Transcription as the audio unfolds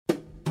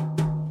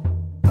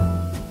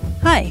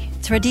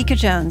Radhika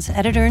Jones,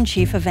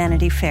 Editor-in-Chief of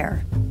Vanity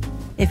Fair.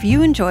 If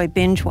you enjoy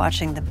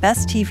binge-watching the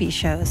best TV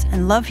shows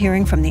and love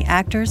hearing from the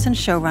actors and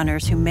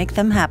showrunners who make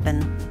them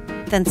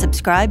happen, then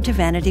subscribe to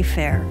Vanity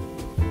Fair.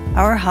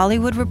 Our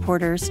Hollywood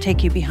reporters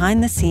take you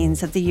behind the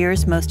scenes of the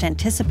year's most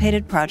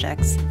anticipated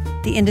projects,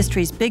 the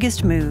industry's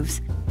biggest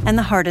moves, and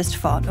the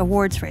hardest-fought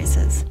awards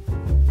races.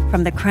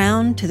 From The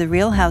Crown to The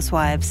Real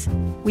Housewives,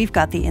 we've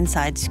got the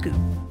inside scoop.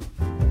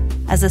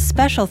 As a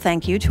special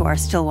thank you to our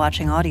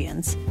still-watching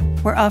audience,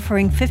 we're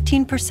offering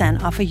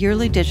 15% off a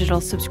yearly digital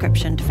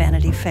subscription to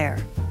Vanity Fair.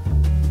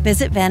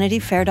 Visit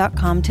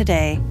vanityfair.com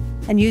today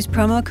and use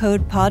promo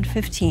code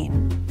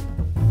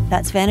POD15.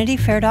 That's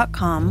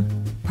vanityfair.com,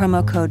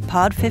 promo code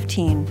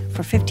POD15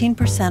 for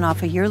 15%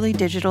 off a yearly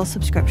digital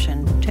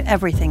subscription to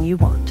everything you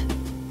want.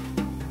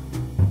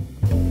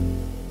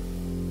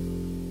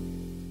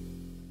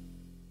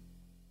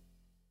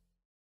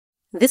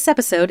 This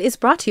episode is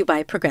brought to you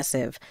by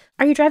Progressive.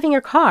 Are you driving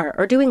your car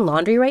or doing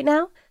laundry right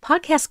now?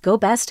 Podcasts go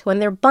best when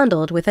they're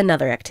bundled with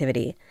another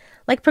activity.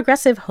 Like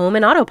Progressive home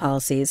and auto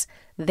policies,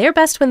 they're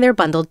best when they're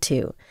bundled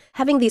too.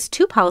 Having these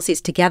two policies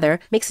together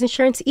makes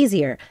insurance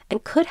easier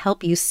and could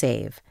help you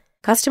save.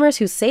 Customers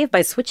who save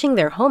by switching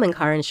their home and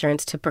car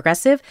insurance to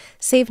Progressive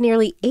save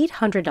nearly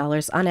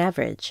 $800 on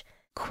average.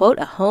 Quote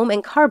a home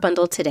and car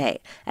bundle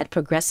today at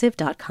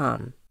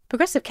Progressive.com.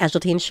 Progressive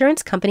Casualty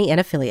Insurance Company and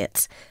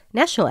Affiliates.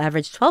 National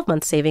average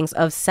 12-month savings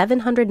of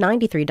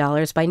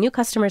 $793 by new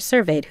customers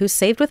surveyed who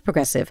saved with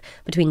Progressive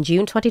between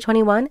June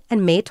 2021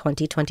 and May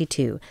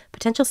 2022.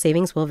 Potential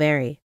savings will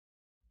vary.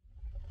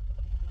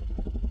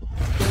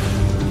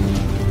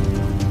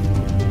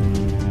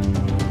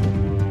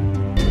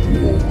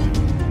 War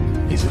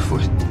is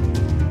afoot.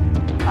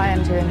 I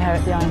am to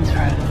inherit the Iron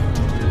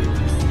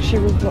Throne. She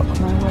will block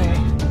my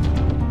way.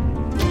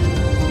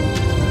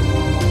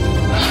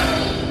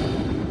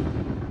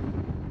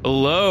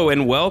 Hello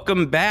and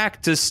welcome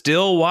back to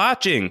Still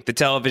Watching, the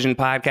television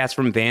podcast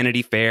from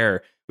Vanity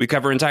Fair. We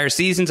cover entire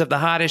seasons of the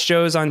hottest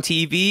shows on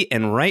TV,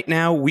 and right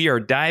now we are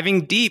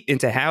diving deep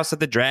into House of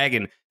the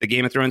Dragon, the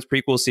Game of Thrones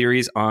prequel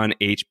series on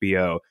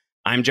HBO.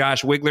 I'm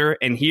Josh Wigler,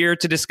 and here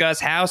to discuss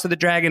House of the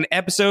Dragon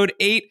Episode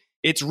 8,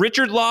 it's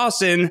Richard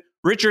Lawson.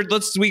 Richard,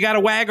 we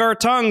gotta wag our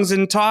tongues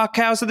and talk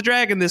House of the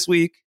Dragon this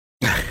week.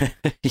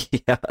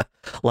 Yeah, a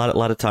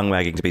lot of tongue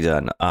wagging to be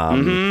done.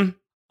 A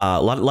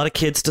lot of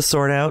kids to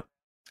sort out.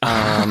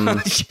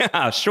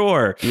 Yeah,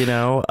 sure. You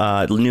know,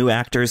 new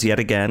actors yet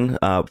again.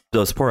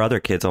 Those poor other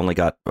kids only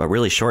got a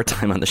really short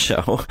time on the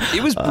show.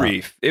 It was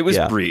brief.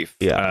 Brief.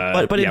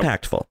 Yeah, but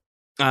impactful.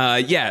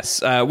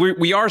 Yes,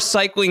 we are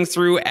cycling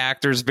through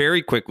actors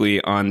very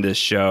quickly on this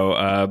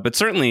show, but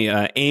certainly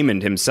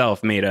Aemond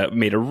himself made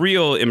a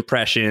real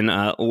impression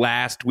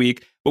last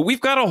week. But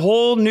we've got a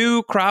whole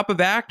new crop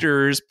of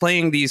actors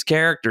playing these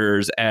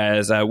characters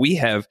as we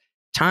have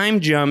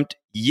time jumped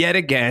yet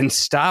again.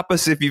 Stop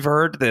us if you've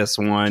heard this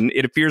one.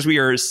 It appears we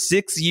are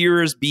 6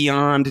 years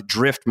beyond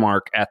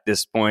Driftmark at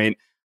this point.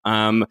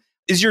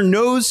 Is your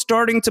nose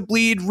starting to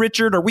bleed,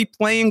 Richard? Are we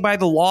playing by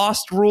the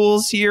Lost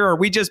rules here? Are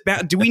we just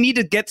do we need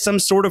to get some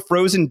sort of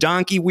frozen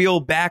donkey wheel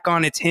back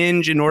on its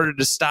hinge in order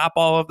to stop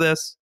all of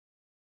this?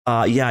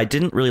 Yeah, I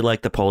didn't really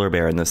like the polar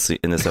bear in this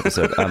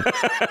episode.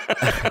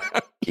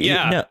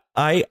 Yeah,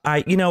 I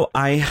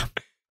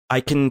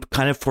can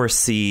kind of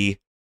foresee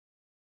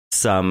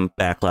some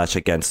backlash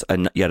against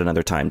yet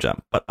another time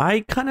jump, but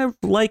I kind of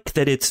like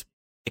that it's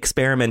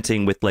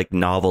experimenting with like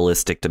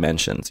novelistic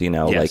dimensions,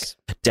 like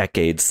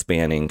decades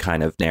spanning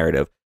kind of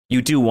narrative.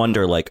 You do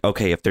wonder, like,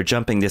 okay, if they're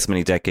jumping this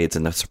many decades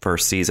in the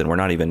first season, we're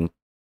not even,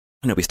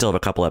 we still have a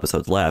couple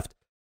episodes left.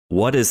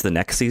 What is the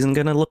next season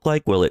going to look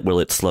like? Will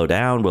it slow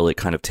down? Will it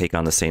kind of take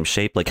on the same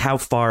shape? Like, how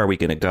far are we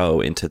going to go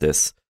into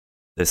this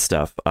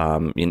stuff,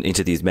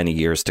 into these many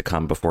years to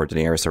come before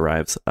Daenerys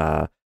arrives?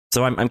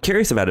 So I'm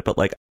curious about it, but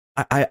like,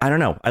 I don't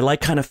know. I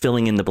like kind of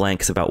filling in the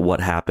blanks about what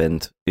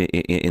happened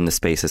in the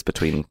spaces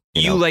between.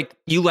 You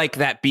like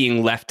that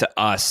being left to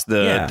us,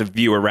 the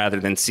viewer, rather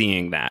than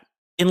seeing that.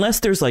 Unless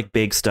there's like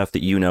big stuff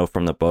that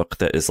from the book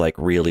that is like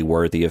really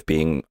worthy of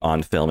being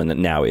on film and that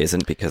now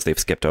isn't because they've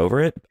skipped over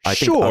it. I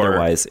think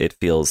otherwise it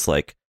feels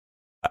like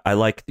I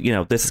like,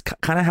 this is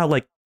kind of how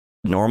like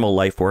normal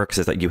life works,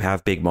 is that you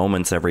have big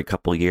moments every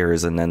couple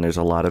years and then there's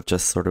a lot of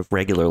just sort of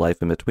regular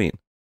life in between.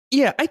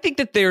 Yeah, I think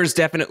that there's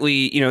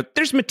definitely,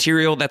 there's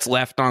material that's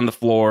left on the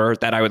floor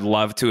that I would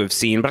love to have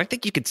seen, but I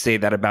think you could say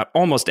that about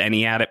almost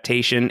any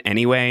adaptation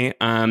anyway.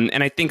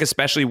 And I think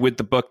especially with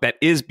the book that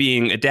is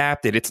being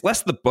adapted, it's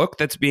less the book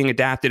that's being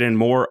adapted and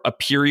more a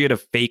period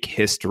of fake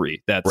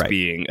history that's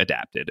being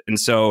adapted. And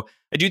so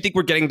I do think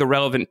we're getting the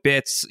relevant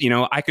bits.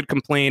 I could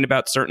complain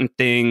about certain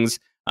things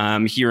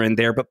here and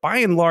there, but by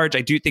and large,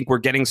 I do think we're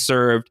getting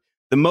served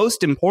the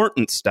most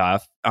important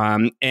stuff.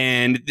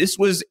 And this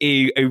was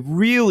a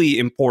really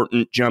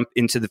important jump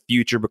into the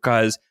future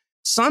because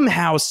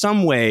somehow,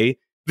 some way,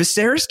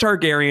 Viserys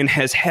Targaryen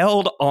has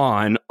held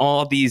on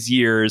all these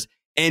years.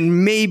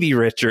 And maybe,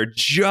 Richard,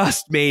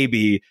 just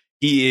maybe,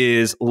 he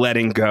is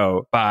letting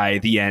go by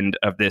the end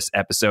of this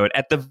episode.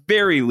 At the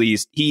very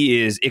least,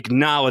 he is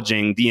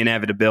acknowledging the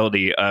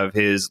inevitability of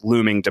his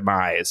looming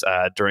demise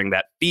during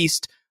that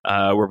feast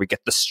where we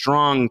get the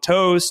strong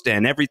toast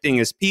and everything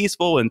is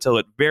peaceful until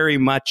it very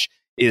much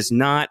is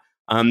not.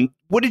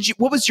 What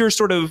was your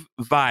sort of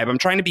vibe? I'm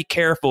trying to be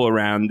careful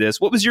around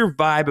this. What was your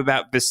vibe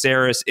about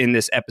Viserys in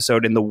this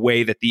episode and the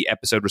way that the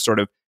episode was sort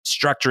of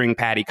structuring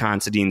Paddy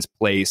Considine's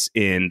place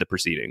in the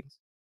proceedings?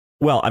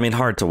 Well, I mean,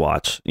 hard to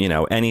watch. You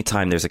know,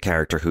 anytime there's a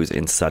character who's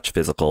in such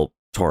physical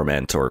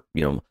torment or,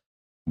 you know,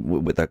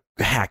 with a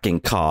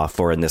hacking cough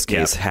or in this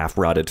case, half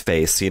rotted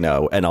face, you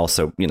know, and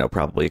also, you know,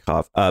 probably a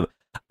cough.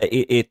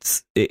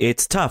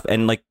 It's tough.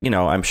 And like, you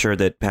know, I'm sure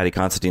that Paddy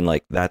Considine,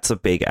 like, that's a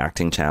big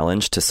acting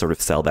challenge to sort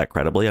of sell that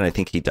credibly. And I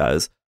think he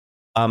does.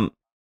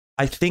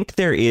 I think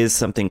there is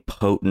something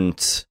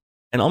potent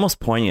and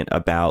almost poignant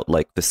about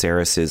like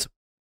Viserys's,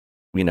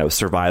 you know,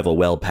 survival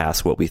well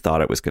past what we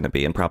thought it was going to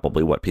be and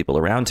probably what people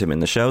around him in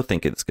the show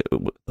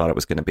thought it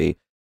was going to be.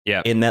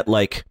 Yeah. In that,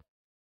 like,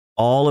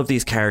 all of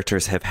these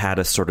characters have had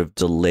a sort of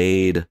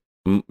delayed,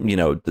 you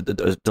know,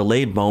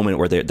 delayed moment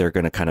where they're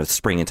going to kind of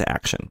spring into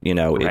action, you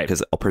know,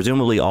 because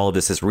presumably all of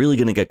this is really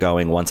going to get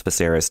going once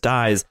Viserys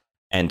dies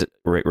and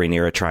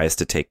Rhaenyra tries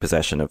to take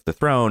possession of the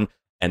throne.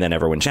 And then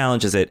everyone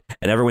challenges it.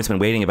 And everyone's been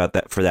waiting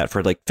for that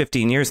for like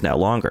 15 years now,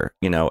 longer,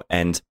 you know,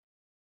 and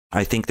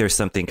I think there's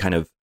something kind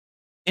of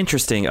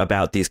interesting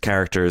about these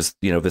characters,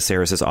 you know,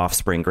 Viserys's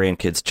offspring,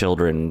 grandkids,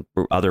 children,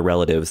 other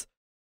relatives,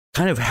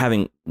 kind of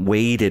having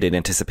waited in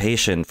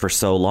anticipation for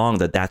so long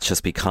that that's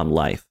just become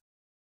life.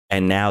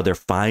 And now they're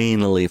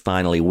finally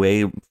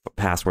way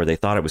past where they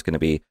thought it was going to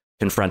be,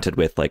 confronted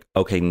with like,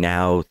 okay,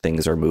 now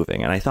things are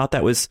moving. And I thought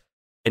that was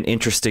an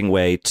interesting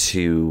way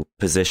to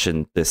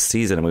position this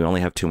season. And we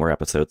only have 2 more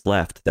episodes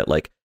left, that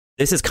like,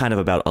 this is kind of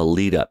about a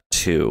lead up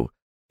to,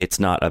 it's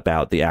not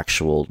about the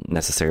actual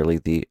necessarily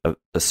the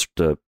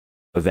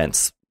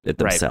events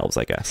themselves,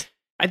 I guess.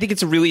 I think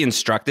it's a really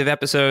instructive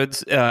episode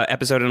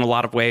in a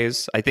lot of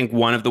ways. I think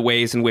one of the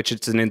ways in which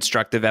it's an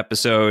instructive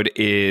episode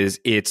is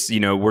it's, you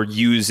know, we're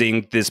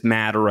using this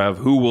matter of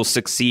who will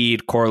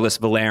succeed Corlys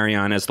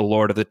Velaryon as the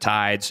Lord of the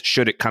Tides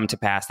should it come to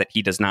pass that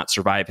he does not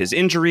survive his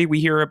injury we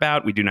hear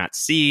about, we do not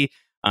see.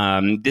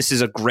 This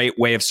is a great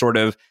way of sort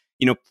of,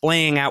 you know,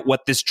 playing out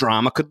what this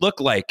drama could look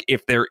like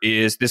if there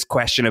is this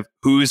question of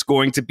who's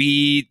going to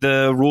be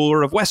the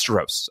ruler of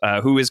Westeros,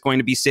 who is going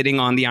to be sitting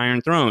on the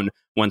Iron Throne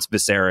once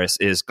Viserys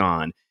is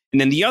gone.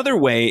 And then the other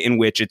way in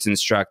which it's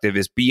instructive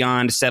is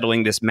beyond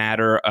settling this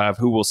matter of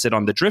who will sit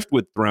on the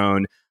Driftwood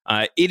throne.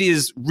 It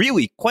is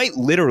really quite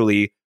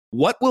literally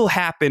what will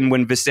happen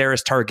when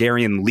Viserys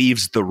Targaryen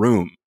leaves the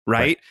room.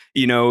 Right?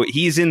 You know,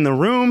 he's in the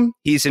room.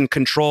 He's in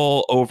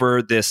control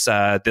over this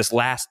this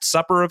Last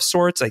Supper of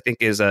sorts. I think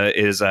is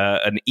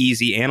an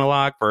easy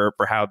analog for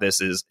how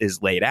this is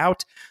laid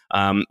out.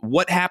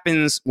 What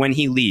happens when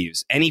he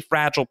leaves? Any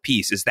fragile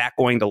piece, is that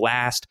going to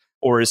last,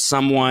 or is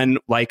someone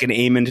like an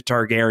Aemond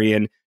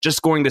Targaryen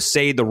just going to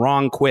say the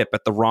wrong quip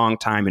at the wrong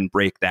time and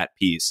break that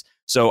piece?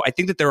 So I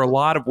think that there are a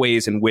lot of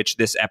ways in which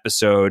this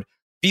episode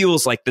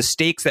feels like the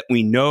stakes that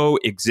we know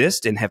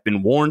exist and have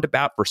been warned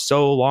about for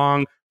so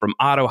long, from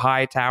Otto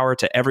Hightower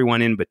to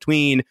everyone in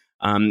between,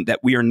 that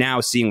we are now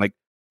seeing like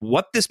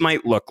what this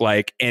might look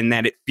like, and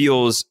that it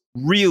feels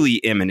really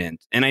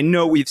imminent. And I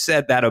know we've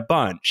said that a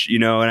bunch, you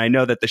know, and I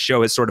know that the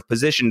show has sort of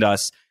positioned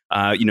us,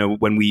 you know,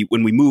 when we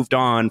moved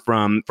on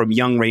from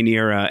young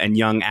Rhaenyra and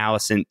young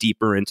Alicent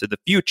deeper into the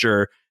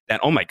future,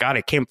 that, oh my God,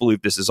 I can't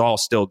believe this is all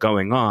still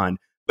going on.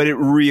 But it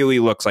really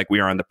looks like we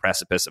are on the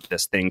precipice of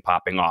this thing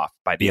popping off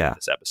by the end of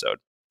this episode.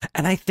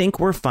 And I think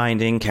we're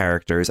finding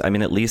characters, I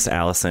mean, at least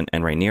Alicent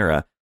and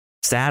Rhaenyra,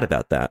 sad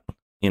about that,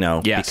 you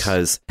know,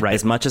 because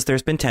as much as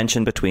there's been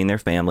tension between their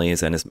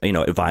families and, as you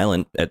know,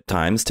 violent at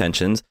times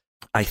tensions,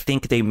 I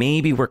think they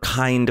maybe were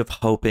kind of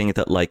hoping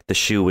that like the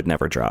shoe would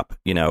never drop,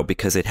 you know,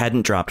 because it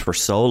hadn't dropped for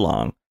so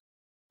long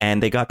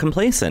and they got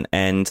complacent.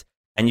 And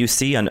you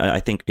see on, I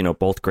think, you know,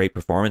 both great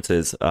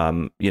performances,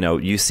 you know,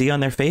 you see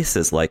on their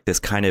faces like this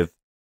kind of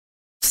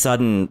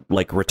sudden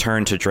like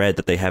return to dread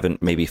that they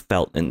haven't maybe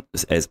felt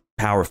as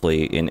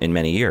powerfully in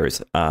many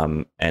years.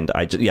 And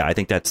I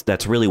think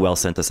that's really well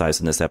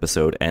synthesized in this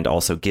episode, and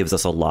also gives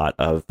us a lot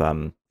of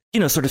you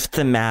know, sort of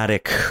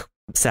thematic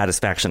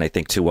satisfaction, I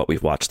think, to what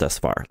we've watched thus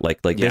far.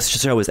 Like this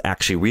show was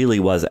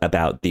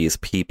about these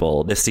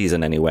people this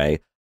season anyway.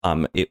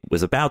 It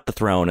was about the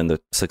throne and the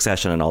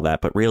succession and all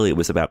that, but really it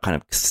was about kind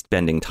of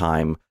spending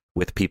time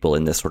with people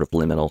in this sort of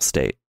liminal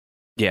state.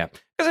 Yeah.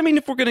 Because, I mean,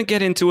 if we're going to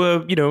get into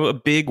a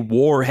big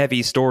war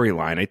heavy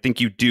storyline, I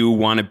think you do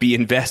want to be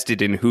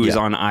invested in who's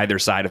on either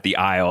side of the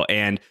aisle.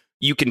 And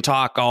you can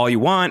talk all you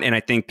want. And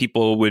I think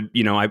people would,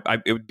 you know,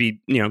 it would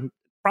be, you know,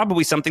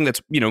 probably something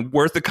that's, you know,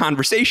 worth a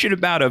conversation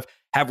about of,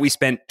 have we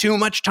spent too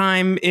much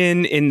time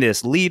in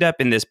this lead up,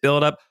 in this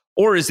build up?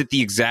 Or is it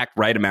the exact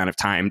right amount of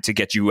time to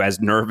get you as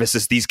nervous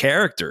as these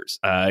characters?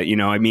 You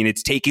know, I mean,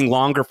 it's taking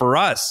longer for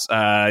us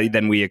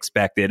than we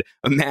expected.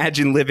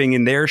 Imagine living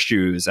in their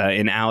shoes,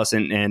 in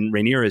Alicent and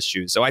Rhaenyra's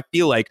shoes. So I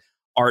feel like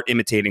art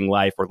imitating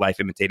life or life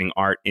imitating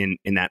art in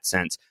that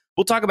sense.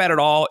 We'll talk about it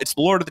all. It's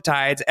The Lord of the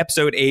Tides,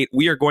 episode 8.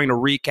 We are going to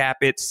recap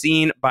it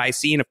scene by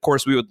scene. Of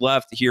course, we would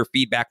love to hear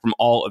feedback from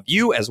all of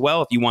you as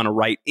well. If you want to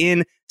write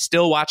in,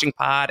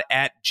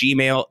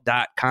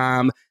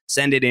 stillwatchingpod@gmail.com.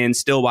 Send it in,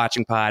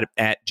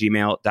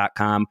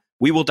 stillwatchingpod@gmail.com.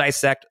 We will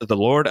dissect The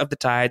Lord of the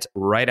Tides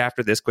right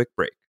after this quick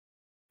break.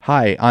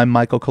 Hi, I'm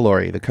Michael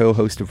Calori, the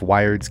co-host of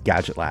Wired's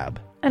Gadget Lab.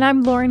 And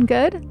I'm Lauren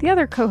Good, the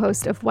other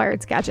co-host of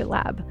Wired's Gadget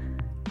Lab.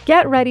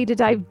 Get ready to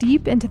dive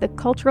deep into the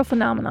cultural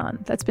phenomenon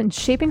that's been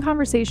shaping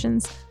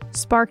conversations,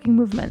 sparking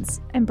movements,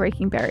 and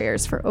breaking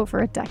barriers for over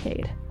a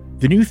decade.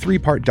 The new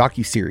 3-part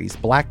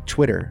docuseries, Black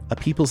Twitter, A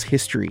People's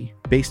History,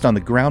 based on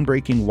the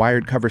groundbreaking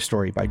Wired cover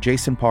story by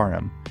Jason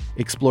Parham,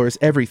 explores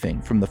everything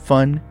from the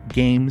fun,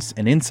 games,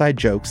 and inside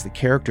jokes that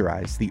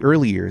characterize the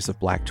early years of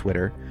Black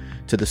Twitter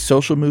to the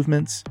social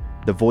movements,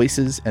 the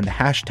voices, and the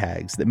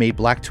hashtags that made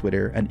Black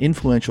Twitter an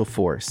influential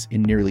force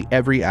in nearly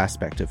every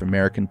aspect of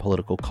American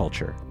political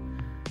culture.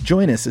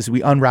 Join us as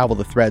we unravel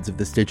the threads of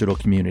this digital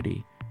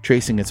community,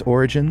 tracing its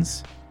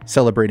origins,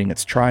 celebrating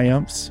its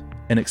triumphs,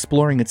 and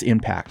exploring its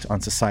impact on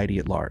society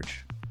at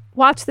large.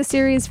 Watch the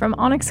series from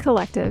Onyx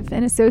Collective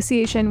in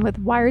association with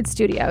Wired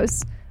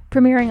Studios,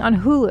 premiering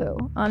on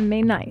Hulu on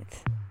May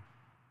 9th.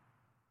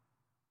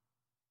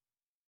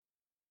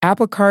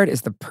 Apple Card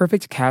is the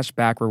perfect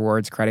cash-back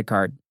rewards credit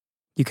card.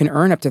 You can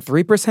earn up to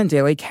 3%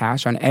 daily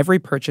cash on every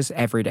purchase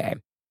every day.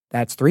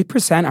 That's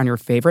 3% on your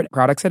favorite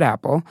products at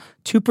Apple,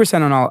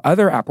 2% on all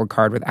other Apple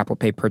Card with Apple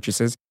Pay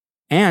purchases,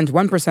 and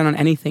 1% on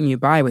anything you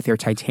buy with your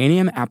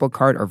titanium Apple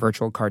Card or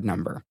virtual card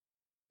number.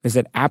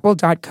 Visit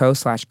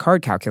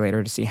apple.co/card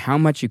calculator to see how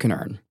much you can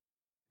earn.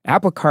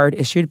 Apple Card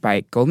issued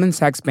by Goldman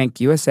Sachs Bank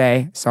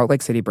USA, Salt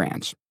Lake City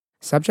branch.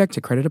 Subject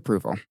to credit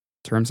approval.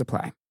 Terms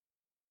apply.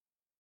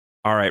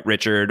 All right,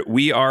 Richard,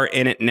 we are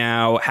in it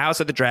now. House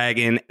of the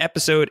Dragon,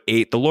 episode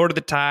 8, The Lord of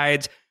the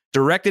Tides,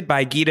 directed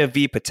by Geeta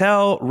V.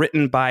 Patel,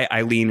 written by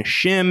Eileen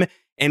Shim.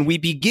 And we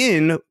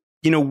begin,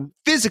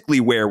 physically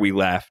where we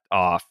left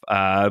off,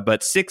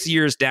 but 6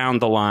 years down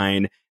the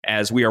line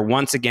as we are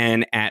once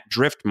again at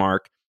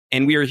Driftmark.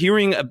 And we are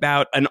hearing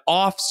about an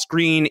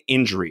off-screen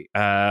injury.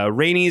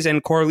 Rhaenys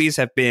and Corlys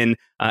have been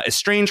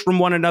estranged from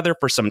one another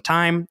for some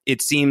time.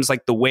 It seems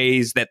like the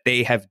ways that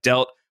they have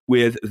dealt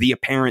with the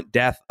apparent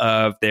death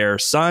of their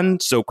son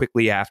so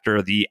quickly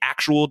after the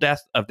actual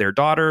death of their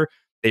daughter,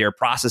 they are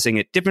processing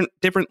it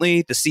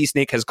differently. The Sea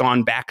Snake has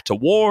gone back to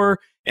war,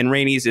 and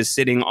Rhaenys is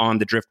sitting on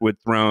the Driftwood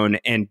throne.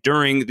 And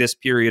during this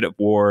period of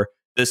war,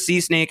 the Sea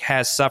Snake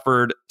has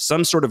suffered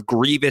some sort of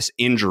grievous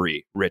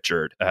injury,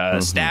 Richard.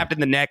 Stabbed in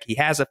the neck. He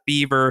has a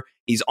fever.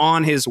 He's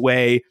on his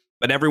way.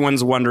 But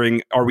everyone's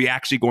wondering, are we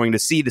actually going to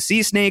see the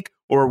Sea Snake,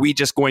 or are we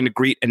just going to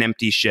greet an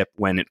empty ship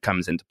when it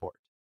comes into port?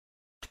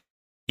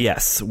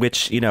 Yes,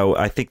 which,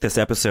 I think this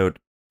episode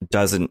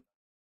doesn't.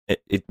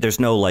 There's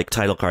no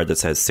title card that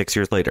says 6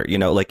 years later.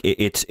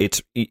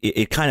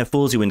 It kind of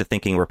fools you into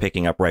thinking we're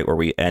picking up right where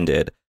we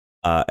ended.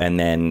 And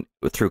then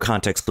through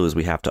context clues,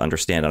 we have to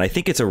understand. And I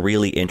think it's a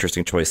really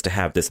interesting choice to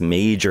have this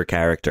major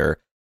character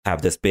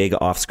have this big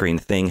off-screen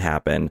thing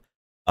happen,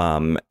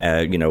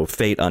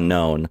 fate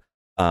unknown,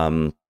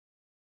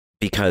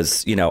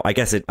 because, I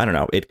guess it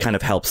kind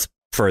of helps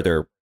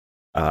further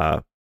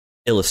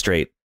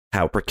illustrate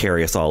how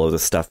precarious all of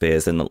this stuff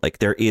is. And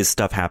there is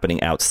stuff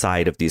happening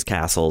outside of these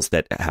castles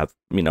that have,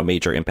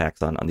 major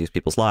impacts on these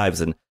people's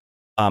lives. And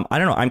I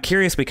don't know. I'm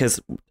curious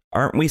because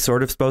aren't we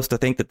sort of supposed to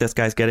think that this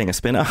guy's getting a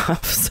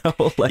spin-off? So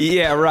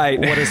yeah, right.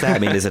 What does that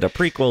mean? Is it a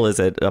prequel? Is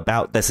it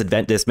about this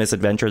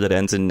misadventure that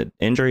ends in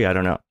injury? I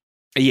don't know.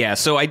 Yeah,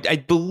 so I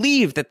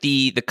believe that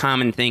the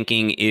common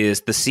thinking is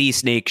the Sea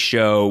Snake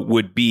show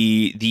would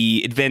be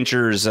the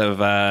adventures of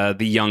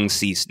the young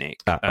Sea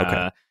Snake.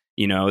 Okay.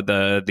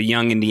 The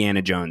young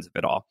Indiana Jones of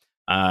it all.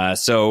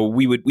 So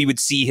we would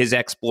see his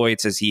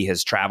exploits as he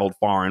has traveled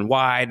far and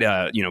wide,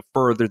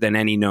 further than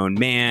any known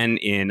man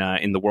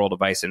in the world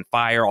of Ice and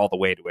Fire, all the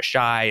way to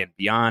Asshai and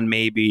beyond,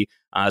 maybe.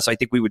 So I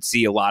think we would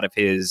see a lot of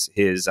his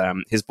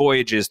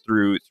voyages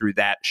through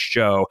that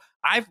show.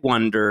 I've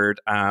wondered,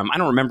 I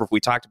don't remember if we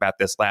talked about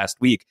this last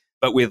week,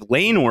 but with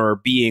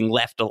Laenor being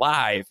left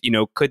alive,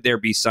 could there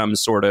be some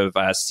sort of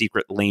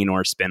secret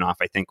Laenor spinoff?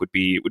 I think would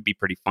be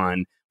pretty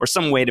fun, or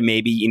some way to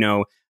maybe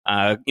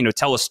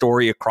tell a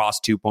story across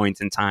 2 points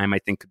in time. I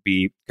think could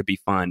be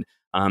fun.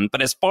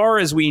 But as far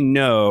as we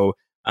know,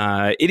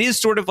 it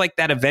is sort of like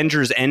that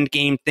Avengers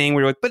Endgame thing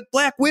where you're like, but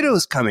Black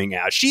Widow's coming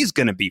out, she's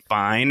gonna be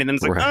fine, and then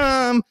it's like,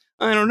 right.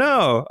 I don't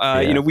know.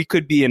 We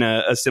could be in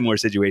a similar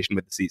situation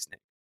with the Sea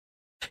Snake.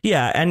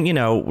 Yeah, and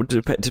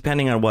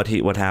depending on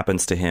what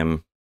happens to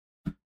him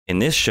in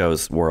this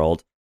show's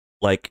world,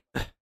 I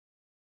don't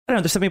know,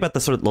 there's something about the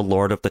sort of the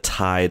Lord of the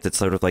Tides. It's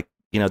sort of like,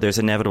 there's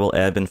inevitable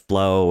ebb and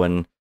flow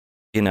and,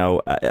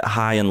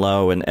 high and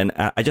low. And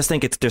I just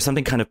think there's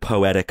something kind of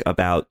poetic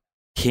about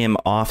him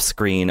off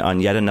screen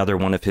on yet another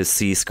one of his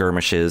sea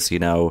skirmishes.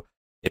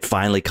 It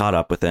finally caught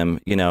up with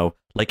him,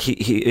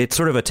 it's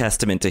sort of a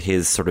testament to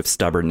his sort of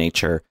stubborn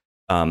nature,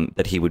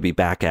 that he would be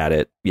back at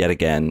it yet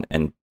again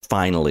and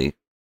finally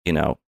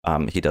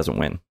he doesn't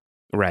win.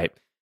 Right.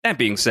 That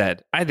being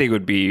said, I think it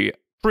would be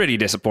pretty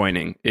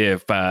disappointing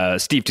if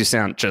Steve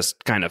Toussaint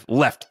just kind of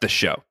left the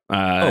show.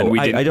 I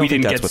don't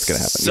think that's what's going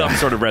to happen. Some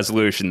sort of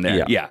resolution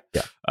there. Yeah.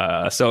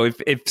 So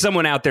if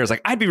someone out there is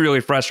like, I'd be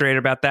really frustrated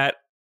about that,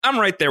 I'm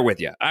right there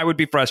with you. I would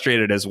be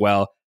frustrated as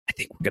well. I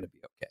think we're going to be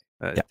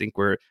okay.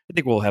 I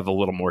think we'll have a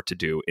little more to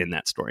do in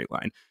that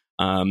storyline.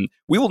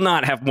 We will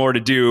not have more to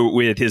do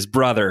with his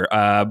brother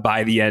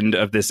by the end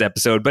of this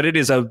episode, but it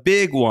is a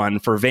big one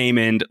for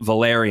Vaemond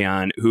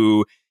Valerian,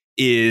 who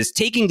is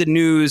taking the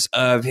news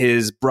of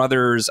his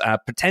brother's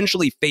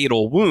potentially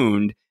fatal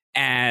wound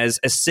as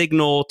a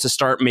signal to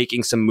start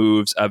making some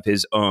moves of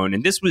his own.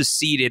 And this was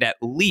seeded at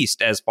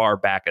least as far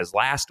back as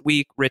last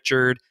week,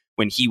 Richard,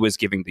 when he was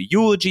giving the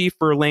eulogy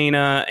for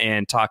Laena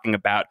and talking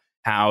about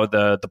how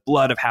the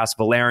blood of House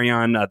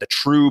Valerian, the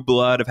true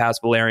blood of House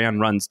Valerian,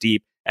 runs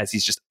deep, as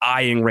he's just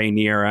eyeing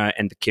Rhaenyra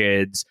and the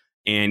kids.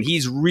 And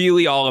he's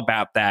really all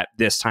about that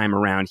this time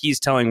around. He's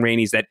telling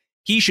Rhaenys that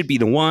he should be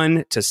the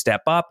one to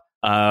step up.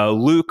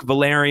 Luke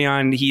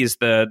Valerian, he is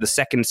the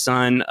second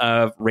son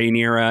of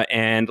Rhaenyra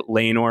and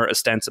Laenor,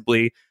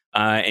 ostensibly,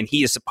 and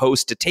he is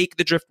supposed to take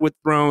the Driftwood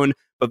throne.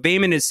 But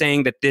Vaemond is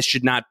saying that this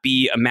should not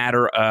be a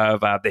matter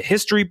of the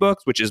history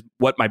books, which is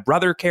what my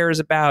brother cares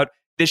about.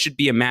 This should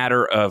be a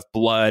matter of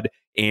blood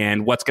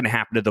and what's going to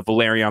happen to the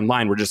Valerian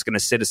line. We're just going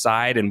to sit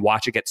aside and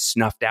watch it get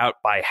snuffed out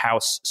by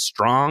House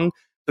Strong.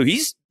 So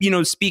he's,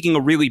 speaking a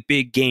really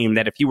big game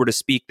that if he were to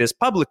speak this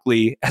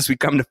publicly, as we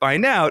come to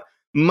find out,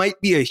 might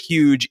be a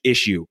huge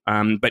issue.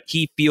 But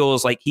he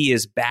feels like he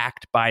is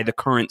backed by the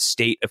current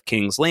state of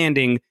King's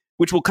Landing,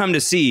 which we'll come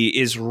to see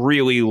is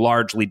really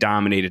largely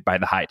dominated by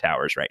the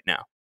Hightowers right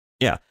now.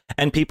 Yeah.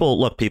 And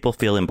people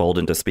feel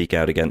emboldened to speak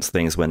out against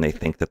things when they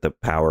think that the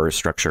power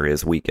structure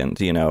is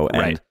weakened, and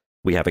right.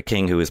 We have a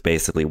king who is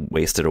basically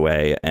wasted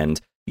away. And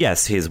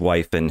yes, his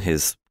wife and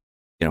his,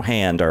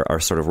 hand are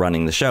sort of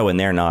running the show, and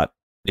they're not,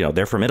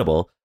 they're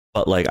formidable.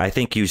 But I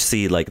think you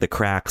see the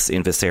cracks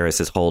in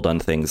Viserys's hold on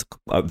things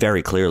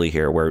very clearly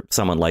here, where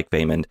someone like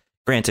Vaemond,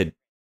 granted,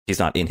 he's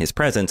not in his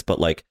presence, but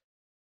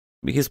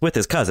he's with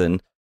his cousin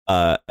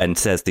and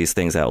says these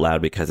things out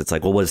loud because it's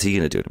well, what is he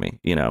going to do to me?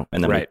 And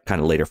then we kind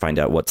of later find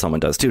out what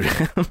someone does to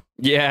him.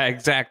 Yeah,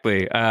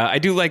 exactly. I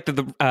do like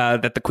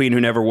that the Queen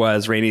Who Never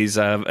Was,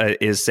 Rhaenys,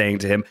 is saying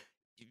to him,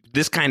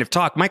 this kind of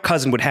talk, my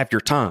cousin would have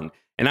your tongue.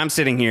 And I'm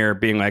sitting here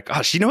being like,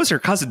 oh, she knows her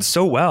cousin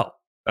so well.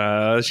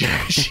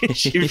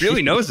 She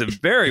really knows him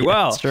very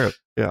well. That's true.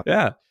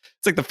 Yeah.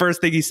 It's the first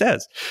thing he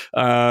says.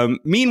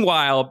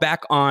 Meanwhile,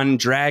 back on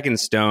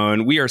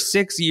Dragonstone, we are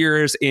 6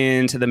 years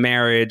into the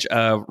marriage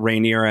of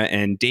Rhaenyra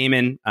and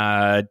Daemon.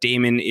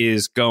 Daemon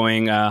is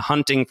going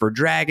hunting for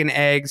dragon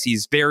eggs.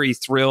 He's very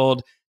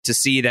thrilled to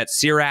see that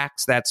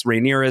Syrax, that's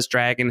Rhaenyra's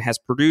dragon, has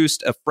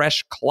produced a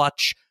fresh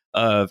clutch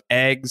of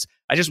eggs.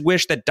 I just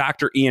wish that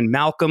Dr. Ian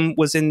Malcolm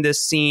was in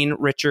this scene,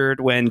 Richard,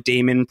 when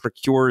Daemon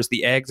procures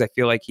the eggs. I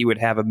feel like he would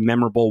have a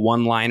memorable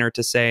one-liner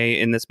to say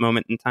in this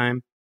moment in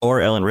time. Or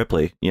Ellen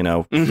Ripley,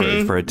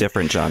 for a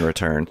different genre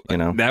turn,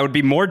 That would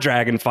be more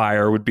dragon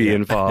fire would be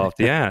involved.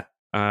 Yeah.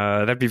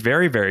 That'd be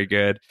very, very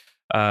good.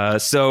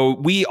 So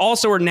we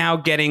also are now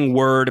getting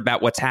word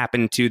about what's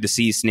happened to the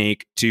sea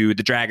snake to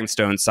the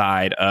Dragonstone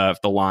side of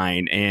the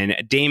line.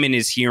 And Daemon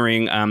is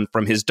hearing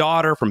from his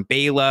daughter, from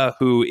Baela,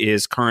 who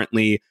is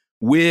currently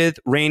with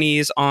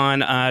Rhaenys on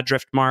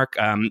Driftmark,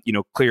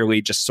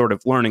 clearly just sort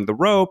of learning the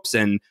ropes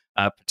and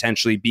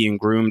potentially being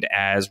groomed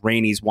as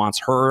Rhaenys wants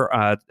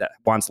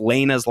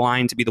Laena's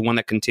line to be the one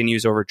that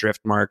continues over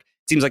Driftmark.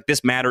 It seems like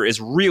this matter is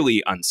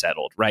really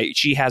unsettled, right?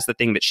 She has the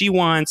thing that she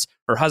wants.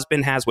 Her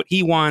husband has what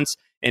he wants.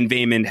 And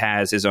Vaemond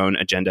has his own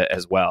agenda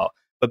as well.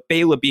 But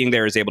Baela being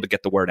there is able to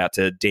get the word out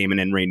to Daemon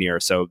and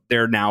Rhaenyra. So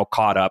they're now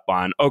caught up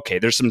on, okay,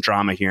 there's some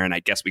drama here, and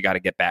I guess we got to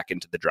get back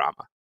into the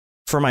drama.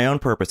 For my own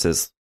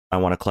purposes, I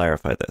want to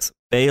clarify this.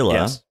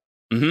 Baela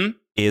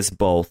is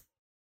both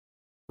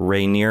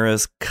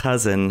Rhaenyra's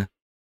cousin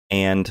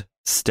and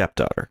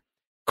stepdaughter.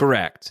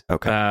 Correct.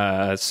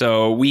 Okay.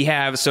 So we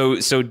have so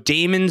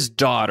Daemon's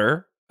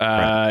daughter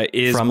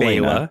is from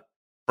Baela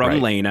from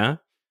right. Laena.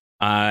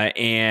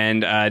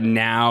 And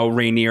now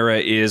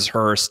Rhaenyra is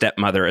her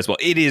stepmother as well.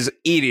 It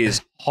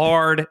is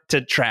hard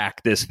to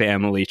track this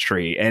family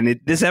tree, and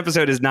this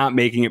episode is not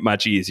making it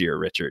much easier,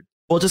 Richard.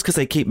 Well, just because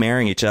they keep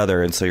marrying each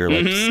other, and so you're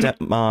like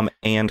stepmom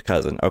and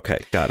cousin.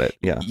 Okay, got it.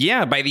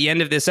 Yeah. By the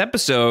end of this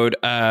episode,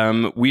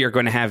 we are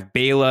going to have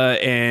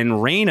Baela and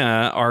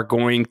Rhaena are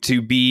going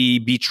to be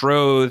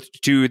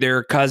betrothed to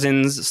their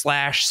cousins /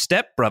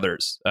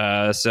 stepbrothers.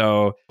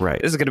 So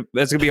right, that's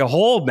gonna be a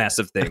whole mess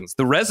of things.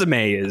 The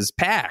resume is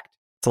packed.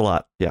 It's a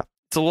lot. Yeah,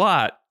 it's a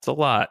lot.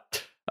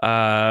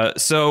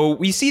 So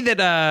we see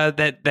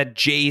that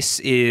Jace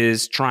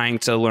is trying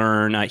to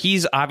learn.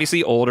 He's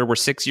obviously older. We're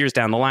 6 years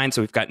down the line,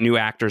 so we've got new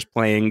actors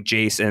playing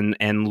Jace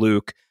and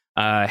Luke.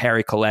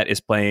 Harry Collette is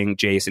playing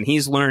Jace, and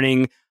he's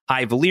learning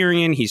High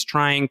Valyrian. He's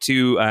trying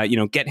to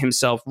get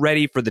himself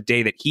ready for the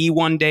day that he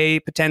one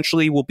day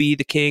potentially will be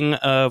the king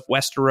of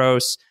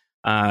Westeros.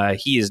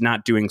 He is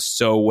not doing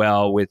so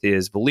well with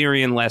his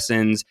Valyrian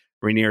lessons.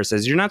 Rhaenyra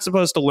says, "You're not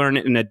supposed to learn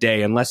it in a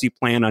day unless you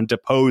plan on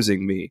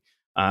deposing me."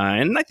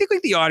 And I think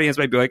like the audience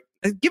might be like,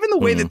 given the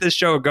way that this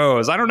show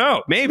goes, I don't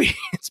know, maybe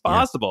it's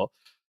possible.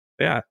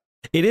 Yeah.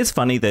 It is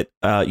funny that,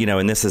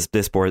 and this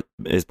is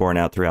borne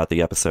out throughout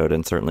the episode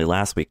and certainly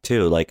last week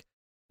too, like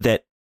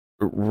that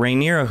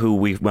Rhaenyra, who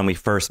when we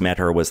first met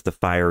her was the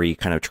fiery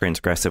kind of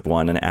transgressive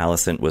one, and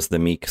Alicent was the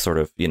meek sort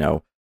of,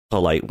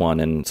 polite one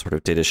and sort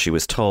of did as she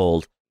was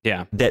told.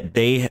 Yeah.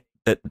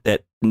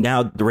 That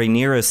now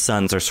Rhaenyra's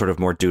sons are sort of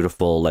more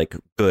dutiful, like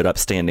good,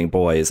 upstanding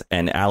boys,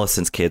 and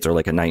Alicent's kids are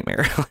like a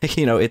nightmare.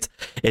 It's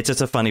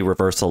just a funny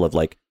reversal of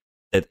like,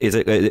 is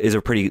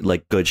a pretty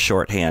like good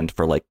shorthand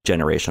for like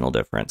generational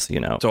difference,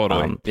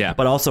 Totally. Yeah.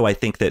 But also I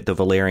think that the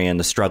Valyrian,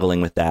 the struggling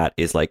with that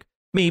is like,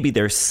 maybe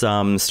there's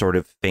some sort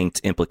of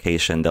faint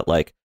implication that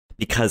like,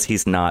 because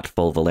he's not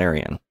full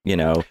Valyrian,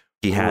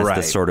 he has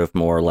this sort of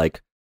more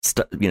like,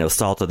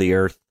 salt of the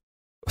earth,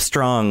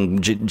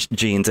 strong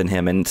genes in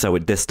him, and so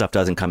this stuff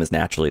doesn't come as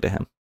naturally to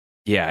him.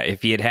 Yeah,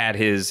 if he had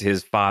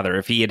his father,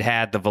 if he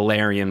had the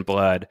Valyrian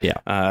blood,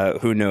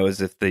 who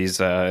knows if these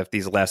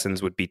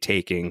lessons would be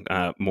taking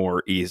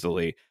more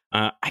easily.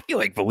 I feel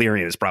like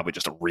Valyrian is probably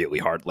just a really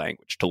hard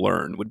language to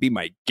learn, would be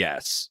my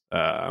guess.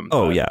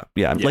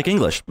 Like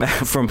English.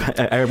 From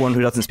everyone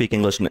who doesn't speak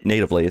English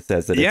natively, it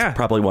says that it's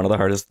probably one of the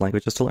hardest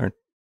languages to learn.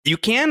 You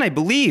can, I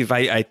believe.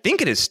 I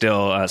think it is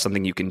still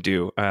something you can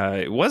do.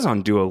 It was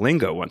on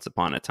Duolingo once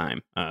upon a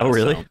time. Oh,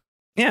 really? So,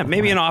 yeah,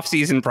 maybe an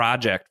off-season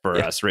project for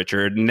us,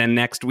 Richard. And then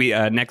next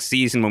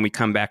season, when we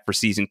come back for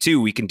season 2,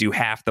 we can do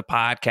half the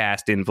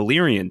podcast in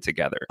Valyrian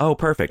together. Oh,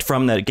 perfect.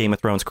 From that Game of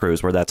Thrones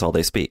cruise where that's all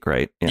they speak,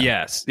 right? Yeah.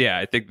 Yes. Yeah,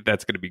 I think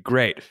that's going to be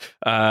great.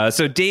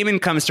 So Daemon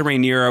comes to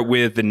Rhaenyra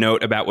with the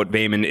note about what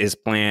Vaemond is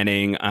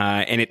planning.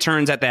 And it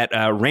turns out that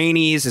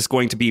Rhaenys is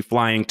going to be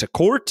flying to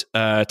court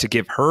to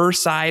give her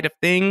side of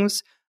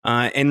things.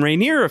 And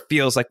Rhaenyra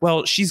feels like,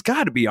 well, she's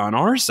got to be on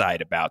our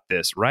side about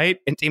this, right?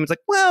 And Daemon's like,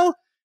 well,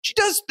 she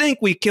does think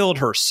we killed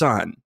her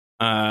son.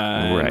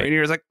 Right.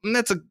 Rhaenyra's like,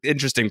 that's an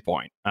interesting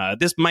point.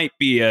 This might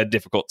be a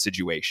difficult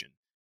situation.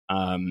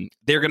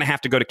 They're going to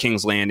have to go to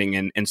King's Landing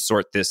and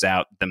sort this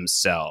out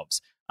themselves.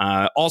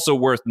 Also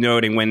worth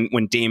noting,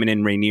 when Daemon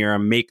and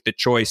Rhaenyra make the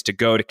choice to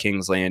go to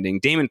King's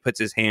Landing, Daemon puts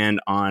his hand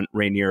on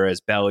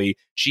Rhaenyra's belly.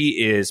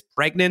 She is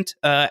pregnant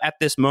at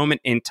this moment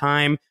in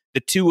time.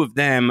 The two of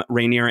them,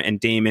 Rhaenyra and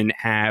Daemon,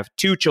 have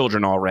 2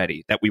 children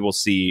already that we will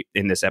see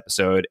in this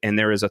episode, and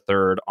there is a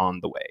third on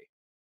the way.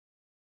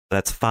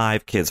 That's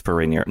 5 kids for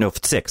Rhaenyra. No,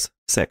 6.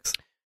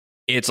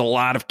 It's a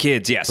lot of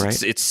kids. Yes,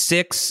 right? it's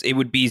 6. It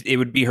would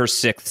be her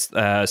sixth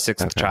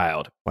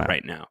child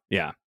right now.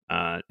 Yeah,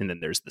 and then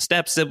there's the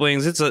step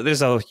siblings.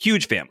 There's a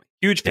huge family.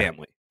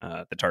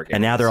 The Targaryens.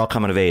 And now they're all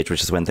coming of age,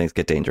 which is when things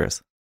get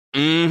dangerous.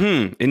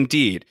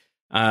 Indeed.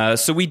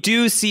 So we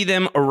do see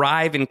them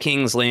arrive in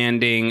King's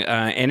Landing,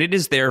 and it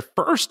is their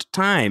first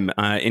time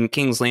in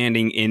King's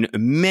Landing in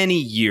many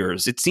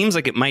years. It seems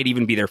like it might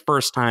even be their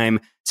first time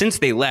since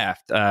they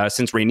left,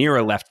 since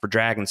Rhaenyra left for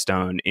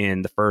Dragonstone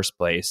in the first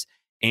place.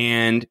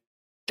 And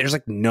there's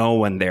like no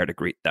one there to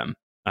greet them.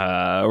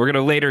 We're going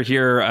to later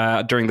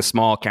hear during the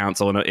small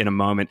council in a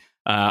moment,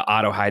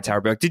 Otto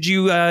Hightower be like, did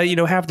you,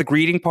 have the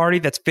greeting party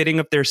that's fitting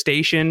of their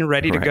station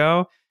ready to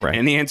go? Right.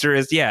 And the answer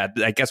is, yeah,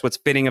 I guess what's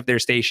fitting of their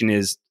station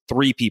is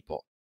 3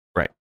 people.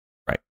 Right.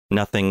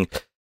 Nothing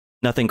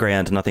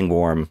grand, nothing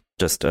warm,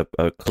 just a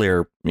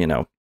clear,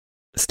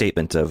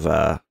 statement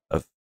of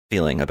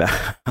feeling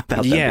about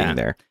them being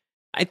there.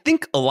 I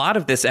think a lot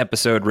of this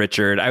episode,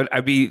 Richard,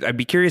 I'd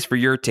be curious for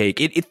your take.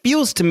 It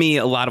feels to me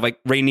a lot of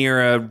like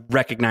Rhaenyra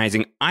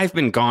recognizing I've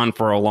been gone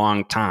for a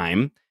long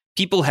time.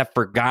 People have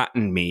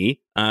forgotten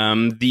me.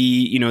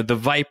 The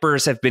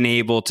Vipers have been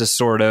able to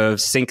sort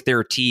of sink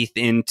their teeth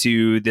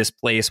into this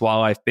place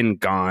while I've been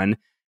gone.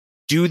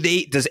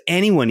 Does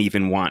anyone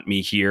even want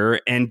me here?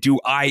 And do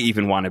I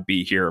even want to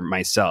be here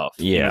myself?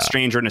 Yeah. A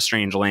stranger in a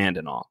strange land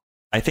and all.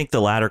 I think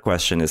the latter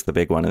question is the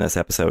big one in this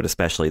episode,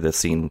 especially the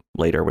scene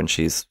later when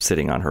she's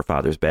sitting on her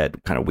father's bed,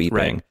 kind of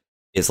weeping,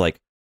 is like,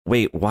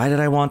 wait, why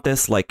did I want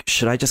this? Like,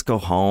 should I just go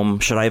home?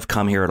 Should I have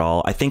come here at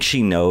all? I think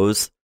she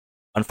knows,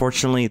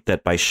 unfortunately,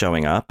 that by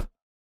showing up,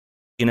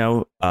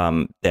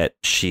 that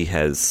she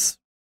has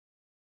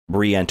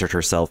re-entered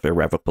herself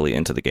irrevocably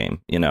into the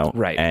game,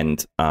 Right.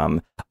 And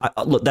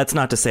look, that's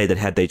not to say that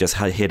had they just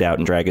hid out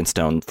in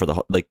Dragonstone for the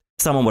whole, like,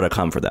 someone would have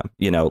come for them,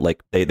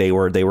 like they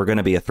were going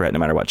to be a threat no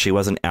matter what. She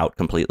wasn't out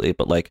completely,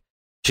 but like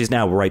she's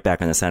now right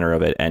back in the center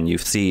of it, and you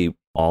see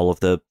all of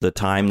the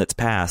time that's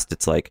passed.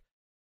 It's like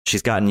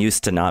she's gotten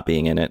used to not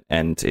being in it,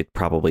 and it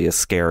probably is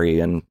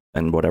scary and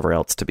whatever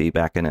else to be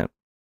back in it.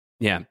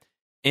 Yeah.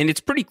 And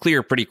it's pretty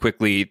clear pretty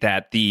quickly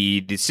that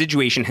the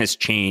situation has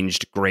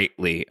changed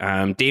greatly.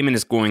 Daemon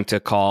is going to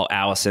call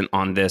Alicent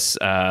on this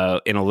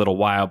in a little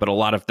while, but a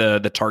lot of the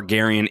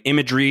Targaryen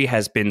imagery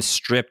has been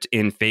stripped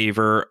in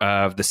favor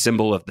of the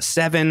symbol of the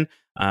Seven,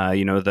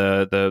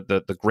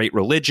 the great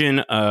religion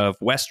of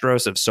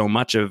Westeros, of so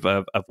much of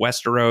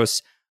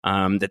Westeros.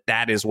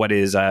 That is what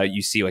is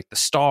you see like the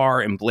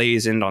star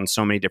emblazoned on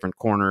so many different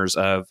corners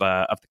of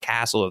the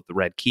castle of the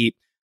Red Keep.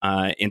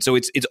 And so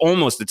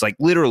it's like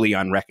literally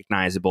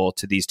unrecognizable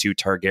to these two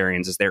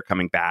Targaryens as they're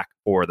coming back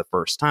for the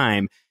first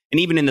time. And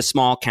even in the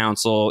small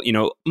council,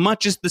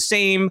 much is the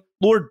same.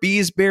 Lord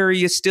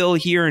Beesbury is still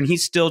here, and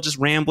he's still just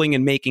rambling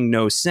and making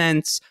no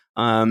sense.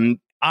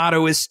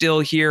 Otto is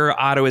still here.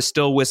 Otto is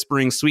still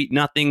whispering sweet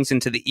nothings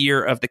into the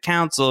ear of the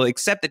council,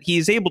 except that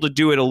he's able to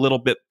do it a little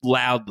bit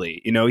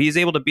loudly. He's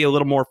able to be a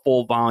little more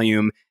full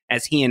volume,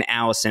 as he and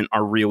Alicent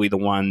are really the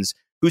ones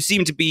who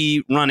seem to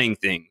be running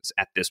things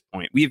at this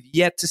point. We have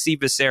yet to see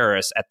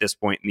Viserys at this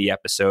point in the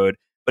episode,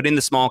 but in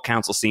the small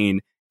council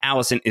scene,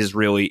 Alicent is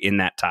really in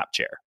that top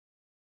chair.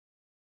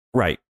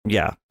 Right.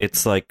 Yeah.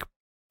 It's like,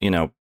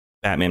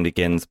 Batman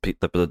Begins,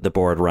 the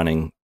board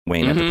running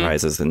Wayne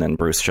Enterprises, and then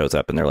Bruce shows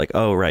up and they're like,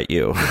 oh, right,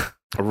 you.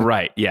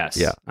 Right. Yes.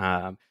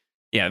 Yeah.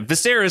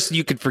 Viserys,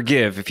 you could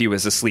forgive if he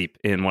was asleep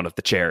in one of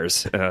the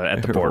chairs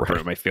at the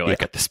boardroom, right. I feel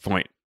like at this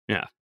point.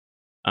 Yeah.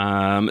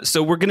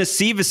 So we're going to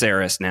see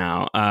Viserys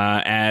now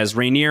as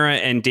Rhaenyra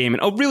and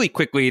Daemon. Oh, really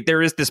quickly,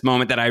 there is this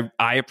moment that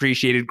I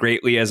appreciated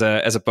greatly as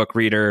a book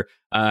reader.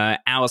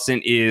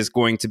 Alicent is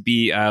going to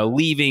be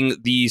leaving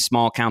the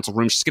small council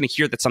room. She's going to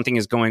hear that something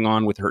is going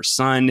on with her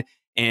son,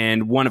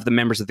 and one of the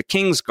members of the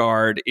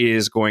Kingsguard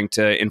is going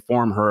to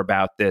inform her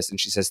about this. And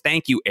she says,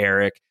 "Thank you,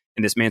 Eric."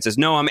 And this man says,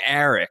 "No, I'm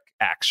Eric,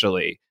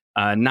 actually,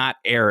 not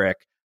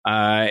Eric."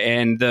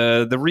 And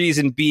the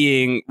reason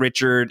being,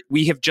 Richard,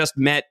 we have just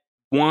met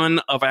one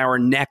of our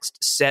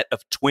next set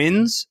of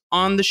twins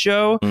on the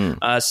show.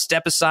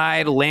 Step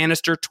aside,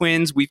 Lannister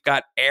twins. We've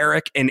got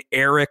Eric and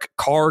Eric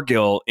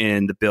Cargill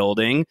in the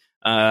building,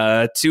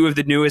 two of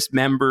the newest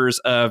members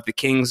of the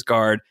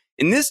Kingsguard.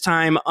 And this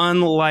time,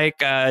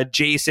 unlike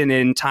Jason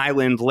and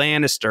Tyland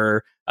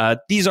Lannister,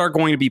 these are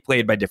going to be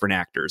played by different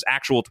actors.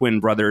 Actual twin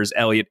brothers,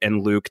 Elliot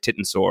and Luke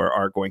Tittensor,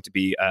 are going to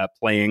be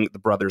playing the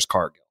brothers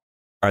Cargill.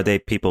 Are they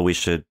people we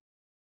should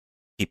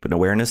keep an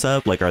awareness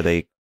of? Like,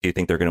 do you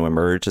think they're going to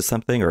emerge as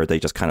something, or are they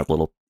just kind of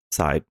little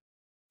side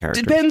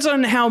characters? Depends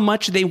on how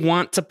much they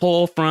want to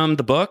pull from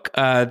the book.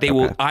 They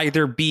will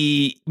either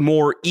be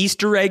more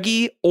Easter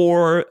eggy,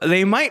 or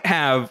they might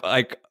have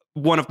like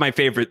one of my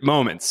favorite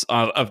moments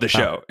of the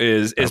show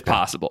is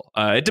possible.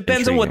 It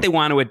depends on what they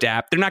want to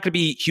adapt. They're not going to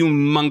be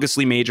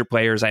humongously major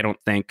players, I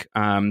don't think.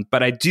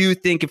 But I do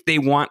think if they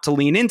want to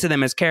lean into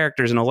them as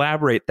characters and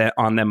elaborate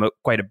on them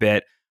quite a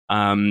bit,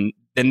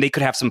 then they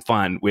could have some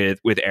fun with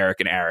Eric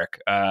and Eric.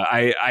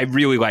 I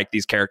really like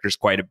these characters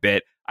quite a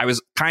bit. I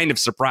was kind of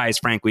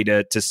surprised, frankly,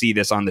 to see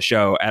this on the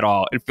show at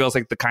all. It feels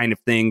like the kind of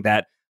thing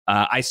that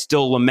I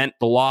still lament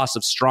the loss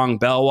of Strong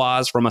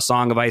Belwas from A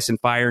Song of Ice and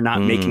Fire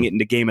not making it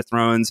into Game of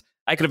Thrones.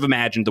 I could have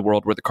imagined the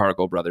world where the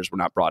Cargill brothers were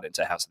not brought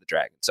into House of the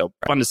Dragon. So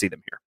fun to see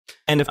them here.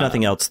 And if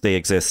nothing else, they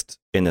exist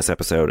in this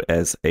episode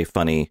as a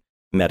funny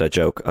meta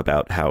joke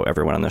about how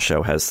everyone on the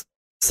show has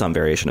some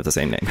variation of the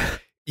same name.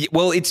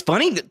 Well, it's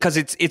funny because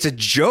it's a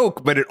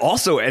joke, but it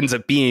also ends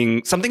up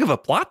being something of a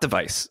plot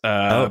device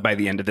by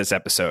the end of this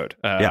episode.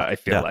 I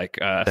feel like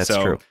that's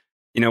true.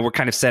 We're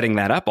kind of setting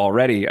that up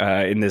already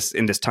in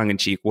this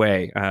tongue-in-cheek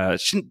way.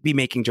 Shouldn't be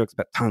making jokes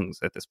about tongues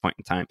at this point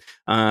in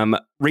time.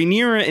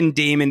 Rhaenyra and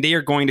Daemon, they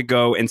are going to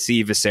go and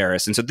see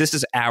Viserys, and so this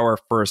is our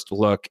first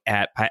look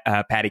at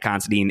Paddy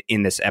Considine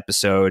in this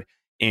episode.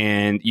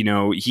 And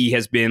he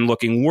has been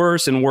looking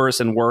worse and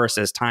worse and worse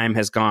as time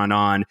has gone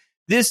on.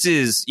 This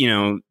is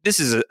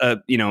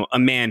a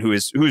man who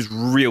is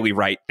really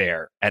right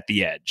there at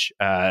the edge.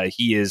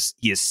 He is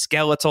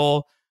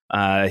skeletal.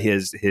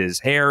 His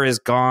hair is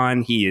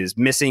gone. He is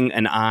missing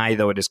an eye,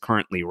 though it is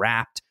currently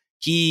wrapped.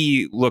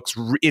 He looks.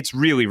 It's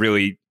really,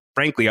 really,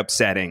 frankly,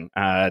 upsetting.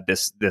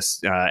 This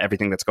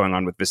everything that's going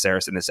on with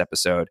Viserys in this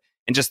episode,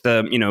 and just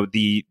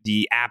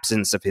the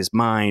absence of his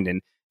mind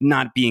and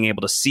not being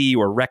able to see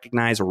or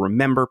recognize or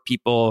remember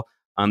people.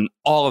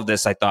 All of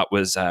this I thought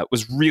was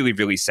really,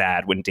 really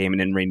sad when Daemon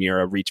and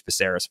Rhaenyra reach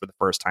Viserys for the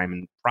first time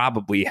in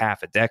probably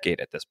half a decade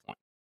at this point.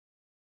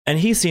 And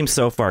he seems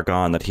so far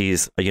gone that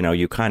he's,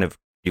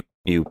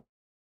 you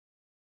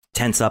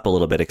tense up a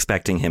little bit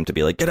expecting him to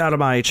be like, get out of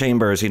my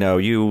chambers,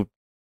 you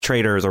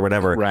traitors or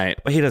whatever. Right.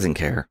 But he doesn't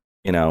care.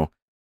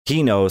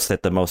 He knows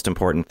that the most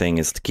important thing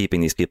is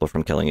keeping these people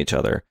from killing each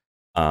other.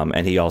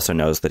 And he also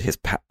knows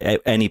that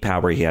any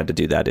power he had to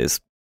do that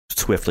is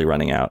swiftly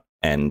running out.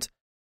 And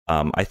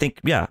I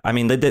think,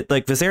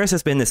 Viserys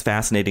has been this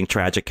fascinating,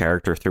 tragic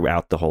character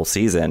throughout the whole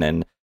season.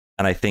 And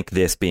I think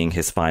this being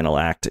his final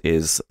act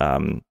is,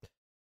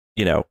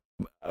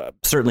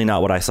 certainly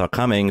not what I saw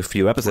coming a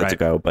few episodes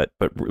ago, but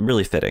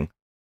really fitting.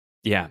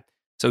 Yeah.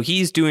 So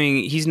he's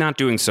not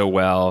doing so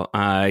well.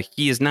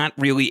 He is not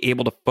really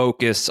able to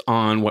focus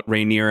on what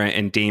Rhaenyra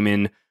and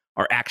Daemon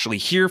are actually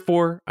here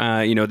for.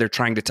 They're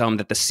trying to tell him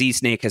that the sea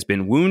snake has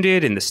been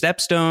wounded in the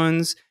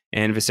Stepstones.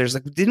 And Viserys is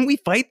like, didn't we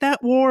fight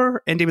that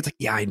war? And David's like,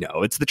 yeah, I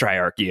know. It's the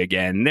Triarchy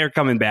again. They're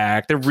coming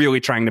back. They're really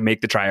trying to make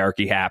the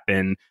Triarchy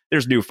happen.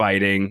 There's new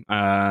fighting.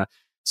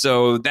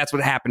 So that's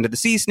what happened to the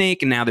Sea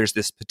Snake. And now there's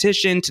this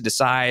petition to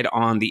decide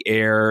on the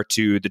heir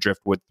to the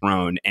Driftwood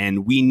throne.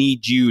 And we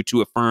need you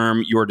to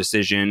affirm your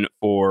decision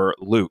for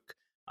Luke.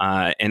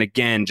 And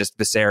again, just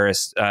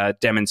Viserys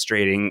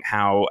demonstrating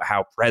how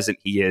present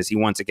he is. He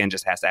once again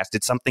just has to ask,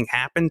 did something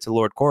happen to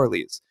Lord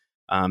Corlys?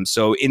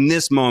 So in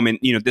this moment,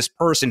 this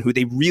person who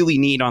they really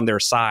need on their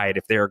side,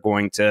 if they're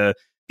going to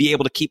be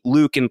able to keep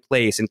Luke in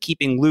place, and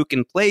keeping Luke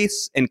in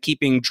place and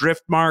keeping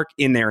Driftmark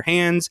in their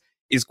hands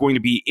is going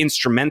to be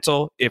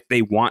instrumental if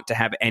they want to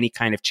have any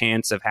kind of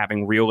chance of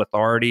having real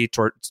authority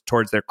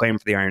towards their claim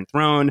for the Iron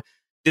Throne.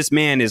 This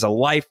man is a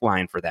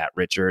lifeline for that,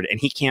 Richard, and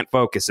he can't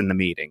focus in the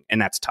meeting,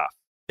 and that's tough.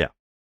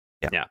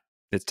 Yeah,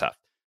 it's tough.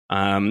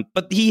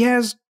 But he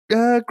has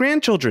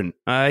grandchildren.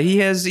 He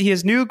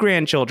has new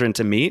grandchildren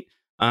to meet,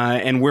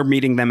 and we're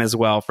meeting them as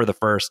well for the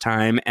first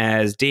time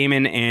as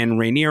Daemon and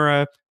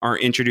Rhaenyra are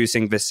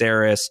introducing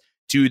Viserys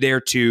to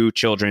their two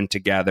children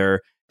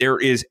together. There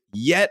is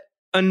yet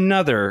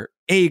another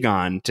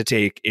Aegon to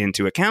take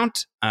into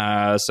account.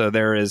 So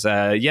there is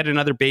yet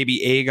another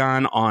baby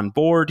Aegon on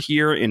board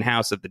here in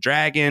House of the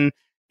Dragon.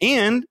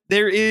 And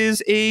there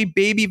is a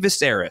baby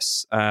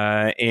Viserys,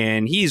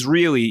 and he's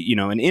really,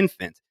 an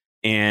infant.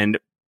 And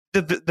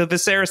the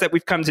Viserys that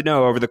we've come to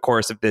know over the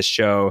course of this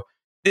show,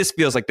 this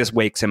feels like this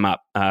wakes him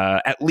up,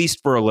 at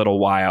least for a little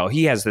while.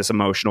 He has this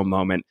emotional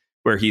moment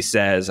where he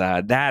says,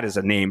 that is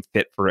a name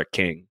fit for a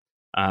king.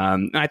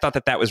 And I thought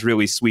that was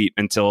really sweet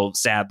until,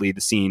 sadly,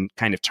 the scene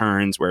kind of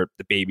turns where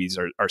the babies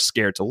are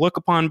scared to look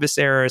upon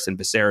Viserys, and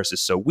Viserys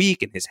is so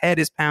weak and his head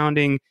is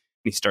pounding and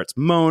he starts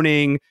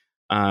moaning.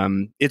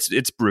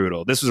 It's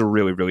brutal. This was a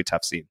really, really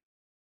tough scene.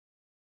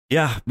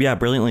 Yeah,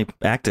 brilliantly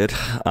acted.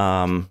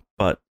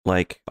 But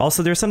like,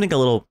 also there's something a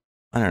little,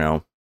 I don't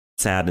know,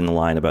 sad in the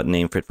line about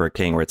name fit for a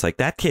king, where it's like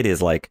that kid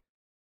is like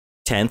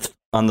 10th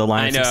on the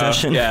line of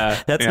succession.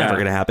 Yeah, that's never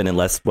going to happen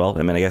unless,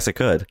 I guess it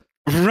could.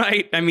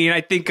 Right. I mean,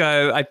 I think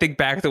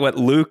back to what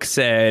Luke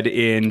said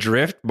in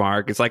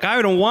Driftmark. It's like,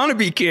 I don't want to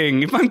be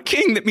king. If I'm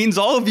king, that means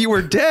all of you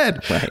are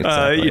dead. Right,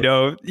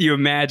 exactly. You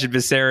imagine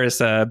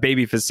Viserys,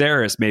 baby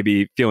Viserys,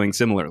 maybe feeling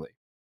similarly.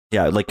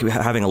 Yeah, like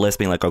having a list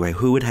being like, okay,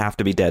 who would have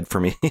to be dead for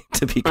me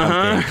to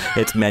become king?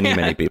 It's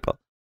many people.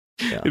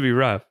 Yeah. It'd be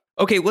rough.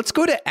 Okay, let's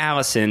go to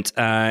Alicent,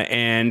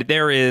 and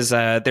there's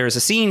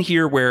a scene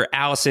here where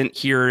Alicent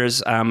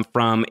hears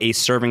from a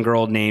serving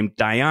girl named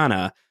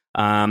Diana,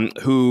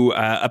 who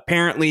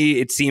apparently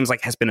it seems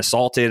like has been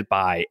assaulted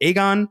by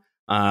Aegon,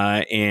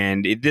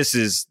 and this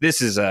is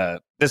a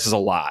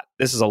lot.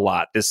 This is a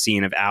lot. This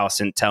scene of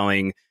Alicent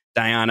telling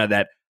Diana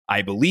that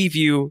I believe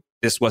you.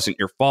 This wasn't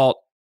your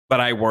fault, but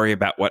I worry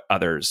about what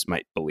others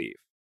might believe.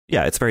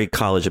 Yeah, it's very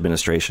college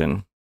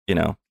administration,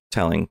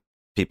 telling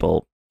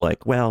people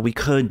like, well, we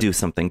could do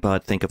something,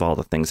 but think of all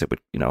the things it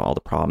would, all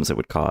the problems it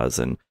would cause.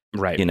 And,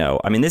 right.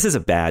 I mean, this is a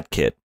bad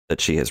kid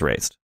that she has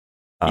raised.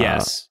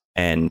 Yes.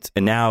 And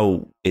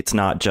now it's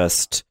not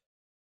just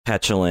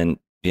petulant,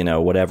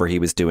 whatever he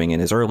was doing in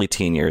his early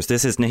teen years.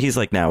 He's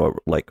like now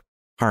like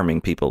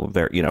harming people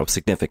very,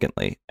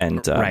 significantly.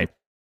 And, right.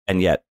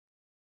 And yet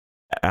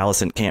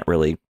Alicent can't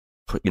really,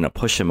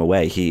 push him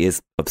away. He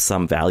is of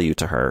some value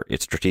to her,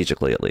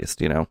 strategically, at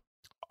least,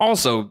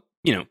 Also,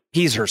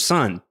 he's her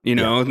son,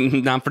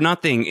 not for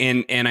nothing.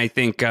 And I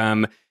think,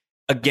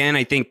 again,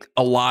 I think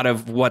a lot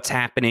of what's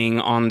happening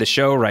on the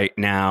show right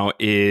now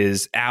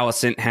is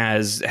Alicent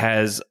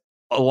has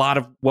a lot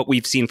of what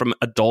we've seen from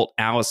adult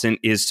Alicent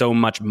is so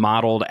much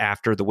modeled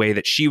after the way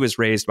that she was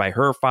raised by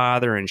her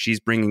father. And she's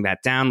bringing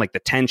that down, like the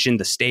tension,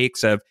 the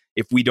stakes of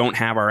if we don't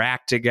have our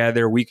act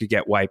together, we could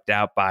get wiped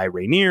out by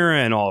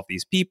Rhaenyra and all of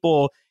these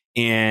people.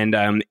 And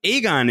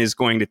Aegon is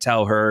going to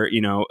tell her,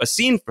 a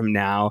scene from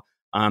now,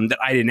 that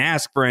I didn't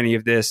ask for any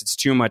of this. It's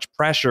too much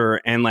pressure.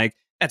 And like,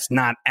 that's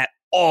not at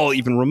all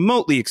even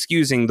remotely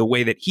excusing the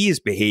way that he is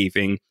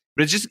behaving.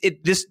 But it's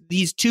just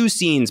these two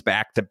scenes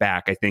back to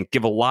back, I think,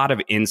 give a lot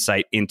of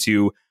insight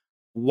into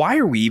why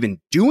are we even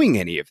doing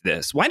any of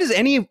this? Why does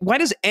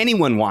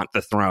anyone want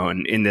the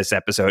throne in this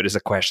episode is a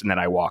question that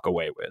I walk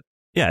away with.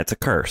 Yeah, it's a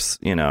curse,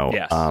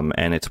 Yes.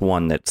 And it's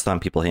one that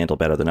some people handle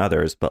better than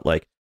others. But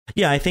like,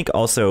 yeah, I think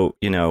also,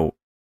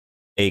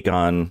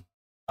 Aegon,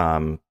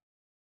 kind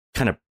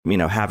of,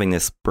 having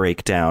this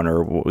breakdown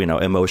or,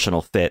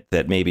 emotional fit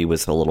that maybe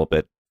was a little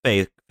bit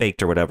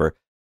faked or whatever.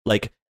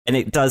 Like, and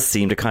it does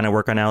seem to kind of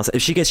work on Alice.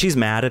 She's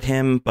mad at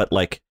him, but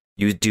like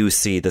you do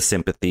see the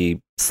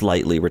sympathy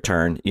slightly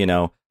return,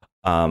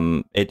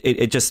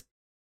 it just,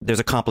 there's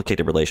a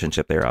complicated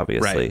relationship there,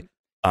 obviously. Right.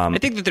 I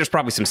think that there's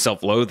probably some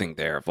self-loathing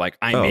there of like,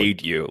 I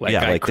made you, like,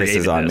 yeah, I like this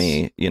is on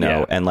me,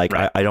 Yeah, and like,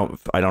 right. I don't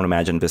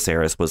imagine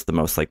Viserys was the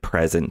most like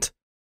present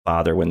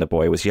father when the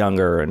boy was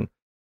younger. And,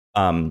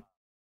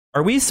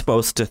 are we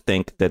supposed to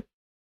think that,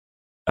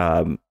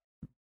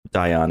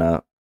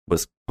 Diana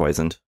was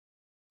poisoned?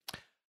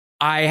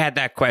 I had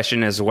that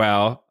question as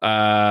well.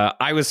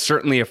 I was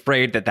certainly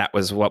afraid that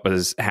was what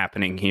was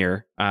happening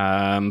here.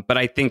 But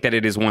I think that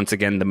it is once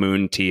again the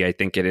Moon Tea. I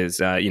think it is,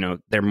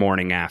 their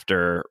morning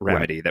after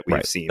remedy that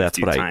we've seen a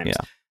few times.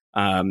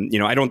 I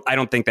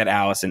don't think that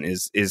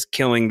Alicent is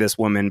killing this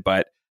woman,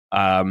 but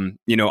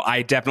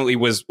I definitely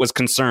was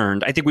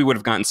concerned. I think we would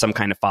have gotten some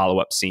kind of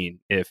follow-up scene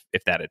if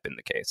that had been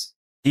the case.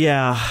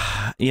 Yeah,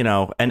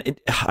 and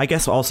I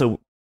guess also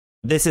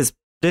this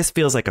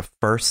feels like a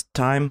first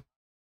time,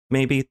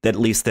 maybe, that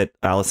at least that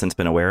Alicent's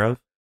been aware of.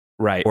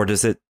 Right. Or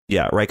does it?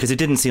 Yeah, right. Because it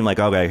didn't seem like,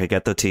 okay, I could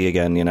get the tea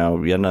again, yet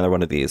another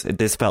one of these.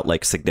 This felt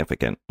like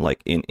significant,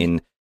 like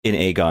in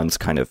Aegon's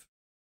kind of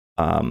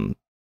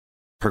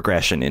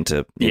progression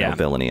into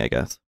villainy, I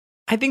guess.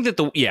 I think that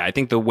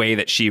the way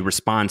that she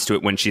responds to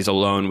it when she's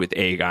alone with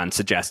Aegon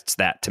suggests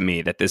that to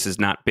me, that this has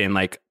not been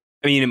like,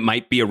 I mean, it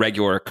might be a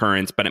regular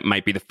occurrence, but it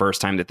might be the first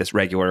time that this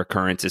regular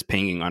occurrence is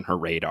pinging on her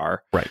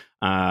radar. Right.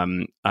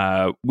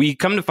 We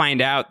come to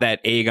find out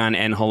that Aegon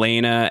and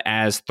Helaena,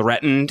 as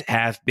threatened,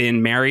 have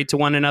been married to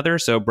one another.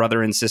 So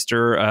brother and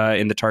sister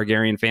in the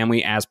Targaryen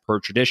family, as per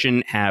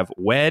tradition, have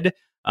wed.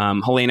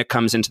 Helaena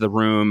comes into the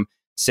room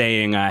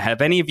saying,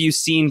 have any of you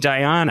seen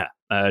Diana?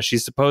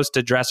 She's supposed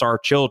to dress our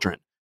children.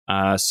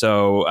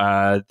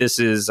 So this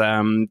is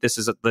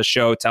the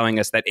show telling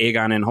us that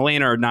Aegon and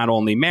Helaena are not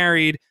only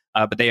married,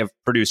 but they have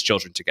produced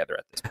children together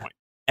at this point.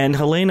 And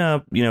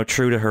Helaena,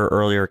 true to her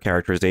earlier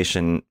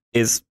characterization,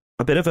 is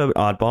a bit of an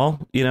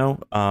oddball.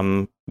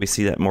 We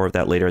see that more of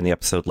that later in the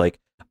episode. Like,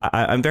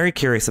 I'm very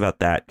curious about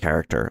that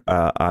character.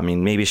 I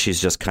mean, maybe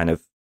she's just kind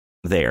of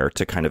there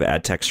to kind of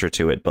add texture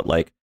to it, but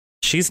like,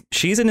 she's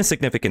in a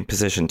significant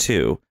position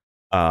too.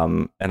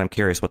 And I'm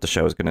curious what the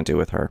show is going to do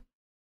with her.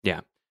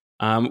 Yeah.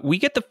 We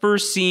get the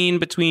first scene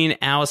between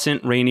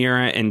Alicent,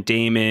 Rhaenyra, and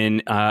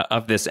Daemon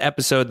of this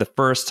episode. The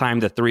first time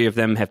the three of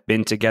them have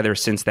been together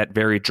since that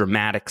very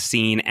dramatic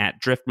scene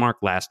at Driftmark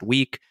last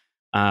week.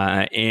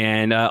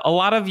 And a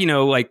lot of,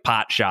 like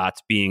pot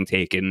shots being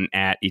taken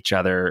at each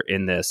other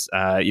in this.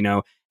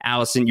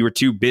 Alicent, you were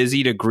too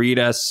busy to greet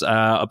us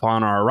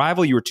upon our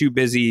arrival. You were too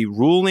busy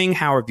ruling.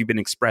 How have you been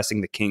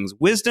expressing the king's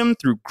wisdom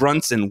through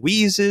grunts and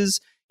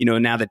wheezes?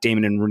 Now that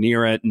Daemon and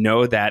Rhaenyra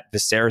know that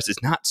Viserys is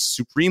not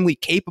supremely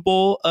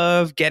capable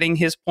of getting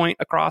his point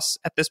across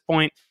at this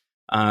point.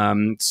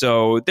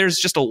 So there's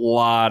just a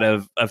lot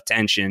of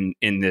tension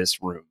in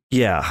this room.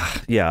 Yeah.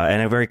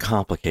 And a very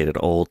complicated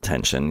old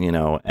tension,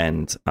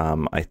 and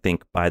I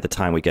think by the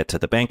time we get to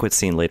the banquet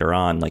scene later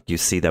on, like you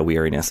see the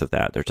weariness of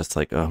that. They're just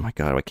like, oh my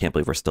God, I can't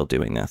believe we're still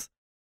doing this.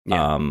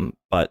 Yeah.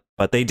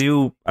 But they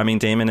do. I mean,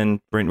 Daemon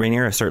and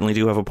Rhaenyra certainly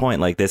do have a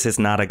point. Like, this is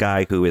not a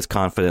guy who is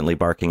confidently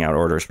barking out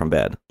orders from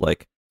bed.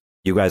 Like,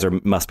 you guys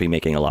must be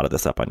making a lot of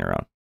this up on your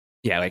own.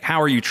 Yeah, like,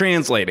 how are you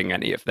translating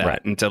any of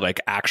that into like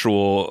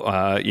actual,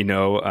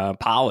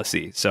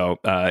 policy? So,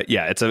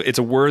 it's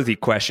a worthy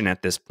question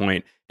at this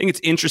point. I think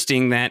it's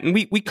interesting that, and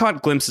we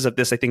caught glimpses of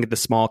this, I think, at the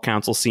small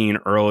council scene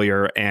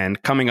earlier,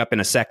 and coming up in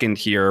a second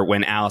here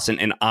when Alicent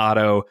and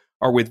Otto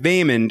are with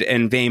Vaemond,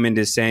 and Vaemond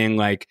is saying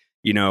like,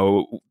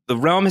 the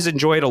realm has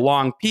enjoyed a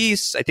long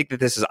peace. I think that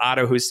this is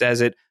Otto who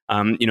says it.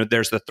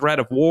 There's the threat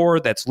of war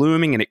that's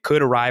looming, and it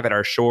could arrive at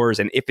our shores.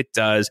 And if it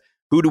does,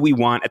 who do we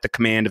want at the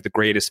command of the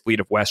greatest fleet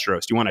of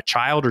Westeros? Do you want a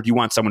child, or do you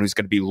want someone who's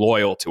going to be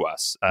loyal to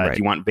us? Do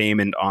you want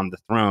Vaemond on the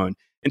throne?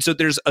 And so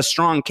there's a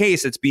strong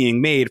case that's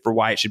being made for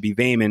why it should be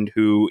Vaemond,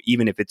 who,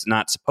 even if it's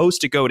not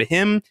supposed to go to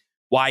him,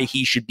 why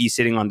he should be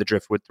sitting on the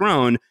Driftwood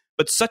throne.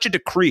 But such a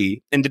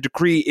decree, and the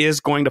decree is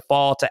going to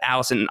fall to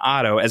Alicent and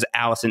Otto, as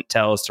Alicent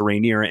tells to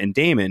Rhaenyra and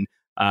Daemon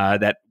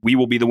that we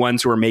will be the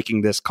ones who are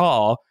making this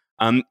call.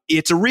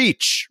 It's a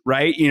reach,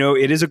 right?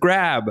 It is a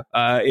grab.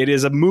 It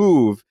is a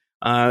move.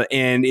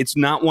 And it's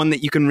not one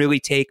that you can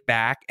really take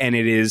back. And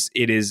it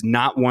is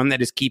not one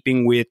that is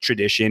keeping with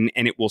tradition.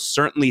 And it will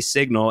certainly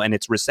signal, and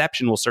its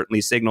reception will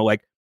certainly signal,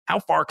 like, how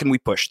far can we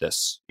push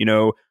this?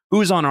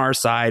 Who's on our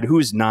side?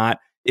 Who's not?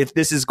 If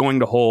this is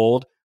going to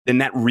hold, then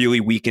that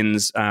really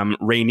weakens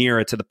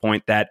Rhaenyra to the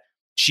point that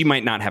she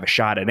might not have a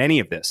shot at any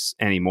of this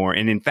anymore,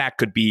 and in fact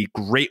could be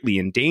greatly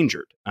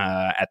endangered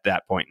at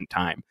that point in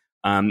time.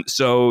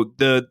 So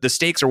the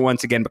stakes are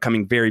once again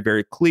becoming very,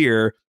 very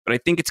clear, but I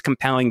think it's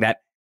compelling that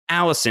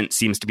Alicent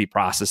seems to be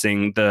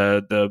processing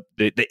the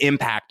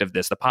impact of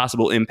this, the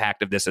possible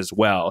impact of this as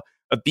well,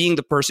 of being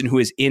the person who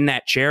is in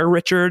that chair,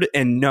 Richard,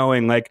 and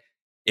knowing, like,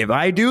 if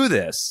I do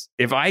this,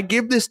 if I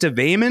give this to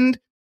Vaemond,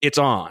 it's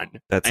on.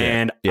 That's it.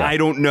 And yeah. I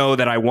don't know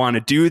that I want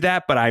to do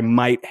that, but I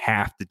might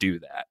have to do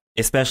that.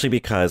 Especially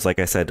because, like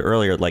I said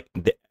earlier, like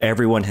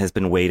everyone has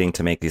been waiting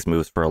to make these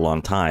moves for a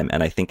long time.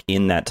 And I think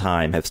in that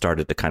time have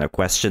started to kind of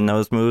question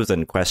those moves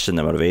and question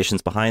the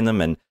motivations behind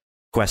them and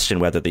question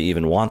whether they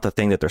even want the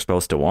thing that they're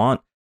supposed to want.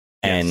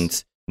 Yes.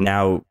 And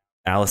now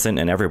Alicent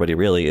and everybody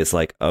really is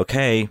like,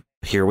 okay,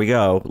 here we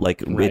go.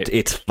 Like,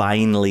 it's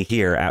finally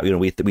here.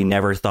 We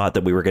never thought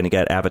that we were going to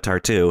get Avatar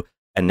 2,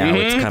 and now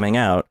it's coming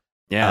out.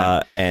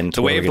 Yeah. And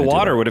The Way of the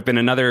Water would have been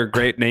another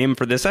great name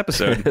for this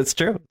episode. It's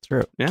true.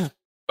 Yeah.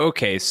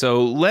 Okay,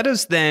 so let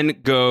us then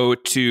go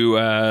to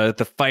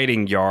the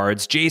fighting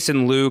yards. Jace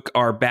and Luke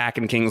are back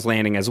in King's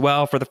Landing as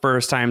well for the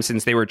first time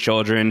since they were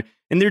children.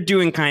 And they're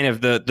doing kind of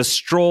the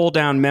stroll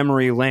down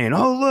memory lane.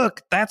 Oh,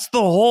 look, that's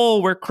the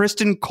hole where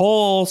Kristen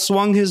Cole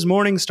swung his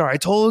Morning Star. I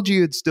told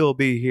you it'd still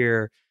be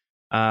here.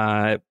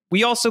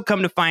 We also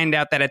come to find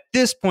out that at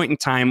this point in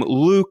time,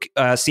 Luke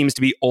seems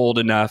to be old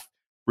enough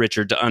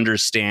Richard, to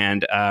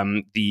understand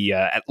the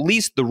at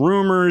least the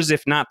rumors,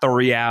 if not the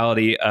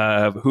reality,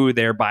 of who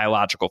their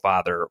biological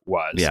father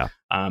was. Yeah.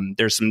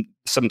 There's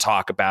some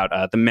talk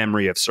about the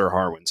memory of Sir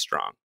Harwin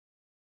Strong.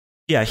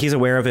 Yeah, he's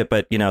aware of it,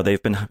 but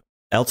they've been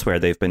elsewhere.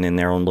 They've been in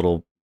their own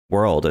little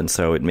world, and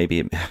so it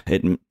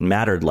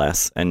mattered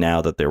less. And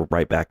now that they're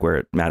right back where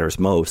it matters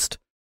most,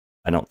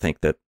 I don't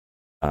think that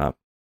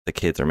the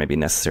kids are maybe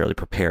necessarily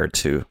prepared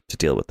to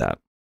deal with that.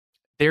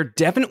 They're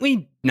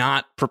definitely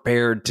not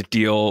prepared to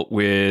deal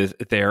with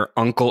their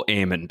Uncle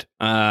Aemond.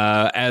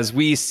 As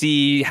we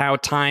see how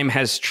time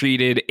has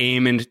treated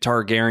Aemond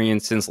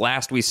Targaryen since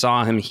last we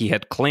saw him, he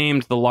had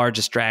claimed the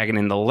largest dragon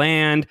in the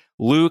land.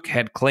 Luke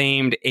had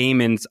claimed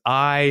Aemond's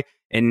eye.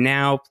 And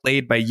now,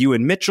 played by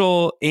Ewan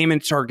Mitchell,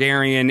 Aemond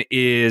Targaryen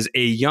is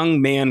a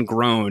young man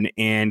grown,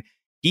 and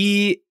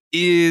he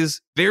is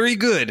very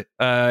good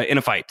in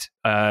a fight.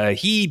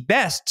 He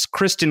bests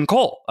Criston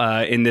Cole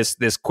in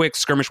this quick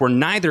skirmish where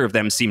neither of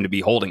them seem to be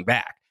holding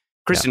back.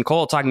 Criston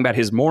Cole, talking about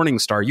his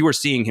Morningstar, you are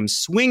seeing him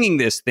swinging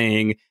this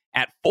thing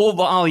at full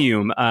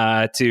volume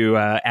at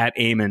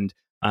Aemond,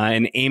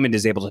 and Aemond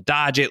is able to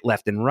dodge it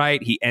left and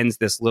right. He ends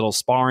this little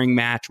sparring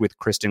match with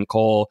Criston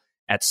Cole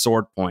at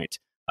sword point.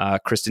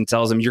 Criston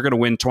tells him, "You're going to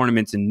win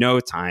tournaments in no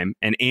time,"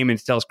 and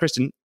Aemond tells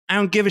Criston, "I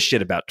don't give a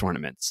shit about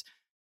tournaments."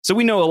 So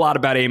we know a lot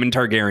about Aemond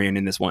Targaryen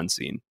in this one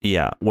scene.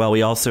 Yeah. Well,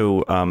 we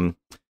also,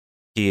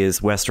 he is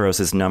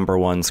Westeros'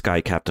 #1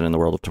 Sky Captain in the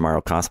World of Tomorrow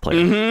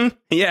cosplayer. Mm-hmm.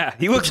 Yeah,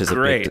 he looks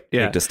great. A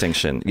big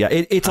distinction. Yeah,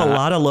 it's a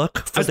lot of look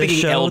for I was this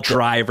thinking show. Elle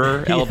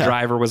Driver. Elle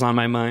Driver was on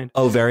my mind.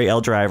 Oh, very Elle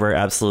Driver,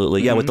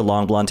 absolutely. Yeah, with the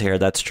long blonde hair.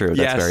 That's true.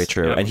 That's very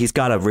true. Yeah. And he's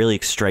got a really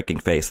striking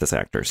face, this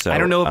actor. So I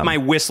don't know if my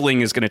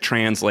whistling is going to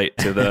translate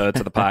to the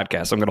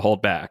podcast. I'm going to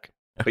hold back.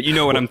 But you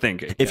know what I'm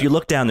thinking. If you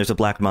look down, there's a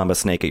black mamba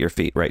snake at your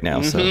feet right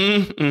now. So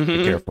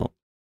be careful.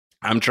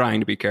 I'm trying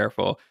to be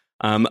careful.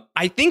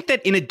 I think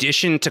that in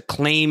addition to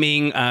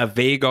claiming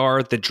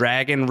Vhagar the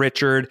dragon,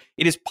 Richard,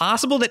 it is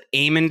possible that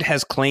Aemond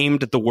has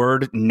claimed the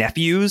word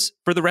nephews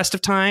for the rest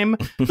of time.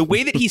 The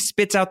way that he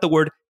spits out the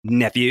word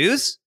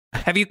nephews,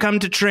 have you come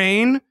to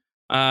train?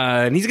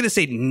 And he's going to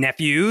say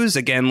nephews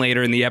again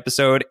later in the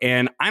episode.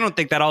 And I don't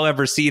think that I'll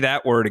ever see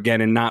that word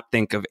again and not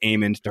think of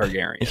Aemond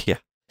Targaryen. Yeah,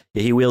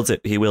 he wields it.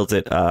 He wields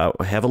it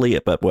heavily,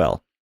 but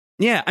well.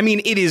 Yeah, I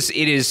mean, it is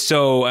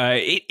so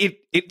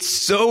it's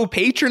so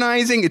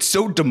patronizing. It's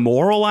so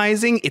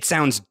demoralizing. It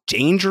sounds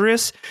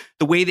dangerous.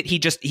 The way that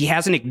he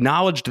hasn't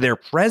acknowledged their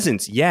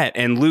presence yet,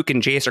 and Luke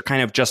and Jace are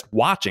kind of just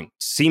watching,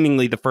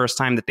 seemingly the first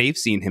time that they've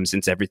seen him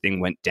since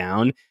everything went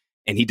down.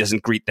 And he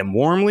doesn't greet them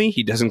warmly.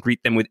 He doesn't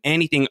greet them with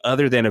anything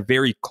other than a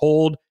very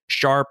cold,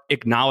 sharp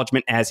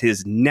acknowledgement as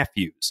his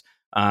nephews.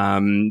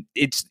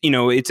 It's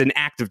an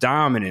act of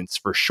dominance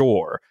for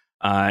sure.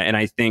 And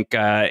I think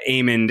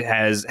Aemond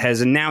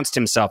has announced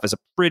himself as a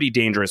pretty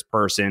dangerous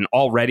person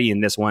already in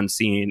this one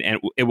scene, and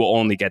it will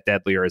only get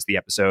deadlier as the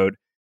episode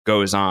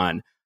goes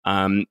on.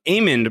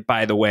 Aemond,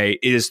 by the way,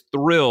 is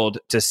thrilled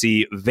to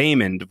see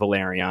Vaemond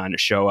Valerion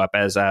show up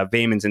as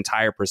Vaemond's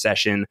entire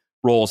procession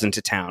rolls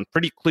into town.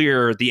 Pretty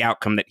clear the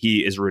outcome that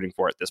he is rooting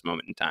for at this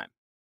moment in time.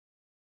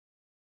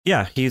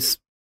 Yeah, he's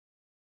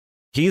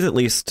at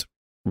least...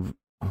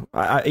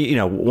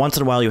 once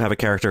in a while you have a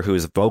character who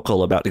is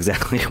vocal about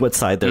exactly what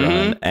side they're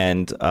on,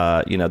 and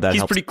that he's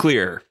helps, pretty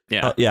clear.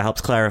 Yeah,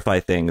 helps clarify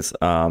things.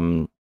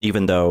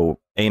 Even though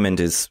Aemond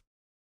is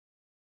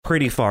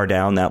pretty far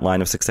down that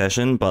line of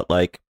succession, but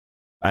I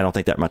don't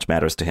think that much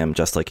matters to him.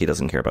 Just like he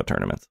doesn't care about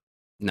tournaments.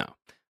 No.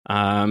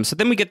 So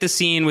then we get this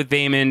scene with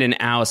Vaemond and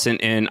Alicent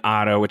and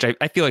Otto, which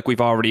I feel like we've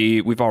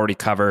already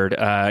covered.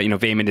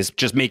 Vaemond is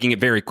just making it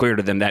very clear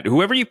to them that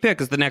whoever you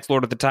pick is the next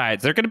Lord of the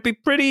Tides. They're going to be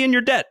pretty in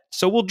your debt,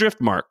 so we'll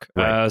Driftmark.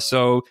 Right.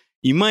 So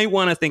you might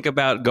want to think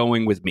about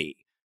going with me.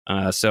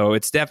 So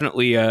it's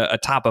definitely a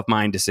top of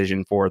mind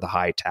decision for the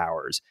High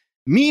Towers.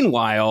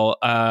 Meanwhile,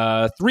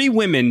 3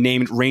 women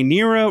named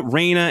Rhaenyra,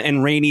 Rhaena, and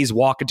Rhaenys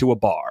walk into a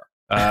bar.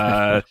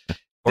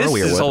 This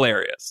is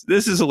hilarious.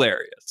 This is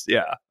hilarious.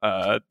 Yeah.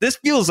 This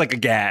feels like a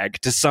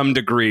gag to some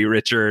degree,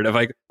 Richard, of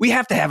we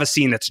have to have a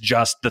scene that's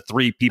just the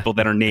 3 people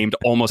that are named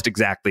almost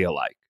exactly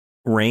alike.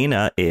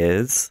 Rhaena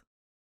is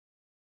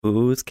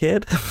whose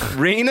kid?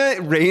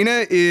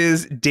 Rhaena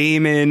is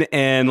Daemon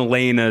and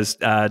Laena's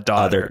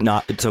daughter.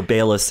 So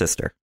Baela's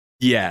sister.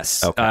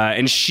 Yes. Okay.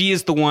 And she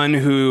is the one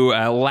who,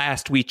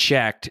 last we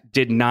checked,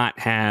 did not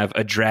have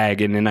a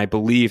dragon, and I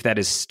believe that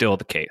is still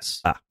the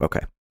case. Ah,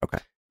 okay.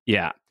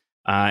 Yeah.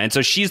 And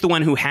so she's the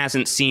one who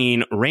hasn't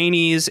seen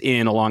Rhaenys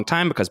in a long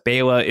time because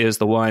Baela is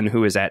the one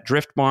who is at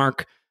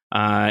Driftmark.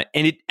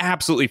 And it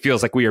absolutely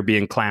feels like we are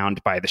being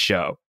clowned by the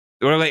show.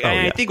 Or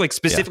I think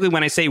specifically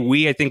when I say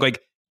we, I think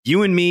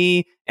you and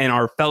me and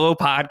our fellow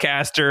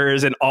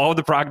podcasters and all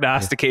the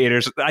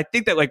prognosticators. I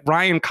think that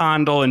Ryan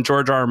Condal and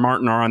George R. R.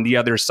 Martin are on the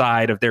other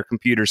side of their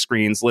computer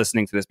screens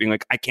listening to this, being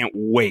I can't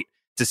wait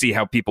to see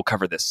how people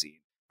cover this scene.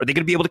 Are they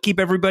going to be able to keep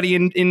everybody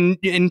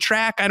in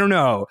track? I don't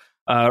know.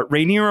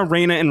 Rhaenyra,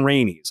 Rhaena, and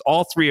Rhaenys,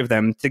 all 3 of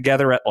them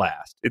together at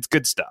last. It's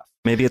good stuff.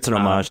 Maybe it's an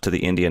homage to the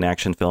Indian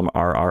action film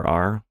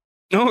RRR.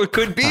 Oh, it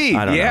could be.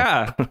 I don't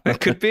know. It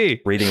could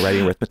be. Reading,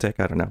 writing, arithmetic.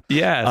 I don't know.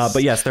 Yes.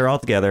 But yes, they're all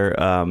together.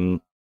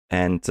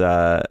 Okay.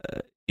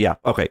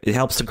 It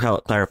helps to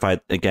clarify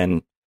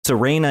again. So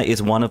Rhaena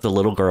is one of the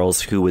little girls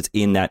who was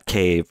in that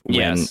cave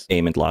when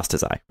Aemond lost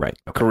his eye. Right.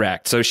 Okay.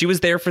 Correct. So she was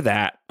there for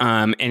that.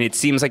 And it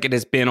seems like it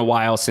has been a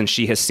while since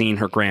she has seen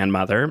her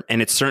grandmother. And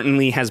it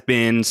certainly has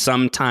been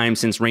some time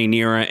since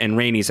Rhaenyra and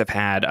Rhaenys have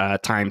had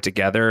time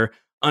together.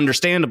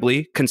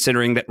 Understandably,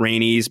 considering that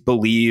Rhaenys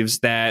believes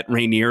that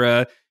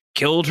Rhaenyra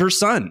killed her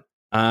son.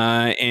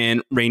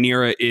 And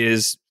Rhaenyra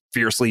is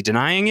fiercely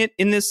denying it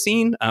in this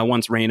scene.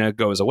 Once Rhaena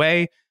goes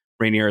away,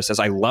 Rhaenyra says,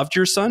 "I loved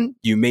your son.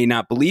 You may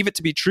not believe it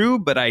to be true,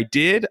 but I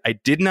did. I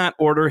did not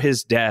order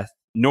his death,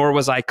 nor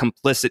was I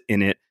complicit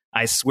in it.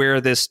 I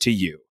swear this to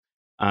you."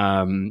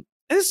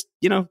 This,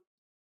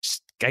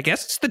 I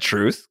guess it's the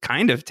truth,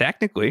 kind of,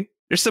 technically.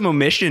 There's some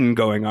omission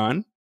going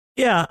on.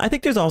 Yeah, I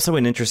think there's also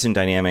an interesting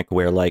dynamic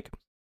where, like,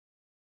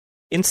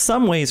 in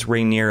some ways,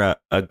 Rhaenyra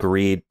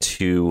agreed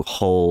to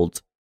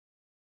hold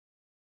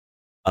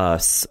a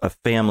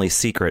family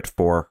secret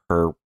for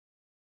her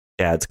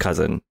dad's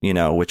cousin,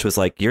 which was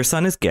like, your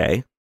son is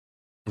gay,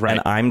 right?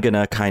 And I'm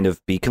gonna kind of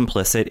be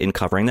complicit in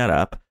covering that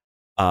up.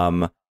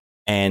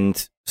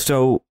 And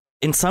so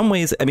in some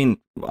ways, I mean,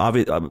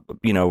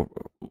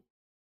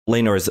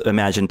 Laenor's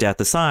imagined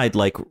death aside,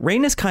 like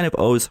Rhaenys kind of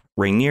owes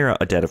Rhaenyra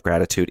a debt of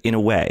gratitude in a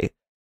way,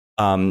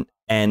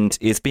 and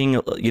is being,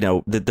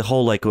 the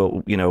whole like,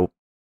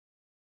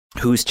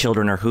 whose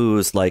children are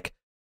whose, like.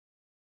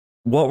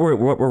 What were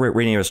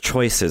Rhaenyra's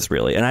choices,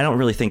 really? And I don't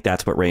really think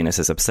that's what Rhaenys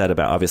is upset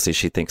about. Obviously,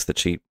 she thinks that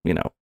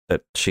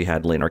that she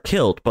had Laenor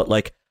killed. But,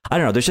 like, I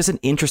don't know. There's just an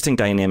interesting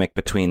dynamic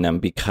between them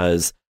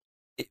because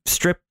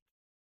stripped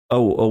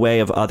away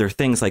of other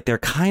things, like, they're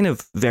kind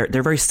of they're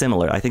very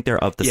similar. I think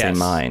they're of the same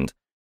mind.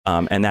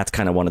 And that's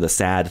kind of one of the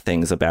sad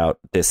things about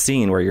this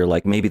scene where you're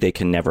like, maybe they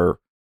can never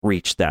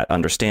reach that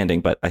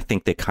understanding. But I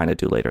think they kind of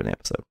do later in the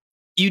episode.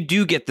 You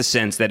do get the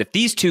sense that if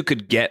these two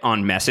could get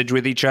on message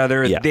with each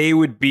other, they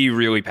would be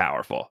really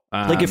powerful.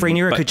 Like if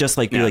Rhaenyra could just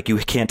be like, you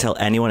can't tell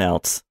anyone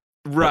else.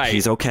 Right.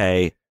 He's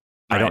okay. Right.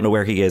 I don't know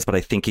where he is, but I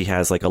think he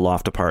has like a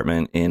loft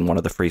apartment in one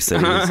of the free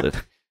cities.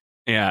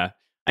 Yeah.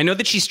 I know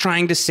that she's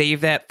trying to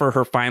save that for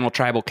her final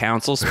tribal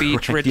council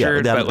speech, right.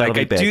 Richard. Yeah, but like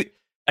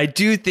I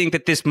do think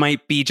that this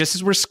might be, just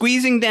as we're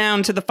squeezing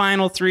down to the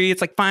final 3,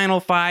 it's like final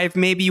 5.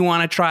 Maybe you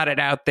want to trot it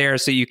out there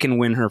so you can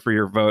win her for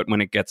your vote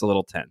when it gets a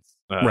little tense.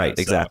 Right,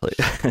 exactly.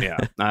 Yeah.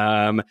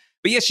 But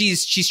yeah,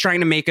 she's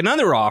trying to make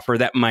another offer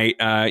that might,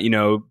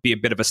 be a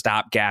bit of a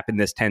stopgap in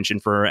this tension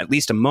for at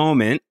least a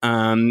moment.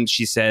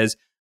 She says,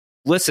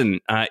 "Listen,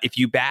 if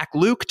you back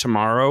Luke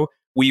tomorrow,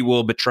 we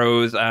will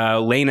betroth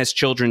Laena's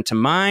children to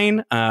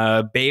mine.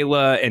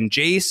 Baela and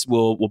Jace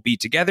will be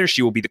together.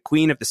 She will be the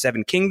queen of the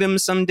 7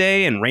 kingdoms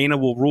someday, and Rhaena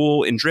will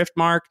rule in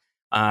Driftmark,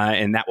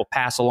 and that will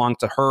pass along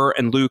to her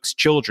and Luke's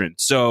children.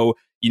 So."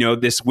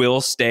 This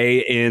will stay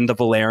in the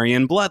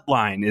Valyrian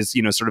bloodline is,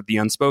 sort of the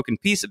unspoken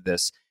piece of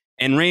this.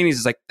 And Rhaenys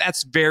is like,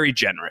 that's very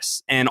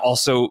generous and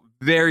also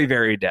very,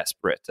 very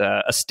desperate.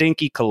 A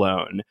stinky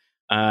cologne.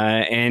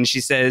 And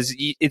she says,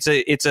 it's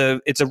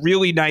a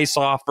really nice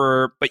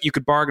offer, but you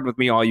could bargain with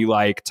me all you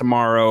like.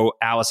 Tomorrow,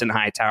 Alicent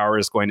Hightower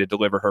is going to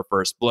deliver her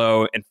first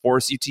blow and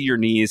force you to your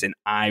knees, and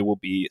I will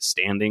be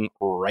standing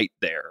right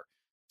there.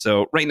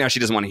 So right now,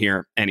 she doesn't want to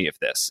hear any of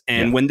this.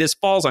 And when this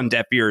falls on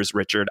deaf ears,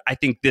 Richard, I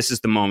think this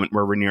is the moment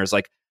where Rhaenyra's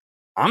like,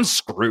 I'm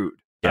screwed.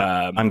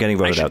 Yeah, I'm getting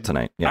voted out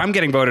tonight. Yeah. I'm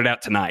getting voted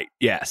out tonight.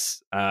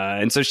 Yes.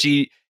 And so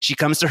she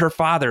comes to her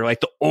father, like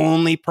the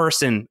only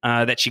person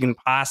that she can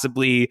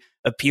possibly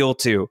appeal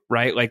to.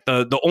 Right. Like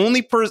the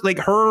only person, like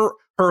her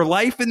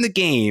life in the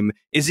game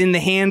is in the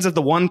hands of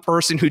the one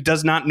person who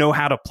does not know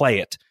how to play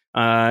it.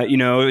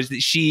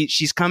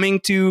 She's coming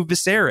to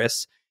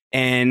Viserys.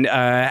 And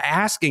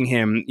asking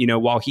him,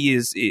 while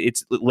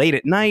it's late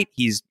at night,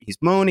 he's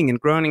moaning and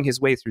groaning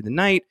his way through the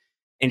night.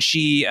 And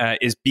she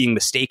is being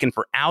mistaken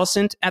for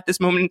Alicent at this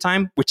moment in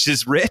time, which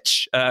is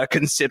rich,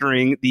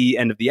 considering the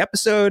end of the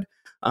episode.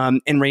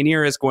 And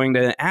Rhaenyra is going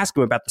to ask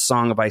him about the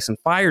Song of Ice and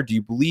Fire. Do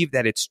you believe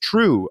that it's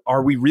true?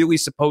 Are we really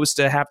supposed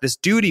to have this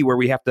duty where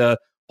we have to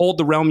hold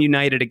the realm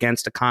united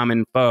against a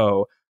common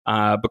foe?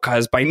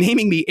 Because by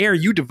naming the heir,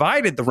 you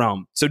divided the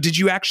realm. So did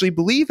you actually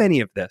believe any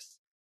of this?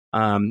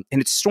 And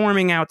it's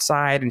storming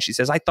outside, and she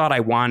says, I thought I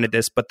wanted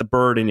this, but the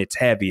burden, it's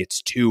heavy. It's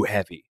too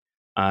heavy.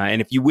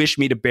 And if you wish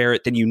me to bear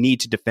it, then you need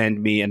to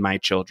defend me and my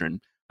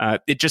children.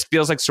 It just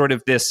feels like sort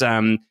of this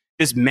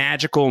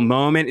magical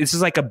moment. This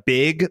is like a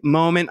big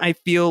moment, I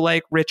feel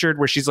like, Richard,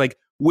 where she's like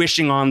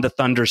wishing on the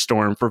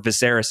thunderstorm for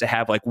Viserys to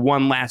have like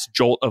one last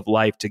jolt of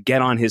life to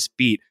get on his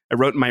feet. I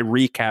wrote in my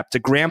recap to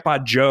Grandpa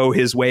Joe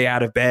his way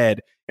out of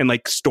bed and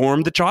like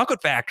storm the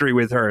chocolate factory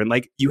with her. And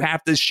like, you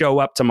have to show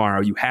up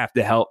tomorrow. You have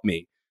to help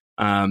me.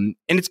 And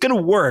it's going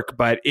to work,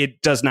 but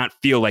it does not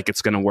feel like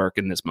it's going to work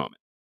in this moment.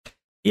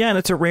 Yeah, and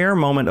it's a rare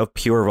moment of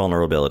pure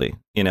vulnerability.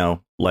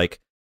 Like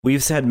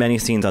we've had many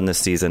scenes on this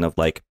season of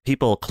like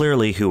people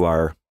clearly who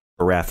are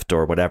bereft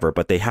or whatever,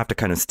 but they have to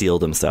kind of steel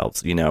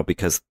themselves,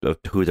 because of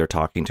who they're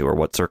talking to or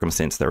what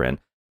circumstance they're in.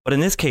 But in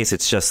this case,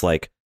 it's just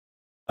like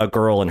a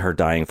girl and her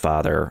dying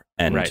father,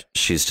 and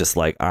she's just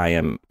like, I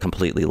am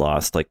completely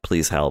lost. Like,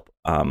 please help.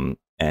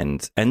 And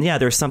yeah,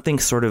 there's something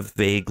sort of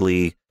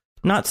vaguely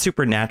not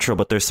supernatural,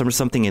 but there's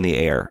something in the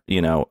air,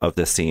 of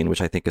this scene,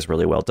 which I think is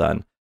really well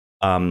done.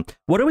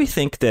 What do we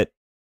think that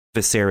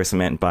Viserys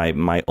meant by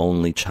my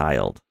only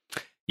child?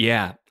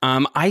 Yeah.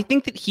 I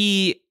think that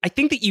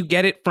you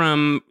get it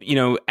from,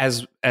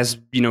 as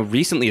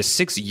recently as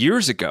 6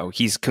 years ago,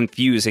 he's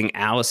confusing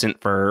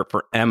Alicent for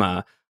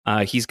Aemma.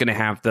 He's going to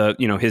have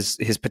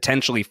his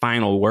potentially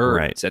final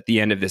words at the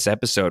end of this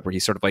episode, where he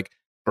sort of like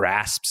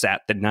grasps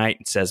at the night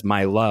and says,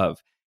 my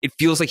love. It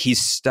feels like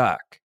he's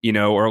stuck,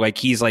 or like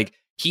he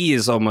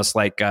is almost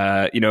like,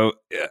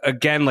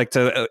 again, like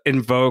to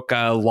invoke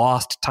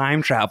lost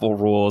time travel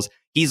rules.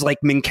 He's like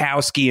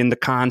Minkowski in The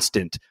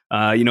Constant,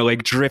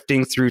 like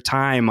drifting through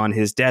time on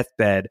his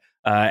deathbed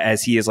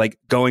as he is like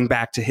going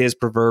back to his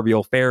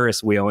proverbial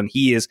Ferris wheel, and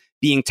he is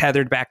being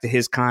tethered back to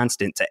his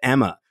constant, to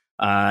Aemma.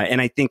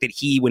 And I think that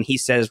when he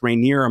says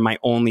Rhaenyra, my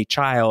only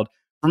child,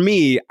 for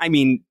me, I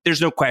mean, there's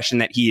no question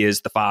that he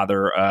is the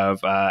father of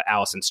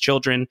Alicent's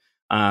children.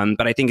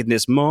 But I think in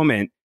this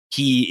moment,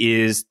 he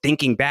is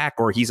thinking back,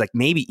 or he's like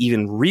maybe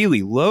even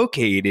really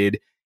located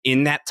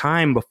in that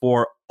time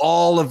before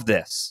all of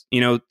this.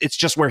 It's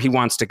just where he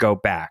wants to go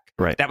back.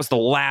 Right. That was the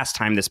last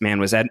time this man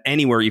was at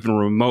anywhere even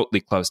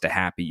remotely close to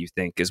happy, you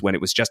think, is when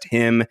it was just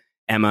him,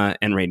 Aemma,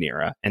 and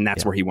Rhaenyra. And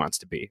that's where he wants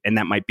to be. And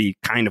that might be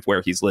kind of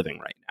where he's living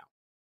right now.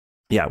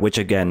 Yeah, which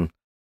again,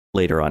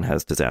 later on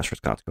has disastrous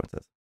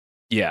consequences.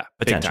 Yeah,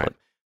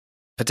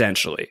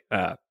 potentially,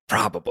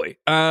 probably.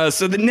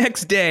 So the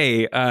next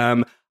day,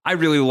 I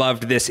really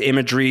loved this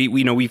imagery.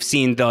 We've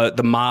seen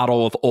the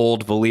model of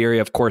old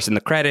Valyria, of course, in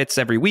the credits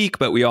every week,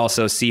 but we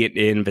also see it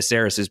in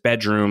Viserys's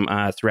bedroom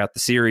throughout the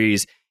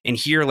series. And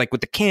here, like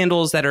with the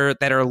candles that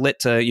are lit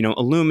to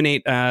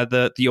illuminate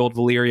the old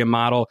Valyria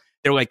model,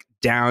 they're like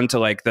down to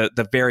like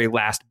the very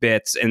last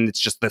bits, and it's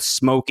just the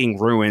smoking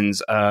ruins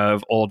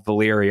of old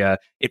Valyria.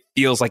 It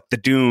feels like the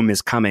doom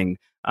is coming.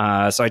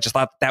 So I just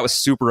thought that was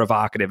super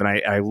evocative, and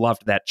I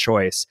loved that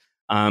choice.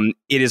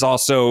 It is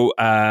also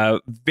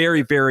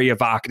very, very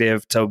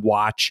evocative to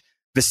watch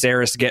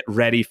Viserys get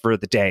ready for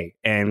the day,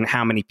 and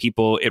how many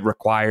people it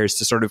requires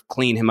to sort of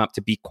clean him up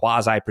to be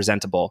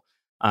quasi-presentable.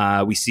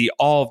 We see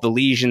all of the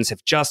lesions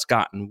have just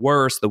gotten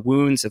worse. The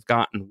wounds have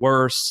gotten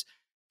worse.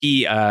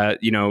 He,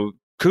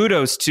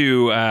 kudos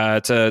to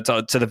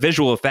the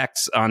visual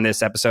effects on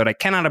this episode. I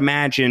cannot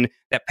imagine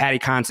that Paddy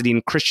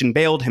Considine Christian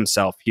Baled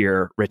himself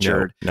here,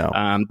 Richard. No.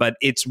 But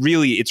it's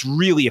really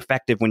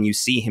effective when you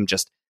see him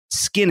just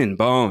skin and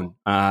bone.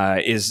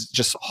 Is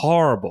just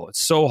horrible.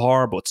 It's so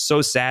horrible. It's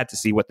so sad to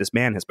see what this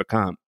man has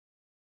become.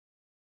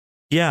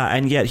 Yeah,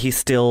 and yet he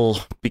still,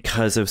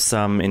 because of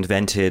some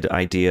invented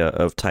idea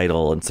of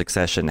title and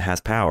succession,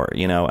 has power,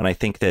 and I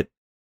think that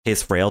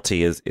his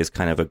frailty is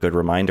kind of a good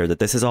reminder that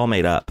this is all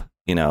made up,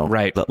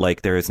 right? But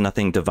like there is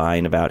nothing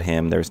divine about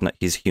him.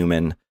 He's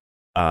human,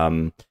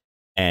 and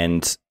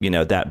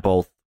that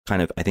both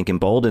kind of, I think,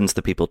 emboldens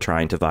the people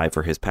trying to vie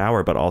for his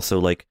power, but also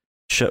like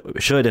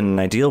should in an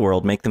ideal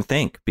world make them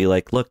think, be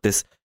like, look,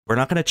 we're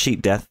not going to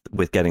cheat death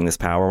with getting this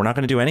power. We're not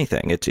going to do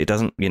anything. It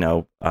doesn't,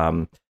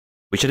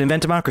 we should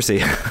invent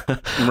democracy.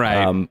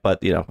 Right.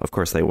 But, of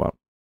course they won't.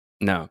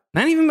 No,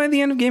 not even by the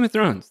end of Game of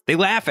Thrones. They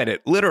laugh at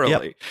it,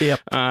 literally.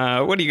 Yep.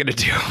 What are you going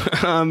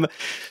to do?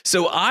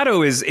 So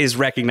Otto is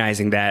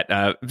recognizing that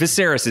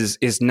Viserys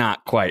is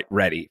not quite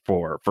ready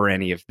for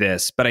any of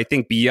this. But I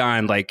think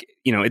beyond, like,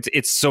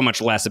 it's so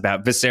much less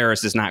about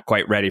Viserys is not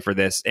quite ready for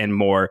this and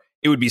more.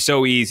 It would be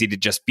so easy to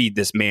just feed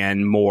this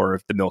man more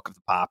of the milk of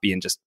the poppy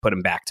and just put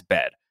him back to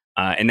bed.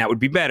 And that would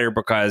be better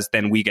because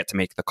then we get to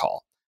make the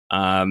call.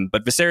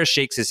 But Viserys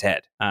shakes his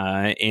head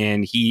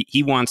and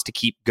he wants to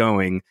keep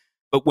going.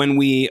 But when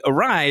we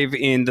arrive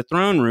in the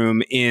throne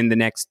room in the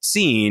next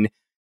scene,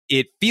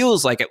 it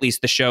feels like at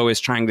least the show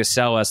is trying to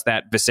sell us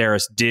that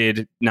Viserys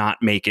did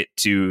not make it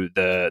to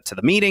the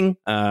meeting,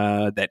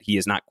 that he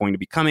is not going to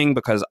be coming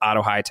because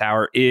Otto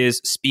Hightower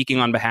is speaking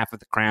on behalf of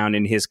the crown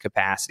in his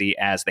capacity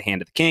as the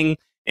Hand of the King,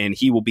 and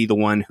he will be the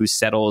one who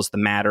settles the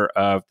matter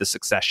of the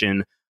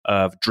succession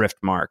of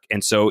Driftmark.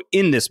 And so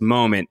in this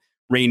moment,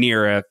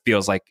 Rhaenyra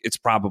feels like it's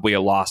probably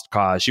a lost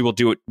cause. She will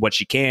do what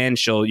she can.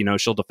 She'll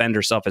defend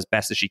herself as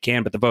best as she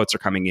can, but the votes are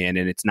coming in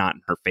and it's not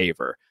in her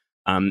favor.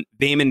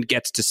 Vaemond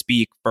gets to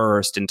speak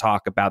first and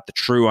talk about the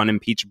true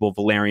unimpeachable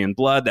Valyrian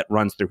blood that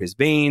runs through his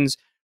veins.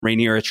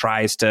 Rhaenyra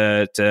tries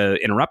to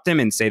interrupt him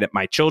and say that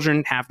my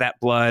children have that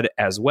blood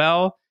as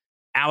well.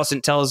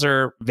 Alicent tells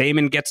her,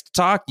 Vaemond gets to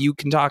talk. You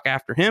can talk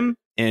after him.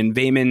 And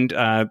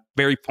Vaemond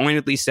very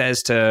pointedly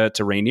says to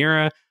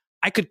Rhaenyra,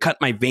 I could cut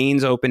my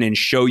veins open and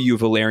show you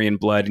Valyrian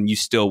blood and you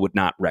still would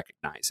not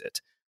recognize it.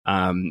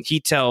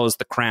 He tells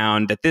the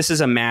crown that this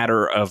is a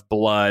matter of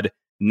blood,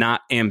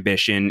 not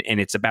ambition, and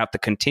it's about the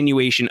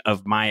continuation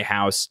of my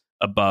house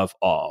above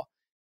all.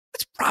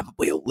 It's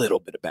probably a little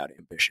bit about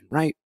ambition,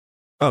 right?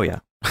 Oh,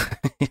 yeah.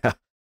 Yeah.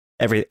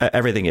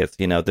 Everything is,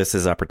 this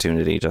is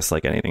opportunity just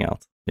like anything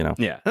else. You know?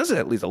 Yeah, there's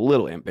at least a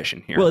little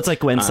ambition here. Well, it's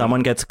like when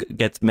someone gets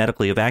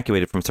medically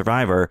evacuated from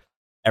Survivor,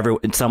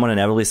 someone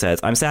inevitably says,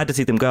 "I'm sad to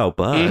see them go,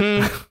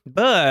 but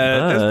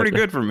that's pretty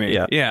good for me."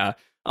 Yeah.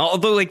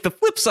 Although, like, the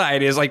flip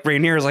side is, like,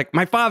 Rhaenyra is like,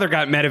 my father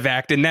got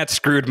medevaced and that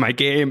screwed my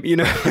game. You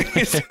know,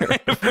 it's kind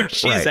of where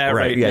she's at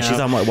right now. Yeah, she's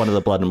on one of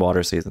the Blood and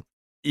Water seasons.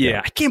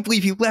 Yeah, I can't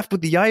believe he left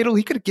with the idol.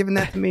 He could have given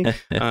that to me.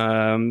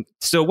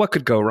 So what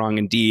could go wrong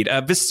indeed?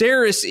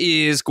 Viserys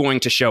is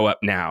going to show up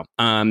now.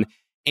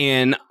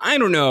 And I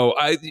don't know,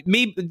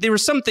 maybe there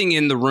was something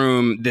in the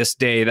room this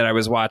day that I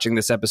was watching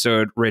this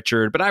episode,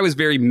 Richard, but I was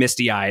very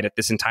misty-eyed at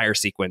this entire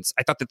sequence.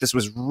 I thought that this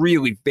was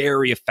really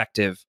very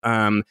effective.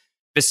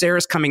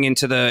 Viserys coming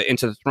into the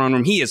throne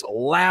room, he is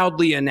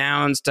loudly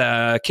announced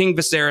King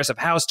Viserys of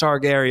House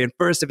Targaryen,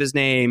 first of his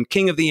name,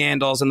 King of the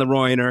Andals and the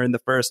Rhoynar and the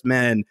First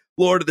Men,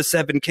 Lord of the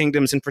Seven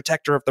Kingdoms and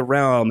Protector of the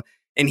Realm.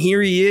 And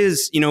here he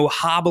is,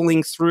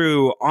 hobbling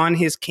through on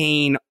his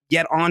cane,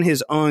 yet on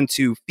his own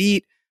 2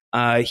 feet.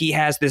 He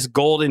has this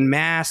golden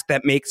mask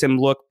that makes him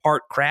look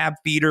part crab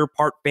feeder,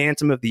 part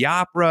Phantom of the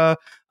Opera.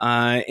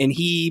 And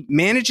he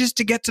manages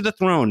to get to the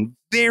throne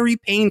very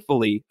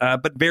painfully,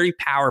 but very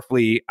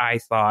powerfully, I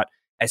thought,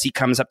 as he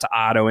comes up to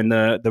Otto, and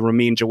the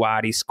Ramin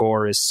Djawadi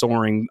score is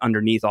soaring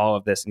underneath all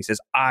of this. And he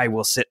says, "I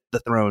will sit the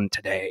throne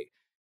today."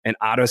 And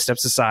Otto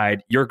steps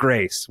aside. "Your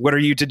Grace, what are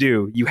you to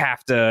do? You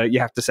have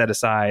to set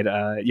aside.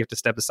 You have to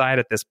step aside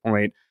at this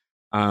point."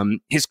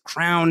 His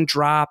crown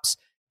drops.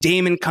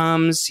 Daemon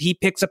comes. He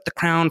picks up the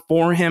crown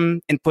for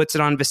him and puts it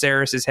on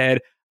Viserys'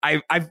 head.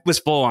 I was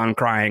full on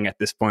crying at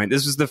this point.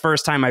 This was the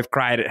first time I've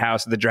cried at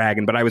House of the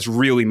Dragon, but I was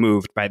really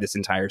moved by this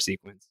entire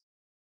sequence.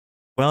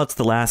 Well, it's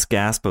the last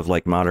gasp of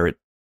like moderate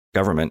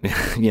government,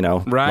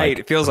 Right. Like,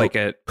 it feels like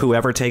it.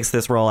 Whoever takes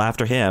this role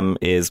after him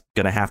is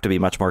going to have to be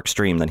much more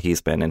extreme than he's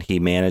been. And he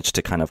managed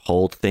to kind of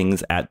hold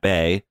things at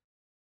bay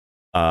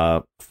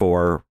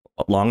for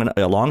a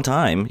long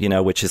time,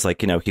 which is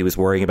like, he was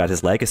worrying about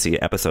his legacy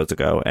episodes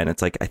ago. And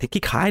it's like, I think he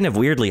kind of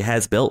weirdly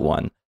has built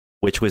one,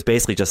 which was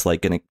basically just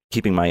like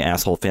keeping my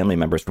asshole family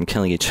members from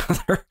killing each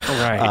other.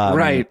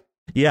 Right.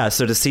 Yeah.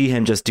 So to see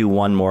him just do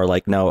one more,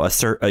 like,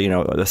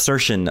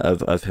 assertion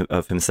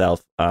of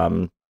himself.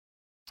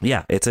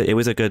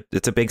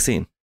 It's a big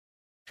scene.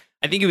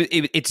 I think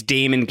it's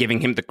Daemon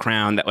giving him the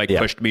crown that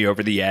pushed me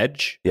over the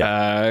edge.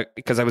 Yeah.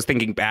 Because I was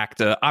thinking back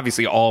to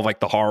obviously all of like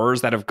the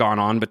horrors that have gone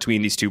on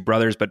between these two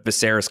brothers, but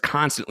Viserys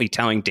constantly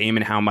telling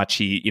Daemon how much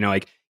he,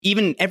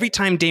 even every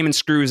time Daemon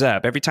screws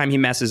up, every time he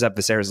messes up,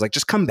 Viserys is like,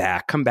 just come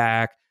back.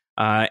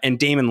 And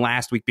Daemon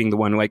last week being the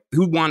one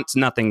who wants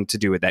nothing to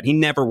do with that. He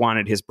never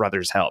wanted his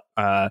brother's help.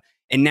 And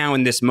now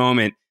in this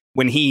moment,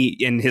 when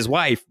he and his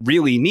wife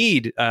really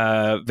need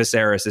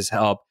Viserys'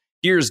 help,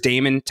 here's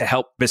Daemon to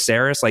help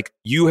Viserys. Like,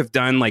 you have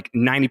done like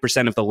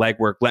 90% of the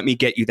legwork. Let me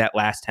get you that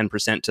last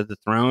 10% to the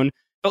throne.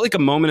 Felt like a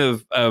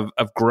moment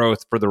of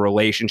growth for the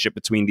relationship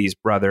between these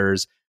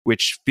brothers,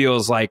 which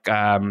feels like,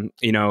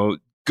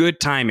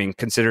 good timing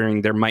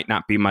considering there might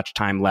not be much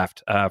time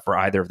left for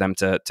either of them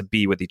to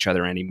be with each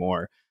other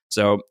anymore.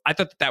 So I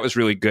thought that was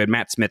really good.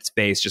 Matt Smith's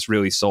face just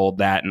really sold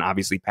that. And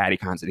obviously Paddy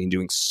Considine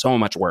doing so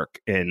much work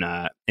in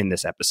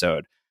this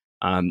episode.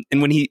 And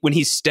when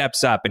he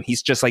steps up and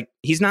he's just like,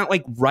 he's not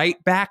like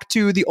right back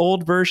to the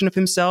old version of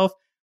himself,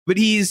 but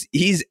he's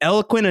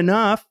eloquent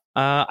enough.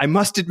 I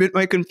must admit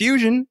my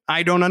confusion.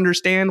 I don't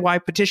understand why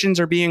petitions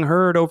are being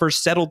heard over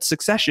settled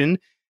succession.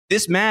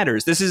 This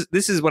matters. This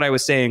is what I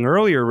was saying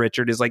earlier,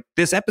 Richard, is like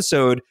this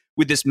episode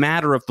with this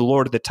matter of the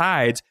Lord of the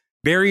Tides,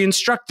 very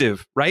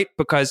instructive, right?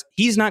 Because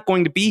he's not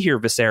going to be here,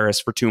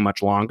 Viserys, for too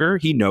much longer.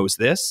 He knows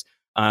this.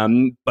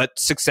 But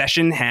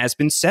succession has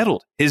been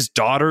settled. His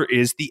daughter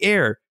is the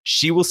heir.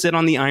 She will sit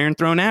on the Iron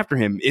Throne after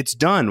him. It's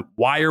done.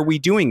 Why are we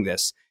doing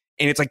this?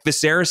 And it's like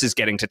Viserys is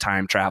getting to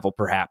time travel,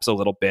 perhaps a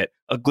little bit,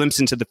 a glimpse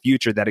into the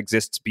future that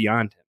exists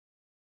beyond him.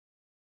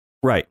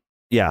 Right.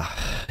 Yeah.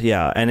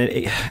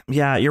 And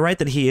you're right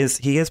that he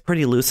is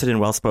pretty lucid and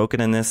well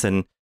spoken in this,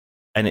 and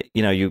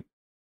you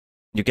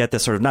get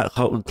this sort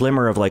of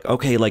glimmer of like,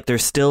 okay, like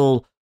there's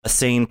still a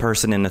sane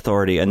person in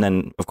authority, and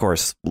then of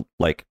course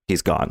like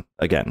he's gone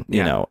again,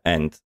 you know,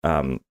 and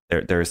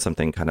there's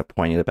something kind of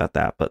poignant about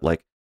that, but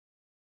like,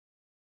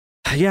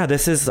 yeah,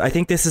 I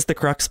think this is the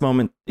crux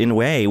moment in a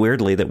way,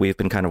 weirdly, that we've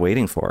been kind of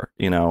waiting for,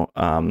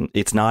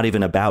 it's not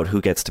even about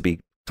who gets to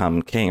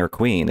become king or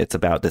queen. It's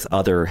about this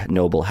other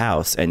noble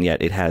house, and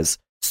yet it has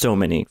so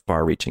many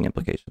far-reaching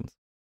implications.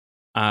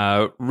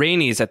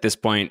 Rhaenys at this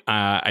point,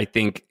 I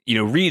think,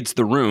 reads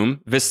the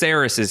room.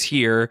 Viserys is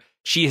here.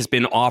 She has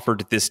been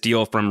offered this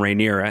deal from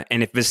Rhaenyra,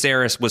 and if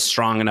Viserys was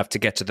strong enough to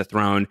get to the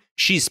throne,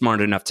 she's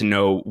smart enough to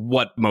know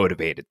what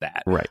motivated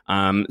that. Right.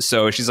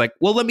 So she's like,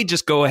 well, let me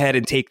just go ahead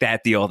and take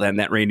that deal then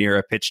that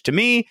Rhaenyra pitched to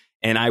me,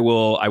 and I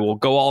will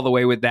go all the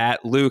way with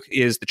that. Luke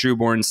is the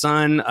trueborn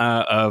son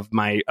of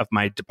my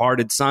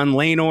departed son,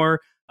 Laenor.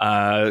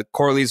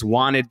 Corlys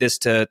wanted this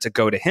to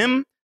go to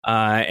him.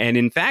 And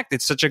in fact,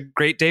 it's such a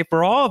great day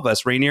for all of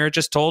us. Rhaenyra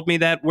just told me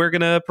that we're going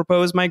to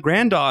propose my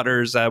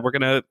granddaughters. We're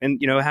going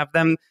to, have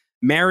them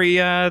marry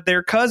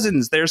their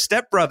cousins, their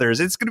stepbrothers.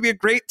 It's going to be a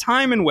great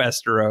time in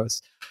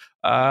Westeros.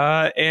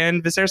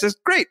 And Viserys says,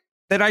 great,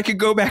 then I could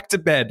go back to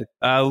bed.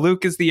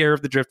 Luke is the heir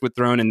of the Driftwood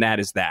throne, and that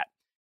is that.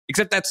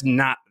 Except that's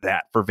not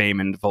that for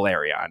Vaemond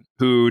Valerian,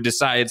 who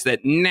decides that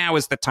now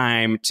is the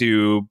time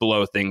to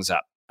blow things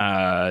up.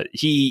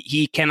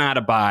 He cannot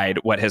abide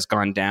what has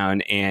gone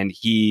down, and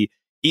he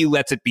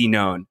lets it be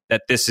known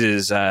that this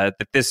is a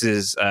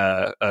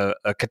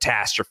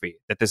catastrophe,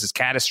 that this is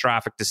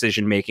catastrophic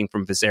decision making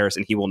from Viserys,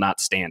 and he will not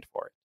stand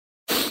for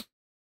it.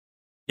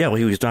 Yeah, well,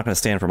 he's not going to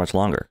stand for much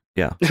longer.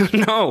 Yeah,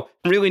 no,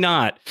 really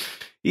not.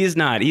 He is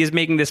not. He is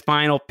making this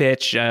final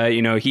pitch.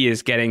 He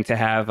is getting to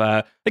have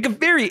like a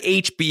very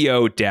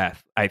HBO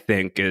death, I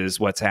think, is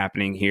what's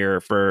happening here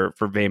for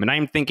Vaemond.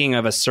 I'm thinking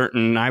of a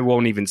certain, I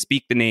won't even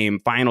speak the name,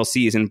 final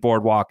season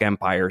Boardwalk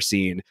Empire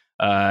scene,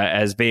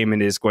 as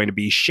Vaemond is going to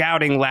be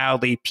shouting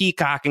loudly,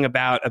 peacocking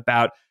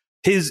about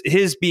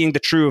his being the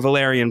true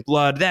Valyrian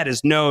blood. That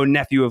is no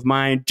nephew of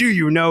mine. Do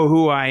you know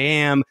who I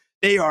am?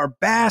 They are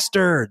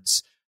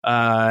bastards.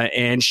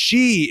 And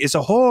she is a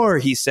whore,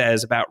 he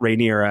says about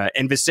Rhaenyra,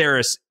 and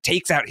Viserys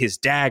takes out his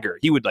dagger.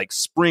 He would like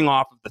spring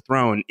off of the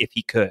throne if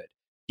he could.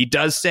 He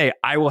does say,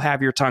 I will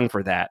have your tongue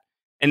for that.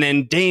 And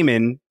then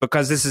Daemon,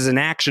 because this is an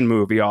action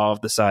movie all of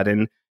a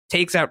sudden,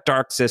 takes out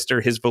Dark Sister,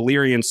 his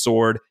Valyrian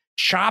sword,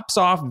 chops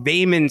off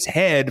Vaemond's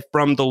head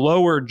from the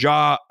lower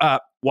jaw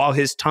up while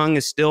his tongue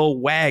is still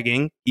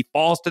wagging. He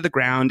falls to the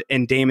ground,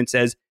 and Daemon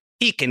says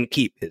he can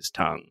keep his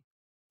tongue.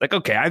 Like,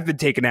 okay, I've been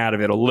taken out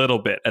of it a little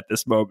bit at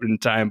this moment in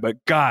time,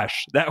 but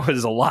gosh, that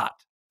was a lot.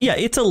 Yeah,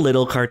 it's a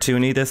little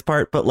cartoony, this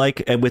part, but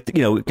like with,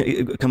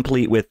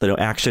 complete with the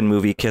action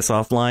movie kiss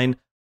off line.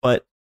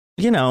 But,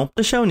 the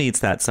show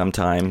needs that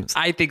sometimes.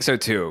 I think so,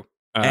 too.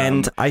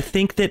 And I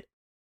think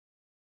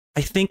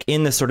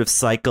in the sort of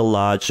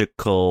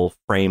psychological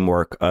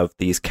framework of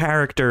these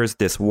characters,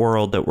 this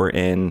world that we're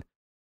in,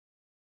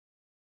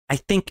 I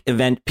think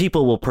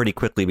people will pretty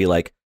quickly be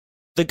like,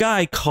 the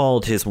guy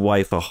called his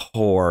wife a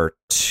whore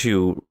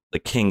to the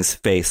king's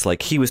face.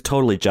 Like, he was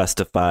totally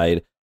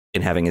justified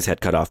in having his head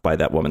cut off by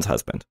that woman's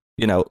husband.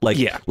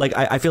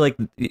 I feel like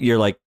you're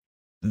like,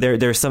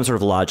 there's some sort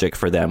of logic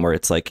for them where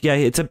it's like, yeah,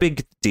 it's a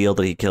big deal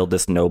that he killed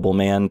this noble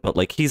man, but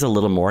like, he's a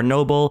little more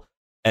noble.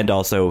 And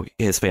also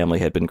his family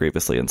had been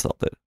grievously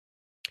insulted.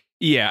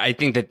 Yeah, I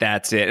think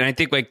that's it. And I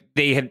think like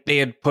they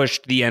had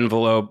pushed the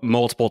envelope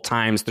multiple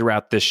times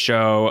throughout this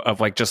show of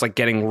like just like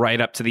getting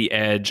right up to the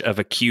edge of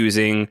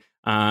accusing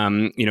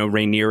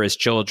Rhaenyra's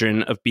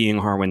children of being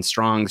Harwin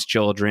Strong's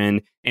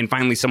children, and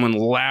finally someone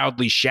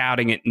loudly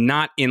shouting it,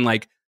 not in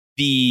like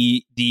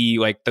the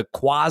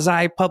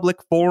quasi public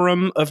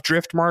forum of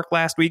Driftmark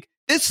last week.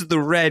 This is the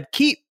Red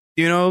Keep.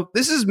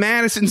 This is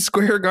Madison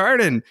Square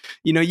Garden.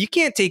 You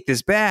can't take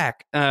this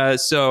back.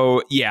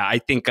 So yeah, I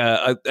think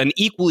an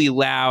equally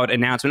loud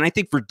announcement. I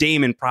think for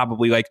Daemon,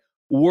 probably like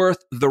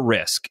worth the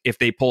risk if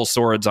they pull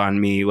swords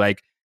on me.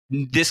 Like,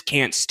 this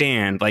can't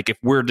stand. Like, if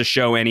we're to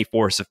show any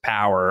force of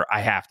power, I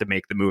have to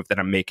make the move that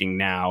I'm making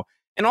now.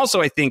 And also,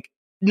 I think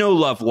no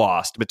love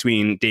lost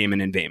between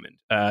Daemon and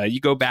Vaemond. You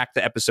go back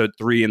to episode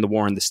 3 in The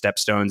War in the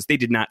Stepstones, they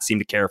did not seem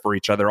to care for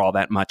each other all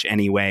that much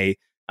anyway.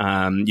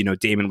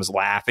 Daemon was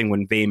laughing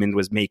when Vaemond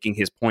was making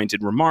his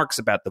pointed remarks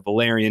about the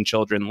Valyrian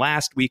children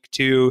last week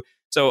too.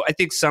 So I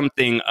think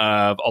something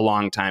of a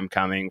long time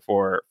coming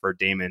for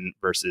Daemon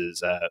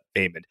versus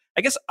Vaemond.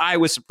 I guess I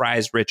was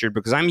surprised, Richard,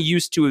 because I'm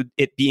used to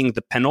it being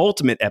the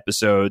penultimate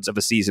episodes of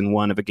a season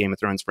 1 of a Game of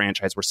Thrones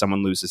franchise where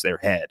someone loses their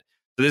head.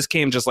 So this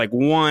came just like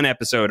one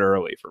episode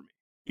early for me.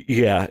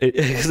 Yeah,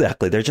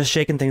 exactly. They're just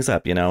shaking things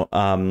up, You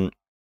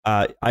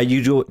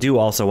do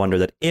also wonder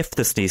that if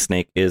the Sea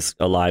Snake is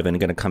alive and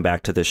going to come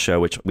back to this show,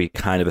 which we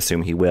kind of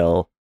assume he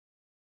will,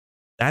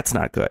 that's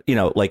not good.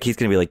 Like, he's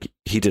going to be like,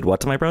 he did what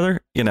to my brother?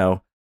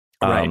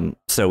 Right.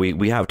 So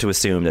we have to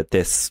assume that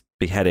this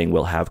beheading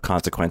will have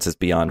consequences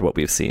beyond what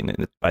we've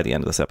seen by the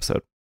end of this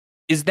episode.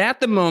 Is that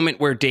the moment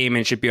where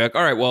Daemon should be like,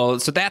 all right, well,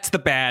 so that's the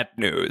bad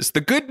news.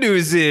 The good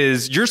news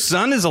is your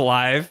son is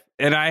alive,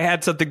 and I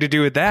had something to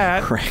do with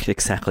that. Right,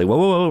 exactly.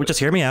 Whoa, just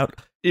hear me out.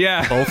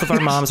 Yeah. Both of our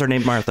moms are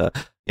named Martha,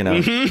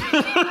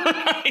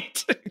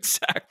 Right,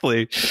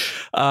 exactly.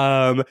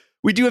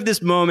 We do have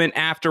this moment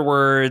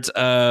afterwards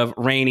of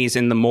Rhaenys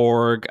in the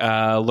morgue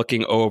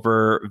looking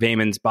over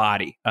Vaemond's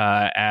body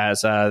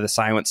as the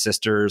Silent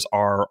Sisters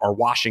are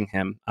washing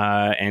him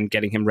and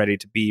getting him ready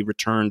to be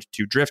returned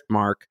to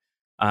Driftmark.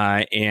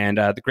 And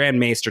the Grand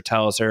Maester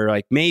tells her,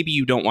 like, maybe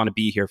you don't want to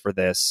be here for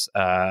this.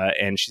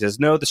 And she says,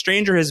 no, the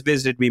stranger has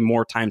visited me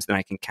more times than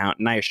I can count.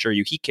 And I assure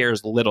you, he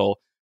cares little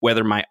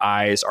whether my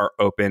eyes are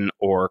open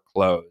or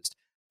closed.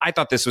 I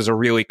thought this was a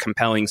really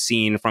compelling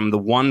scene from the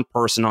one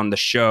person on the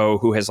show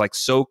who has like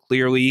so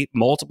clearly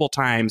multiple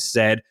times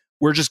said,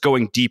 we're just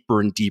going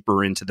deeper and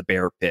deeper into the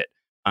bear pit.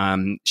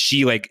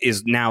 She like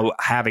is now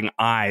having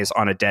eyes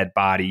on a dead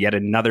body, yet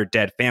another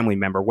dead family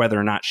member, whether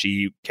or not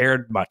she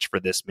cared much for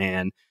this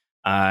man,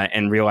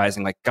 and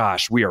realizing like,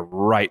 gosh, we are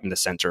right in the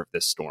center of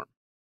this storm.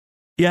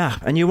 Yeah.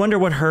 And you wonder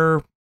what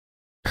her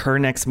her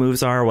next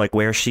moves are, like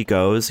where she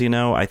goes, you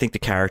know. I think the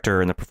character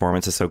and the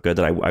performance is so good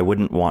that I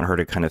wouldn't want her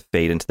to kind of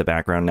fade into the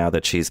background now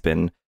that she's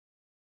been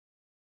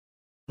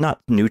not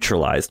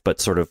neutralized,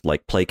 but sort of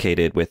like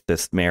placated with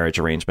this marriage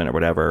arrangement or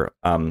whatever.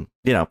 You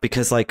know,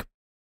 because like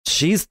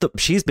she's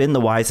been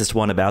the wisest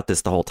one about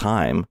this the whole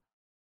time,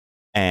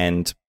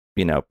 and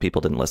you know,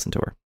 people didn't listen to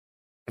her.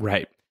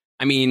 Right.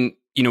 I mean,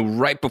 you know,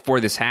 right before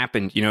this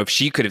happened, you know, if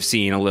she could have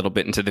seen a little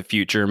bit into the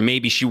future,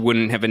 maybe she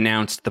wouldn't have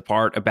announced the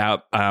part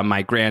about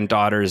my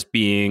granddaughters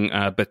being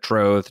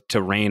betrothed to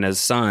Rhaena's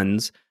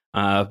sons.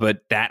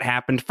 But that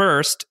happened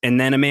first, and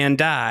then a man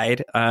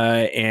died,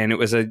 and it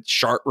was a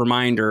sharp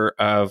reminder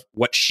of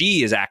what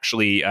she is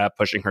actually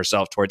pushing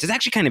herself towards. It's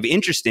actually kind of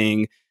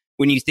interesting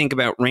when you think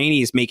about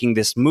Rhaenys making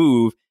this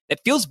move that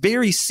feels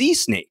very Sea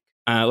Snake.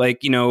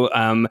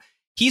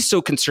 He's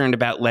so concerned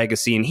about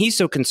legacy, and he's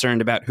so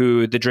concerned about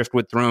who the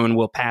Driftwood throne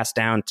will pass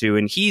down to,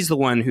 and he's the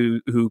one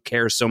who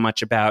cares so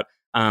much about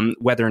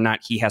whether or not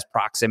he has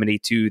proximity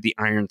to the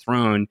Iron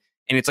Throne.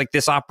 And it's like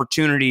this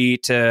opportunity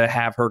to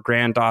have her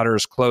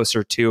granddaughters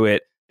closer to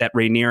it that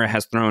Rhaenyra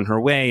has thrown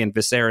her way, and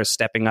Viserys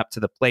stepping up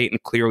to the plate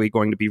and clearly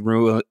going to be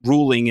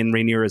ruling in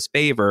Rhaenyra's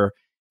favor.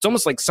 It's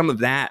almost like some of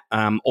that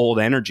old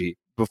energy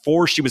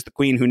before she was the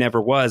queen who never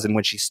was, and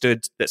when she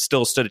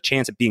still stood a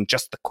chance at being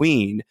just the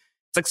queen.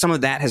 It's like some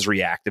of that has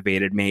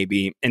reactivated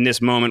maybe in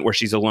this moment where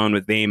she's alone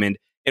with Vaemond.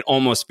 It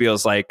almost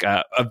feels like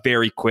a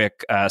very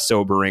quick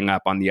sobering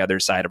up on the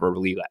other side of a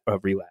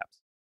relapse.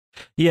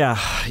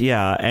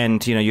 Yeah.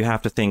 And, you know, you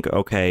have to think,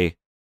 okay,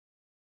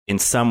 in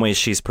some ways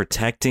she's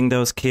protecting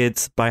those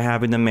kids by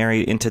having them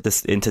marry into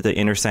the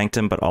inner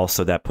sanctum, but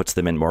also that puts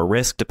them in more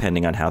risk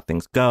depending on how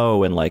things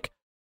go. And like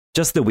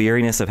just the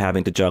weariness of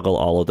having to juggle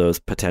all of those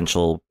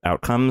potential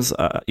outcomes,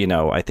 you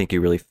know, I think you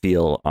really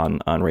feel on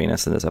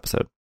Rhaenys in this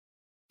episode.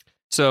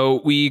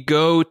 So we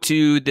go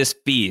to this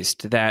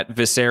feast that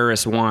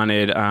Viserys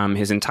wanted,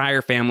 his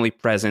entire family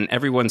present.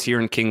 Everyone's here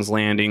in King's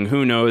Landing.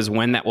 Who knows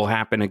when that will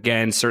happen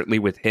again, certainly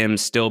with him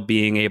still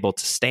being able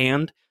to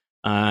stand.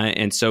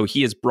 And so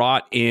he is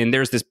brought in.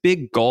 There's this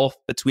big gulf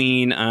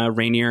between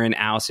Rhaenyra and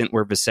Alicent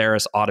where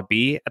Viserys ought to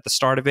be at the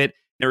start of it.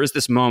 There is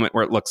this moment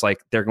where it looks like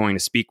they're going to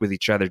speak with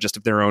each other just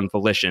of their own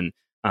volition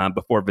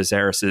before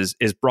Viserys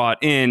is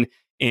brought in.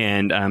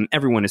 And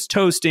everyone is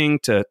toasting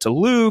to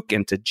Luke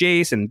and to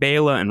Jace and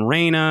Baela and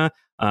Rhaena,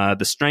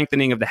 the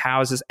strengthening of the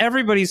houses.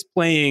 Everybody's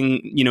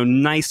playing, you know,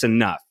 nice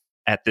enough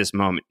at this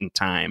moment in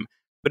time.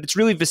 But it's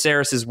really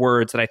Viserys'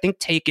 words that I think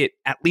take it,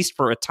 at least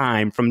for a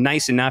time, from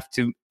nice enough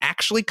to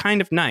actually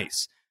kind of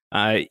nice.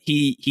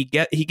 He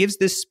gives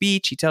this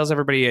speech. He tells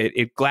everybody,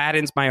 it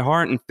gladdens my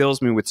heart and fills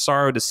me with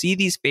sorrow to see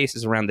these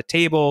faces around the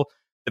table.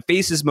 The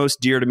faces most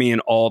dear to me in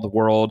all the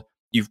world.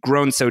 You've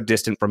grown so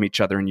distant from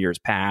each other in years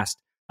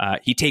past.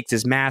 He takes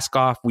his mask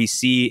off. We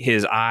see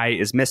his eye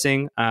is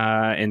missing.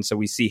 And so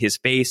we see his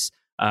face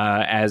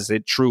as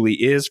it truly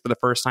is for the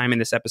first time in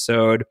this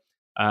episode.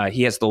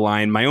 He has the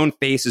line, "My own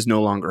face is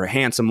no longer a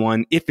handsome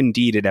one, if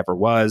indeed it ever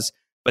was.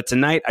 But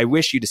tonight I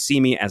wish you to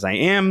see me as I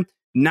am,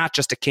 not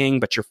just a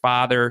king, but your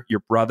father,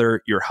 your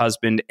brother, your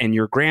husband, and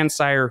your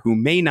grandsire, who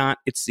may not,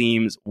 it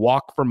seems,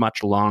 walk for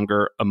much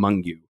longer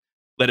among you.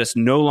 Let us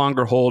no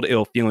longer hold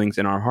ill feelings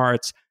in our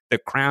hearts. The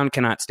crown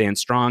cannot stand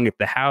strong if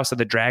the house of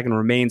the dragon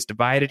remains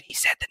divided." He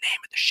said the name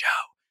of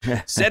the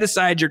show. "Set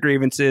aside your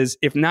grievances,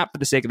 if not for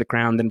the sake of the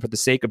crown, then for the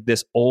sake of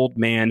this old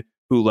man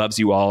who loves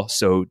you all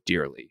so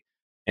dearly."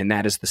 And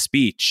that is the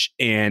speech.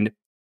 And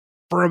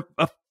for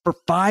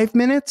 5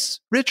 minutes,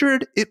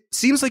 Richard, it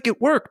seems like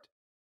it worked.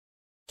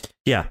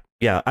 Yeah.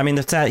 I mean,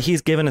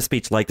 he's given a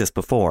speech like this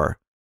before,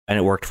 and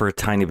it worked for a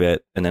tiny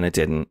bit, and then it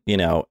didn't, you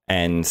know,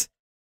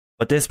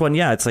 But this one,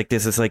 yeah, it's like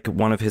this is like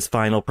one of his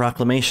final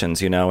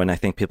proclamations, you know, and I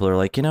think people are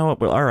like, you know what,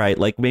 well, all right,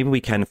 like maybe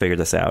we can figure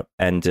this out,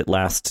 and it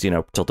lasts, you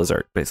know, till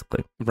dessert,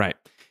 basically. Right.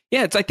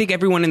 Yeah, I think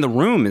everyone in the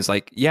room is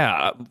like,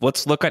 yeah,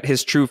 let's look at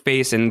his true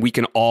face, and we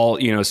can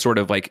all, you know, sort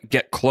of like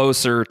get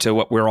closer to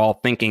what we're all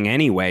thinking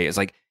anyway. Is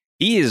like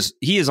he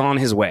is on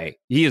his way.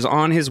 He is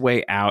on his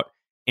way out,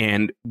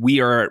 and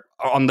we are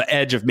on the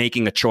edge of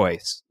making a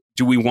choice.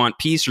 Do we want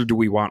peace or do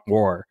we want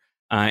war?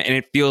 And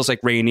it feels like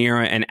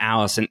Rhaenyra and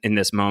Alicent in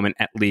this moment,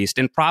 at least,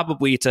 and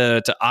probably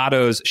to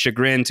Otto's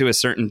chagrin to a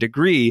certain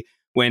degree,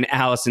 when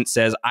Alicent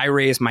says, "I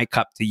raise my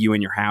cup to you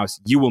and your house,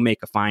 you will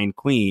make a fine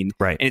queen."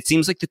 Right. And it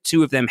seems like the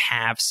two of them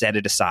have set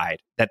it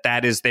aside,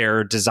 that is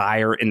their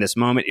desire in this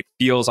moment. It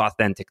feels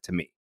authentic to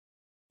me.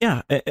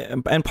 Yeah.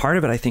 And part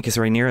of it, I think, is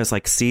Rhaenyra is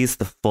like sees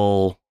the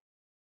full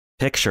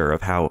picture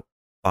of how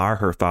far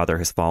her father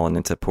has fallen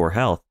into poor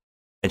health.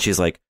 And she's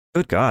like,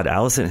 good God,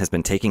 Alicent has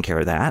been taking care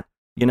of that.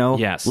 You know,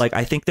 yes. Like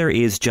I think there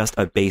is just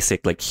a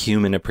basic like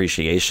human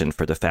appreciation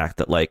for the fact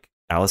that like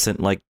Alicent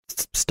like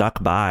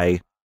stuck by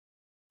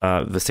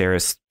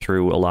Viserys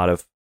through a lot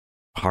of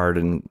hard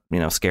and, you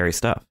know, scary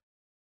stuff.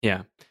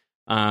 Yeah.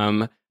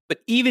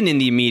 But even in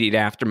the immediate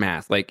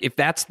aftermath, like if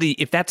that's the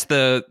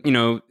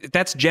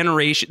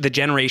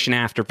generation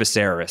after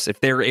Viserys, if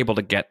they're able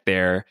to get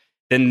there,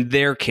 then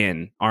their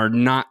kin are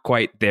not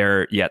quite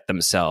there yet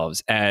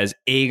themselves, as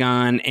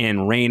Aegon and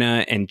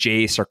Rhaena and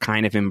Jace are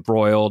kind of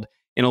embroiled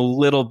in a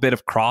little bit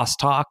of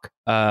crosstalk.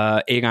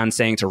 Aegon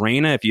saying to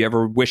Rhaena, if you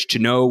ever wish to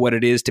know what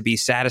it is to be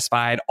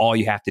satisfied, all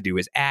you have to do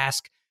is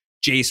ask.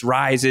 Jace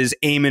rises,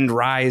 Aemond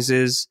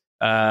rises.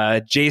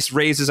 Jace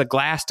raises a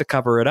glass to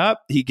cover it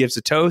up. He gives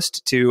a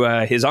toast to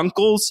his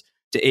uncles,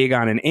 to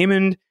Aegon and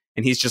Aemond,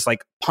 and he's just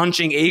like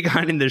punching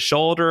Aegon in the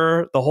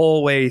shoulder the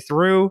whole way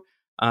through.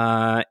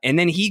 And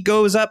then he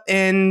goes up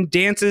and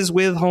dances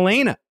with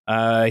Helaena.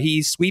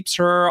 He sweeps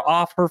her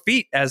off her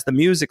feet as the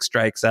music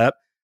strikes up.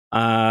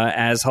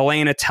 As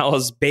Helaena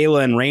tells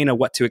Baela and Rhaena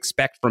what to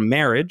expect from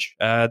marriage.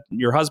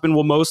 Your husband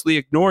will mostly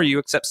ignore you,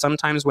 except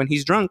sometimes when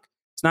he's drunk.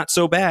 It's not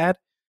so bad.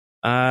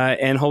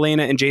 And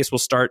Helaena and Jace will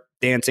start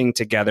dancing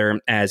together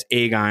as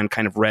Aegon,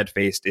 kind of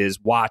red-faced, is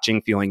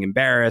watching, feeling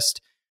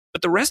embarrassed.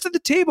 But the rest of the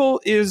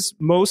table is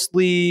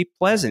mostly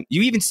pleasant.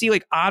 You even see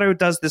like Otto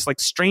does this like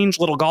strange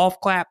little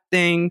golf clap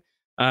thing.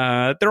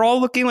 They're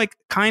all looking like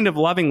kind of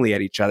lovingly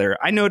at each other.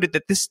 I noted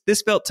that this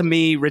felt to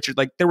me, Richard,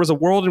 like there was a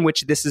world in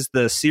which this is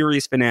the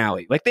series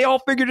finale. Like they all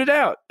figured it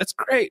out. That's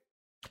great.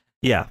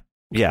 Yeah,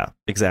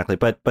 exactly.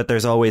 But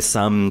there's always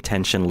some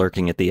tension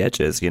lurking at the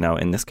edges. You know,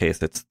 in this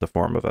case, it's the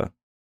form of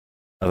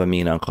a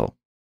mean uncle.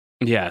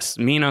 Yes,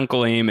 mean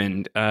Uncle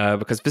Aemond,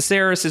 because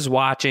Viserys is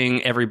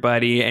watching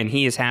everybody, and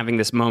he is having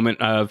this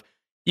moment of,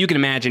 you can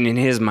imagine in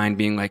his mind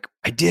being like,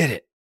 I did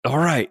it. All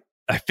right,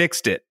 I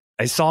fixed it.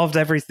 I solved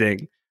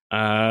everything.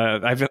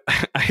 I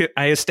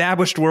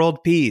established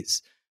world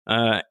peace.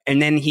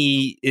 And then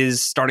he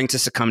is starting to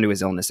succumb to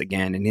his illness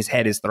again, and his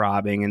head is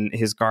throbbing, and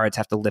his guards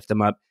have to lift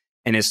him up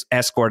and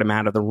escort him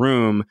out of the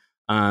room.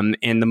 And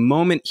the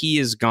moment he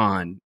is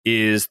gone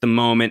is the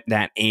moment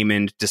that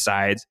Aemond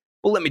decides,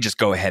 well, let me just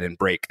go ahead and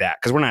break that,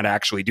 because we're not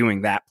actually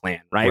doing that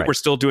plan, right? We're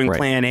still doing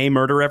plan A,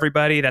 murder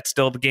everybody. That's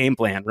still the game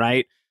plan,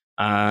 right?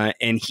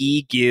 And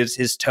he gives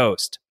his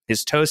toast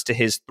to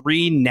his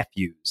 3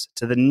 nephews,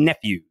 to the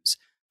nephews.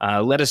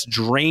 Let us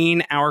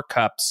drain our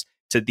cups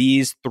to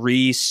these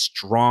 3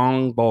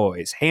 strong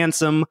boys,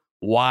 handsome,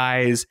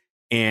 wise,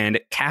 and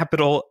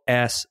capital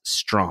S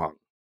strong.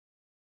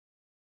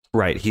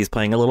 Right. He's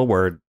playing a little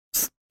word,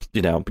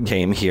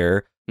 game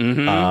here.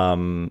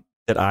 Mm-hmm.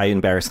 That I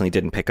embarrassingly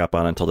didn't pick up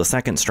on until the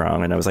second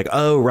strong, and I was like,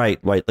 "Oh, right,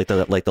 like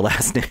the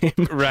last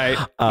name, right?"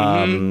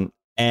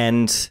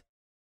 And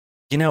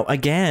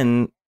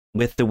again,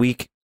 with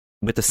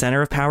the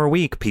center of power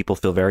week, people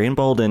feel very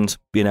emboldened,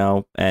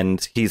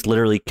 and he's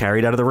literally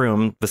carried out of the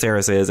room.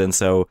 Viserys is, and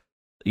so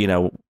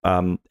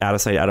out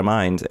of sight, out of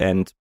mind,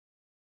 and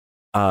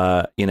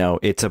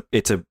it's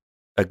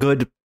a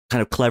good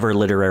kind of clever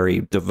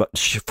literary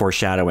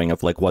foreshadowing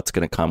of like what's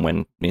going to come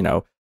when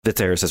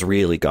Viserys is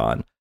really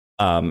gone.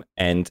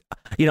 And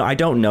I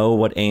don't know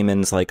what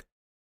Aemon's like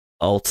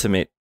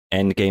ultimate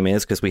end game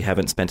is, because we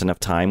haven't spent enough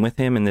time with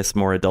him in this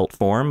more adult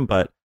form,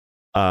 but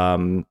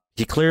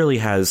he clearly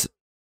has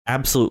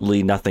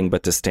absolutely nothing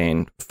but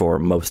disdain for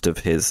most of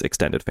his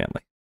extended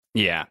family.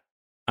 Yeah.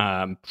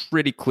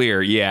 Pretty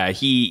clear. Yeah.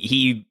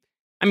 And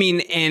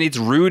it's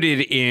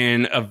rooted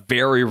in a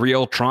very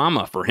real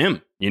trauma for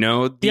him.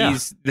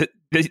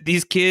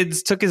 These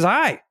kids took his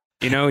eye.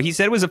 He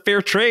said it was a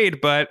fair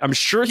trade, but I'm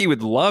sure he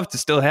would love to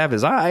still have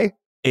his eye.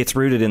 It's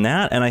rooted in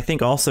that. And I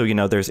think also,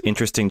 there's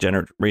interesting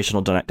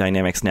generational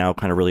dynamics now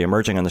kind of really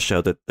emerging on the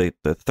show, that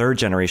the third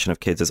generation of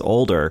kids is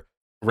older.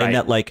 Right. And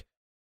that like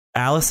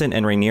Alicent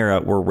and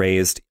Rhaenyra were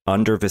raised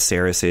under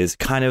Viserys's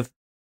kind of,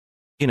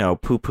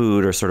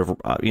 poo-pooed or sort of,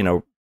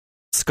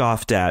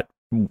 scoffed at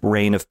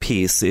reign of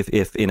peace, if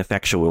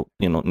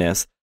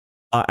ineffectualness.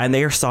 And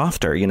they are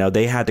softer.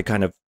 They had to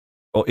kind of,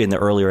 in the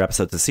earlier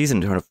episodes of the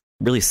season, kind of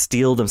really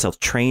steel themselves,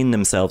 train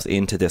themselves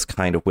into this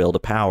kind of will to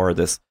power,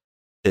 this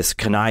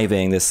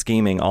conniving, this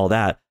scheming, all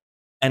that.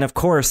 And of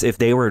course, if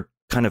they were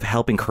kind of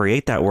helping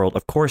create that world,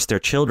 of course, their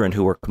children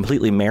who were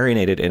completely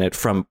marinated in it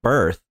from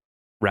birth,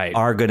 right,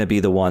 are going to be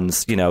the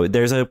ones,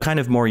 there's a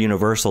kind of more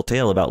universal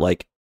tale about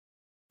like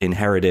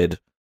inherited,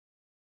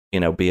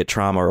 be it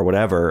trauma or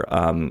whatever,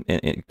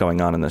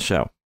 going on in the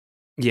show.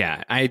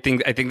 Yeah, I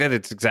think that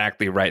it's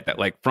exactly right, that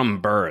like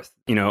from birth,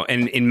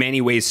 and in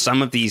many ways,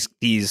 some of these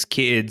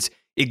kids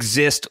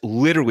exist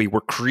literally,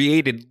 were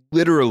created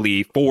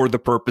literally for the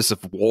purpose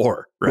of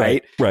war,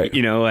 right? Right.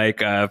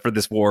 For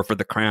this war for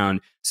the crown.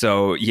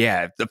 So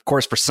yeah, of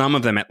course, for some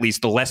of them, at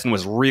least, the lesson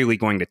was really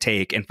going to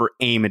take. And for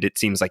Aemond, it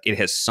seems like it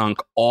has sunk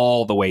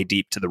all the way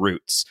deep to the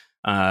roots.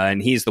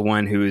 And he's the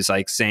one who's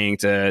like saying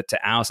to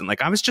Alicent,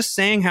 like, I was just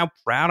saying how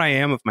proud I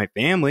am of my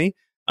family.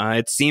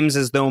 It seems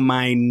as though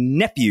my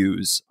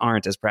nephews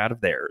aren't as proud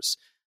of theirs.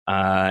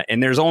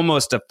 And there's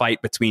almost a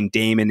fight between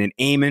Daemon and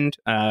Aemond.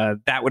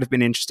 That would have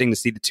been interesting to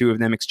see the two of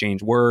them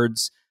exchange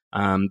words,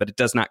 but it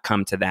does not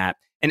come to that.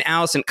 And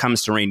Alicent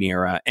comes to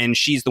Rhaenyra, and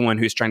she's the one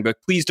who's trying to go,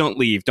 please don't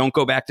leave. Don't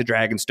go back to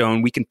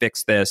Dragonstone. We can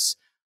fix this.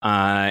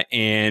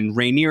 And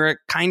Rhaenyra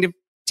kind of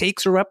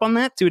takes her up on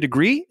that to a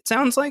degree, it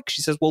sounds like.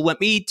 She says, well,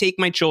 let me take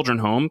my children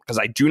home, because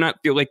I do not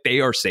feel like they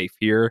are safe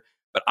here,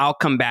 but I'll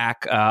come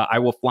back. I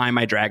will fly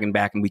my dragon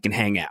back, and we can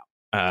hang out.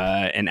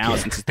 and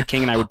Alicent is the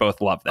king, and I would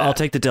both love that. I'll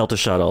take the Delta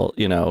shuttle,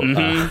 I'll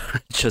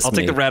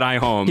take the red eye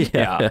home.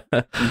 Yeah.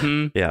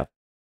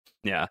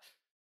 Yeah.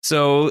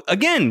 So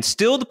again,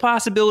 still the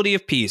possibility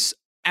of peace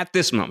at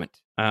this moment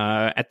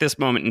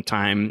in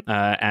time,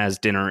 as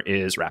dinner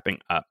is wrapping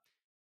up.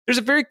 There's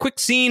a very quick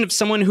scene of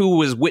someone who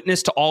was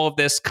witness to all of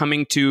this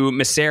coming to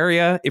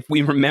Mysaria. If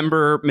we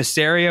remember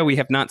Mysaria, we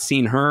have not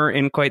seen her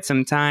in quite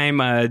some time.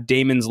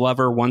 Daemon's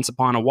lover once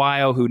upon a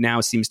while, who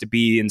now seems to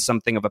be in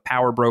something of a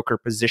power broker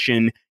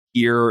position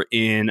here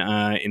in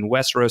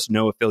Westeros,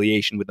 no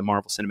affiliation with the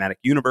Marvel Cinematic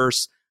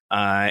Universe.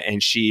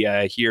 And she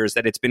hears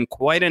that it's been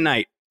quite a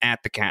night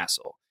at the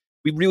castle.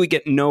 We really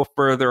get no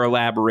further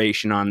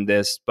elaboration on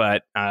this,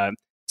 but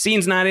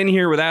scene's not in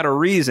here without a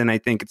reason, I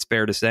think it's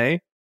fair to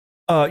say.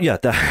 I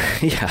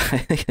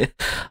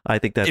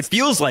think that's... It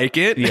feels like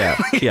it. Yeah.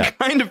 It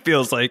kind of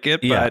feels like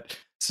it. Yeah. But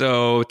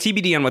so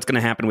TBD on what's going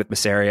to happen with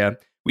Mysaria.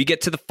 We get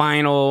to the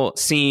final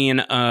scene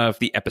of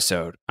the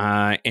episode,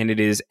 and it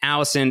is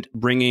Alicent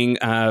bringing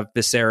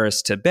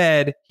Viserys to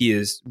bed. He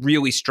is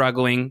really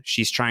struggling.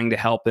 She's trying to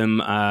help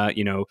him,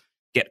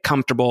 get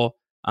comfortable.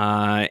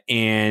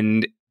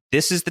 And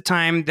this is the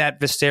time that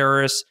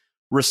Viserys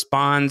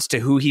responds to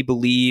who he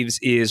believes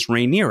is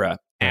Rhaenyra,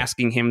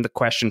 asking him the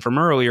question from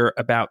earlier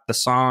about the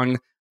Song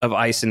of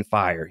Ice and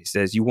Fire. He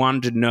says, "You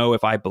wanted to know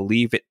if I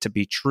believe it to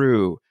be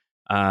true.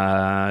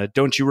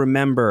 Don't you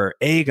remember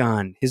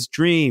Aegon, his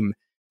dream,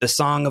 the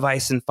Song of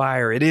Ice and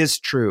Fire? It is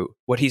true.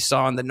 What he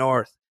saw in the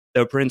north,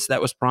 the prince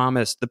that was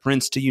promised, the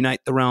prince to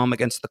unite the realm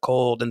against the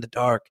cold and the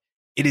dark.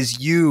 It is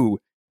you.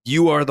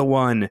 You are the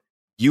one.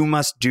 You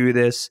must do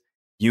this.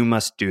 You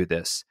must do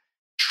this."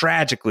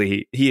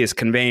 Tragically, he is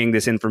conveying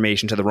this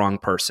information to the wrong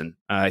person.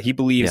 He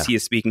believes he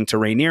is speaking to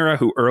Rhaenyra,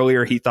 who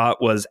earlier he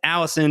thought was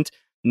Alicent.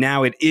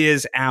 Now it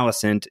is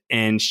Alicent,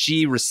 and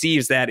she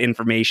receives that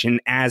information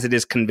as it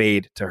is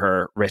conveyed to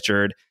her,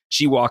 Richard.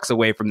 She walks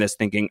away from this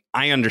thinking,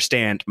 I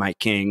understand, my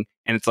king.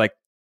 And it's like,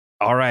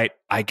 all right,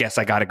 I guess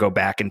I got to go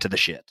back into the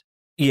shit.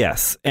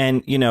 Yes.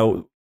 And,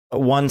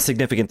 one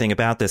significant thing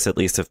about this, at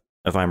least if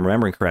I'm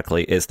remembering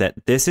correctly, is that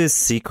this is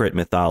secret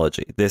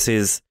mythology. This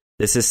is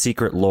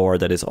secret lore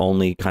that is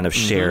only kind of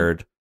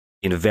shared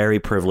in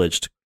very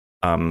privileged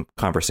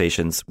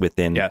conversations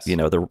within,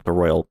 the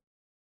royal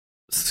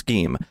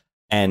scheme.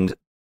 And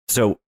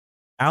so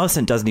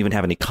Alicent doesn't even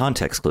have any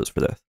context clues for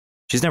this.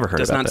 She's never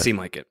heard about it. Does not seem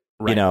like it.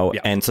 Right.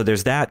 And so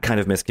there's that kind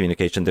of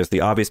miscommunication. There's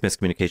the obvious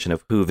miscommunication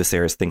of who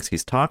Viserys thinks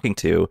he's talking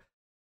to.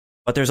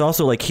 But there's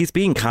also he's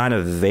being kind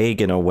of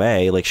vague in a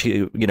way,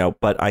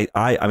 but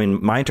I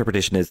mean, my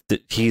interpretation is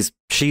that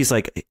she's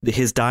like,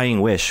 his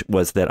dying wish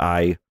was that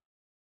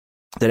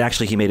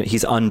actually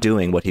he's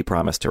undoing what he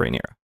promised to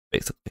Rhaenyra,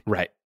 basically.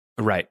 Right.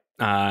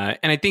 And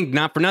I think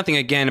not for nothing,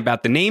 again,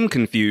 about the name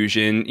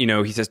confusion,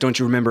 he says, don't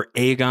you remember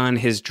Aegon,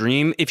 his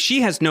dream? If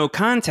she has no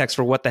context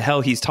for what the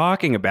hell he's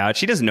talking about,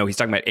 she doesn't know he's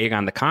talking about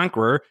Aegon the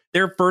Conqueror,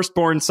 their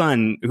firstborn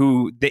son,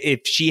 who,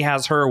 if she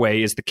has her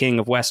way, is the king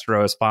of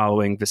Westeros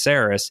following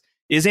Viserys,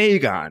 is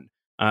Aegon.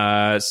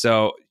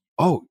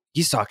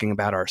 He's talking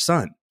about our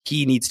son.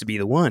 He needs to be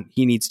the one.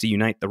 He needs to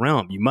unite the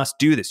realm. You must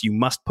do this. You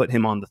must put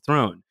him on the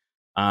throne.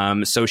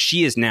 So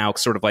she is now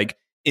sort of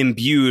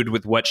imbued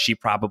with what she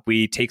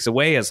probably takes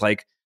away as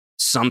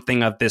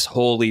something of this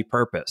holy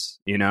purpose,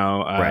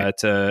 right.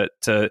 to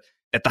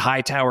that the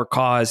Hightower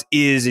cause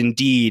is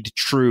indeed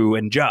true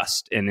and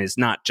just, and is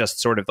not just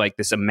sort of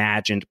this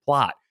imagined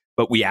plot,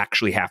 but we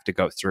actually have to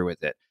go through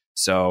with it.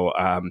 So,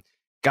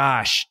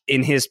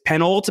 in his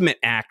penultimate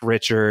act,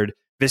 Richard,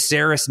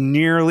 Viserys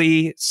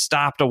nearly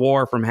stopped a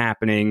war from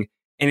happening.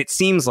 And it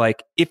seems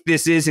like if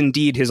this is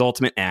indeed his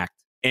ultimate act,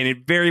 and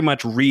it very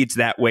much reads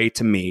that way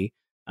to me,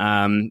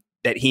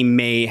 that he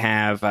may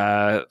have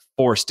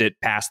forced it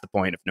past the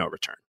point of no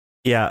return.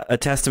 Yeah, a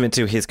testament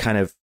to his kind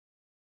of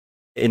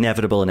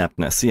inevitable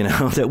ineptness,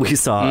 that we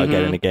saw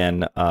again and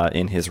again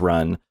in his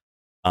run.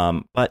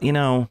 But,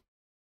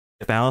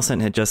 if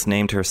Alicent had just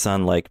named her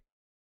son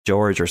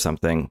George or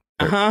something,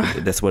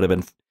 this would have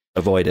been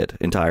avoided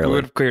entirely. We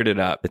would have cleared it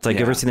up. It's like,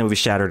 you ever seen the movie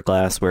Shattered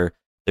Glass, where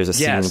there's a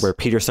scene where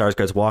Peter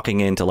Sarsgaard's walking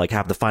in to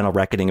have the final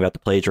reckoning about the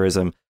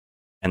plagiarism,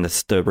 and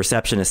the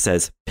receptionist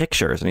says,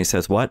 pictures. And he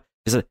says, what?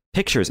 He said,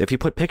 pictures. If you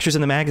put pictures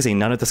in the magazine,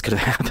 none of this could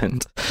have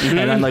happened.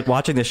 And I'm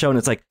watching the show, and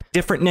it's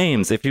different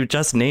names. If you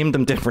just named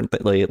them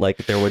differently,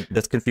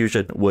 this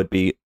confusion would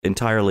be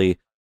entirely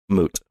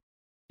moot.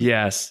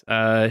 Yes.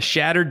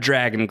 Shattered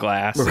Dragon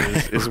Glass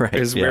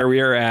is where we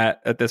are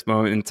at this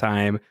moment in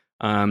time.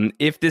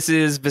 If this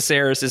is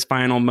Viserys'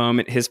 final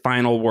moment, his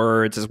final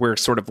words, as we're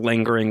sort of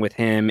lingering with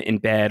him in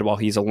bed while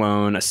he's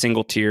alone, a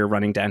single tear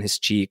running down his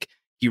cheek,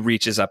 he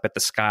reaches up at the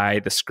sky,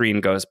 the screen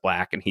goes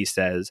black, and he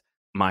says,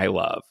 my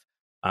love.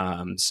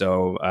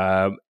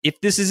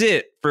 If this is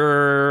it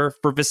for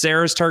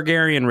Viserys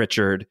Targaryen,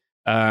 Richard,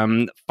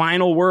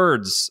 final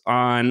words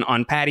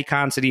on Paddy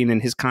Considine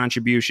and his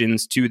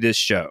contributions to this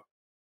show.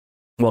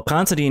 Well,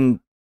 Considine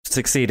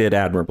succeeded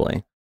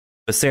admirably.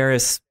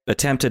 Viserys,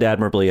 attempted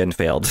admirably and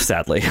failed,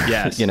 sadly.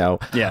 Yes.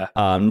 Yeah.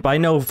 By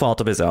no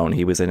fault of his own.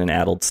 He was in an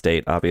addled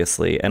state,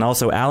 obviously. And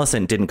also,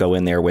 Alicent didn't go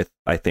in there with,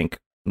 I think,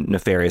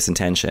 nefarious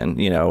intention,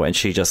 and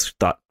she just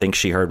thinks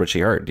she heard what she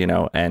heard,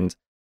 and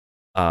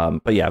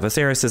but yeah,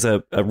 Viserys is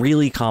a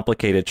really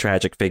complicated,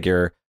 tragic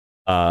figure,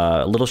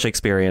 a little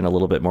Shakespearean, a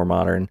little bit more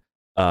modern,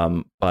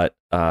 but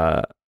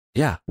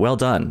yeah, well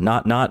done.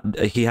 Not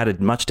he had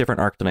a much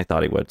different arc than I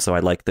thought he would, so I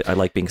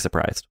like being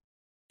surprised.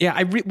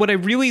 Yeah, what I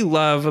really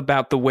love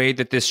about the way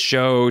that this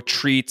show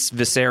treats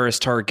Viserys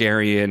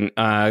Targaryen,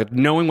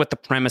 knowing what the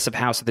premise of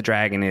House of the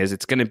Dragon is,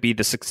 it's going to be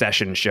the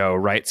succession show,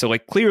 right? So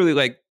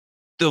clearly,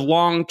 the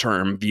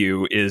long-term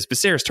view is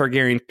Viserys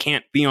Targaryen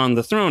can't be on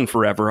the throne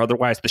forever,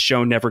 otherwise the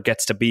show never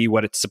gets to be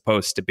what it's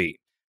supposed to be.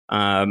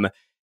 That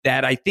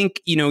I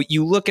think,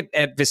 you look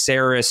at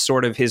Viserys,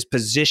 sort of his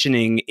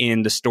positioning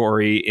in the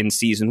story in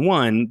season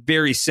 1,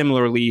 very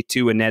similarly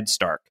to a Ned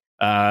Stark.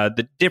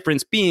 The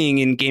difference being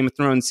in Game of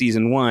Thrones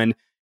season 1,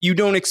 you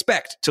don't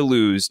expect to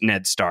lose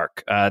Ned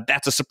Stark.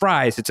 That's a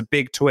surprise. It's a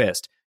big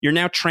twist. You're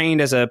now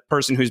trained as a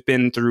person who's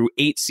been through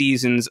 8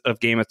 seasons of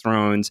Game of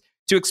Thrones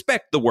to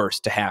expect the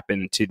worst to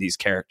happen to these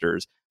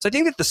characters. So I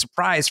think that the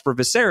surprise for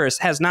Viserys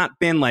has not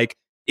been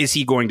is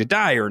he going to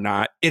die or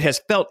not? It has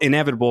felt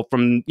inevitable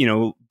from,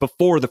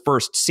 before the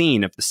first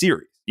scene of the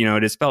series.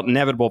 It has felt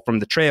inevitable from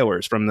the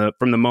trailers, from the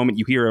moment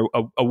you hear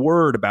a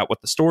word about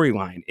what the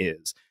storyline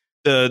is.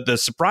 The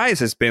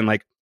surprise has been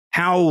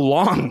how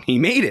long he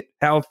made it,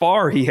 how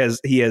far he has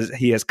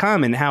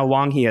come, and how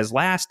long he has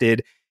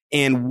lasted,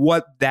 and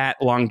what that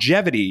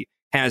longevity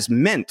has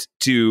meant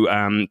to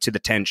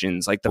the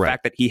tensions. The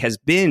fact that he has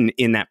been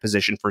in that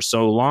position for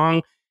so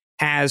long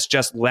has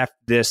just left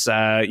this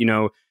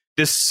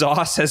this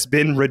sauce has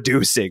been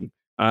reducing,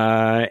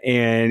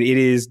 and it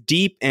is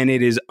deep and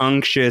it is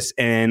unctuous,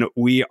 and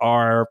we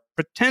are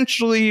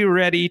potentially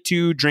ready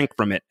to drink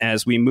from it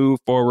as we move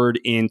forward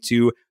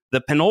into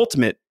the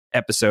penultimate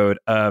episode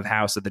of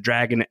House of the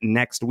Dragon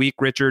next week,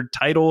 Richard,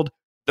 titled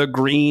The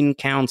Green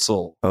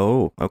Council.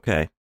 Oh,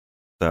 okay.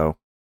 So,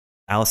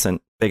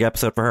 Alicent, big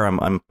episode for her,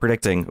 I'm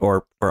predicting,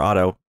 or for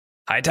Otto.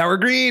 Hightower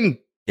Green.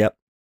 Yep.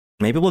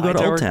 Maybe we'll go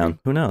to Old Town.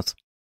 Who knows?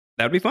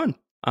 That would be fun.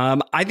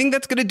 I think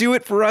that's going to do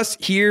it for us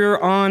here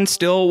on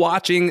Still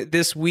Watching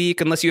this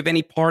week. Unless you have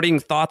any parting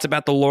thoughts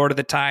about the Lord of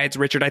the Tides,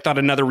 Richard, I thought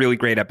another really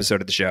great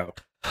episode of the show.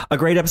 A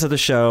great episode of the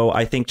show.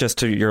 I think, just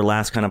to your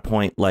last kind of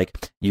point,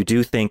 you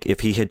do think if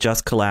he had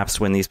just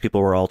collapsed when these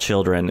people were all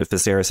children, if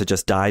Viserys had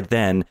just died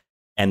then,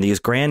 and these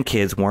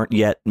grandkids weren't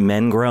yet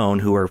men grown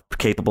who are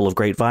capable of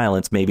great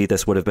violence, maybe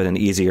this would have been an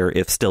easier,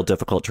 if still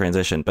difficult,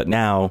 transition. But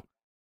now,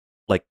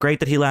 great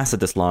that he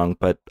lasted this long,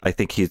 but I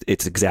think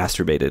it's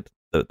exacerbated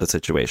the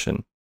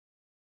situation.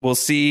 We'll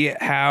see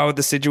how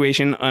the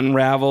situation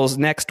unravels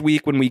next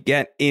week when we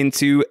get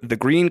into the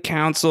Green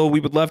Council. We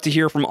would love to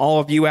hear from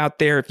all of you out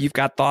there if you've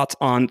got thoughts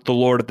on the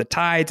Lord of the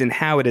Tides and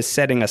how it is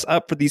setting us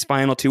up for these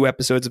final 2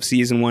 episodes of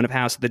season 1 of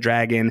House of the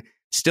Dragon.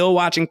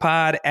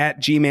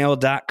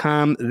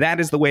 Stillwatchingpod@gmail.com.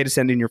 That is the way to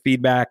send in your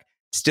feedback.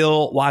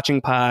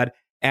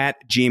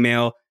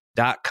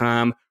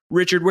 Stillwatchingpod@gmail.com.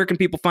 Richard, where can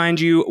people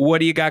find you? What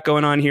do you got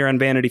going on here on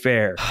Vanity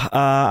Fair?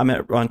 I'm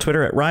on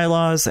Twitter at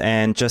Rylaws,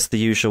 and just the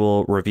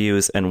usual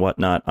reviews and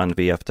whatnot on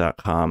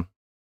VF.com.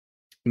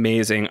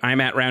 Amazing. I'm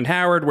at Round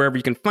Howard, wherever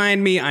you can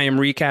find me. I am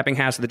recapping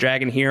House of the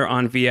Dragon here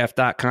on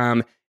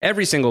VF.com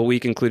every single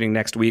week, including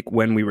next week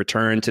when we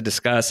return to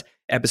discuss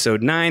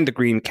Episode 9, The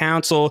Green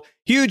Council.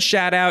 Huge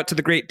shout out to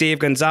the great Dave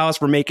Gonzalez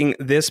for making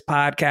this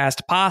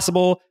podcast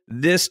possible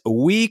this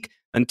week.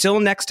 Until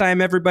next time,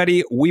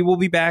 everybody, we will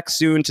be back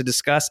soon to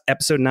discuss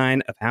Episode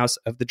 9 of House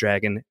of the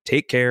Dragon.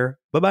 Take care.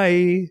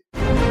 Bye-bye.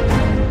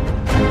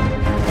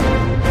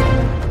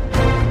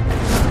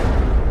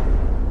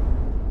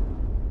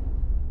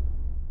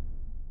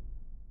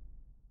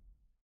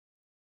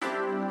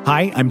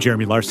 Hi, I'm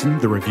Jeremy Larson,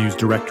 the reviews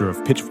director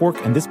of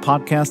Pitchfork, and this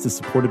podcast is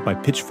supported by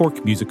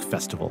Pitchfork Music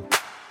Festival.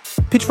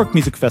 Pitchfork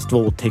Music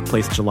Festival will take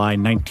place July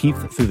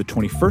 19th through the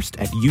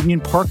 21st at Union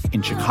Park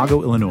in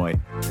Chicago, Illinois.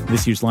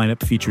 This year's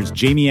lineup features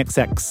Jamie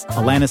XX,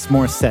 Alanis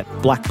Morissette,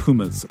 Black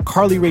Pumas,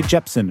 Carly Rae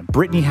Jepsen,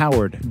 Brittany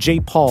Howard, J.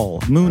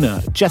 Paul,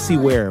 Muna, Jessie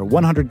Ware,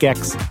 100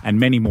 Gex, and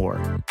many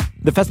more.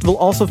 The festival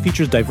also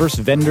features diverse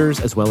vendors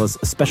as well as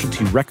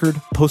specialty record,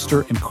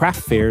 poster, and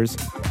craft fairs,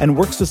 and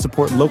works to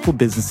support local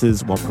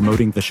businesses while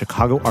promoting the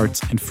Chicago arts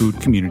and food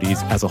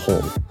communities as a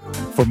whole.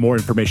 For more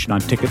information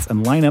on tickets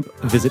and lineup,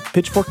 visit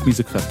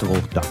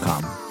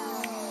pitchforkmusicfestival.com.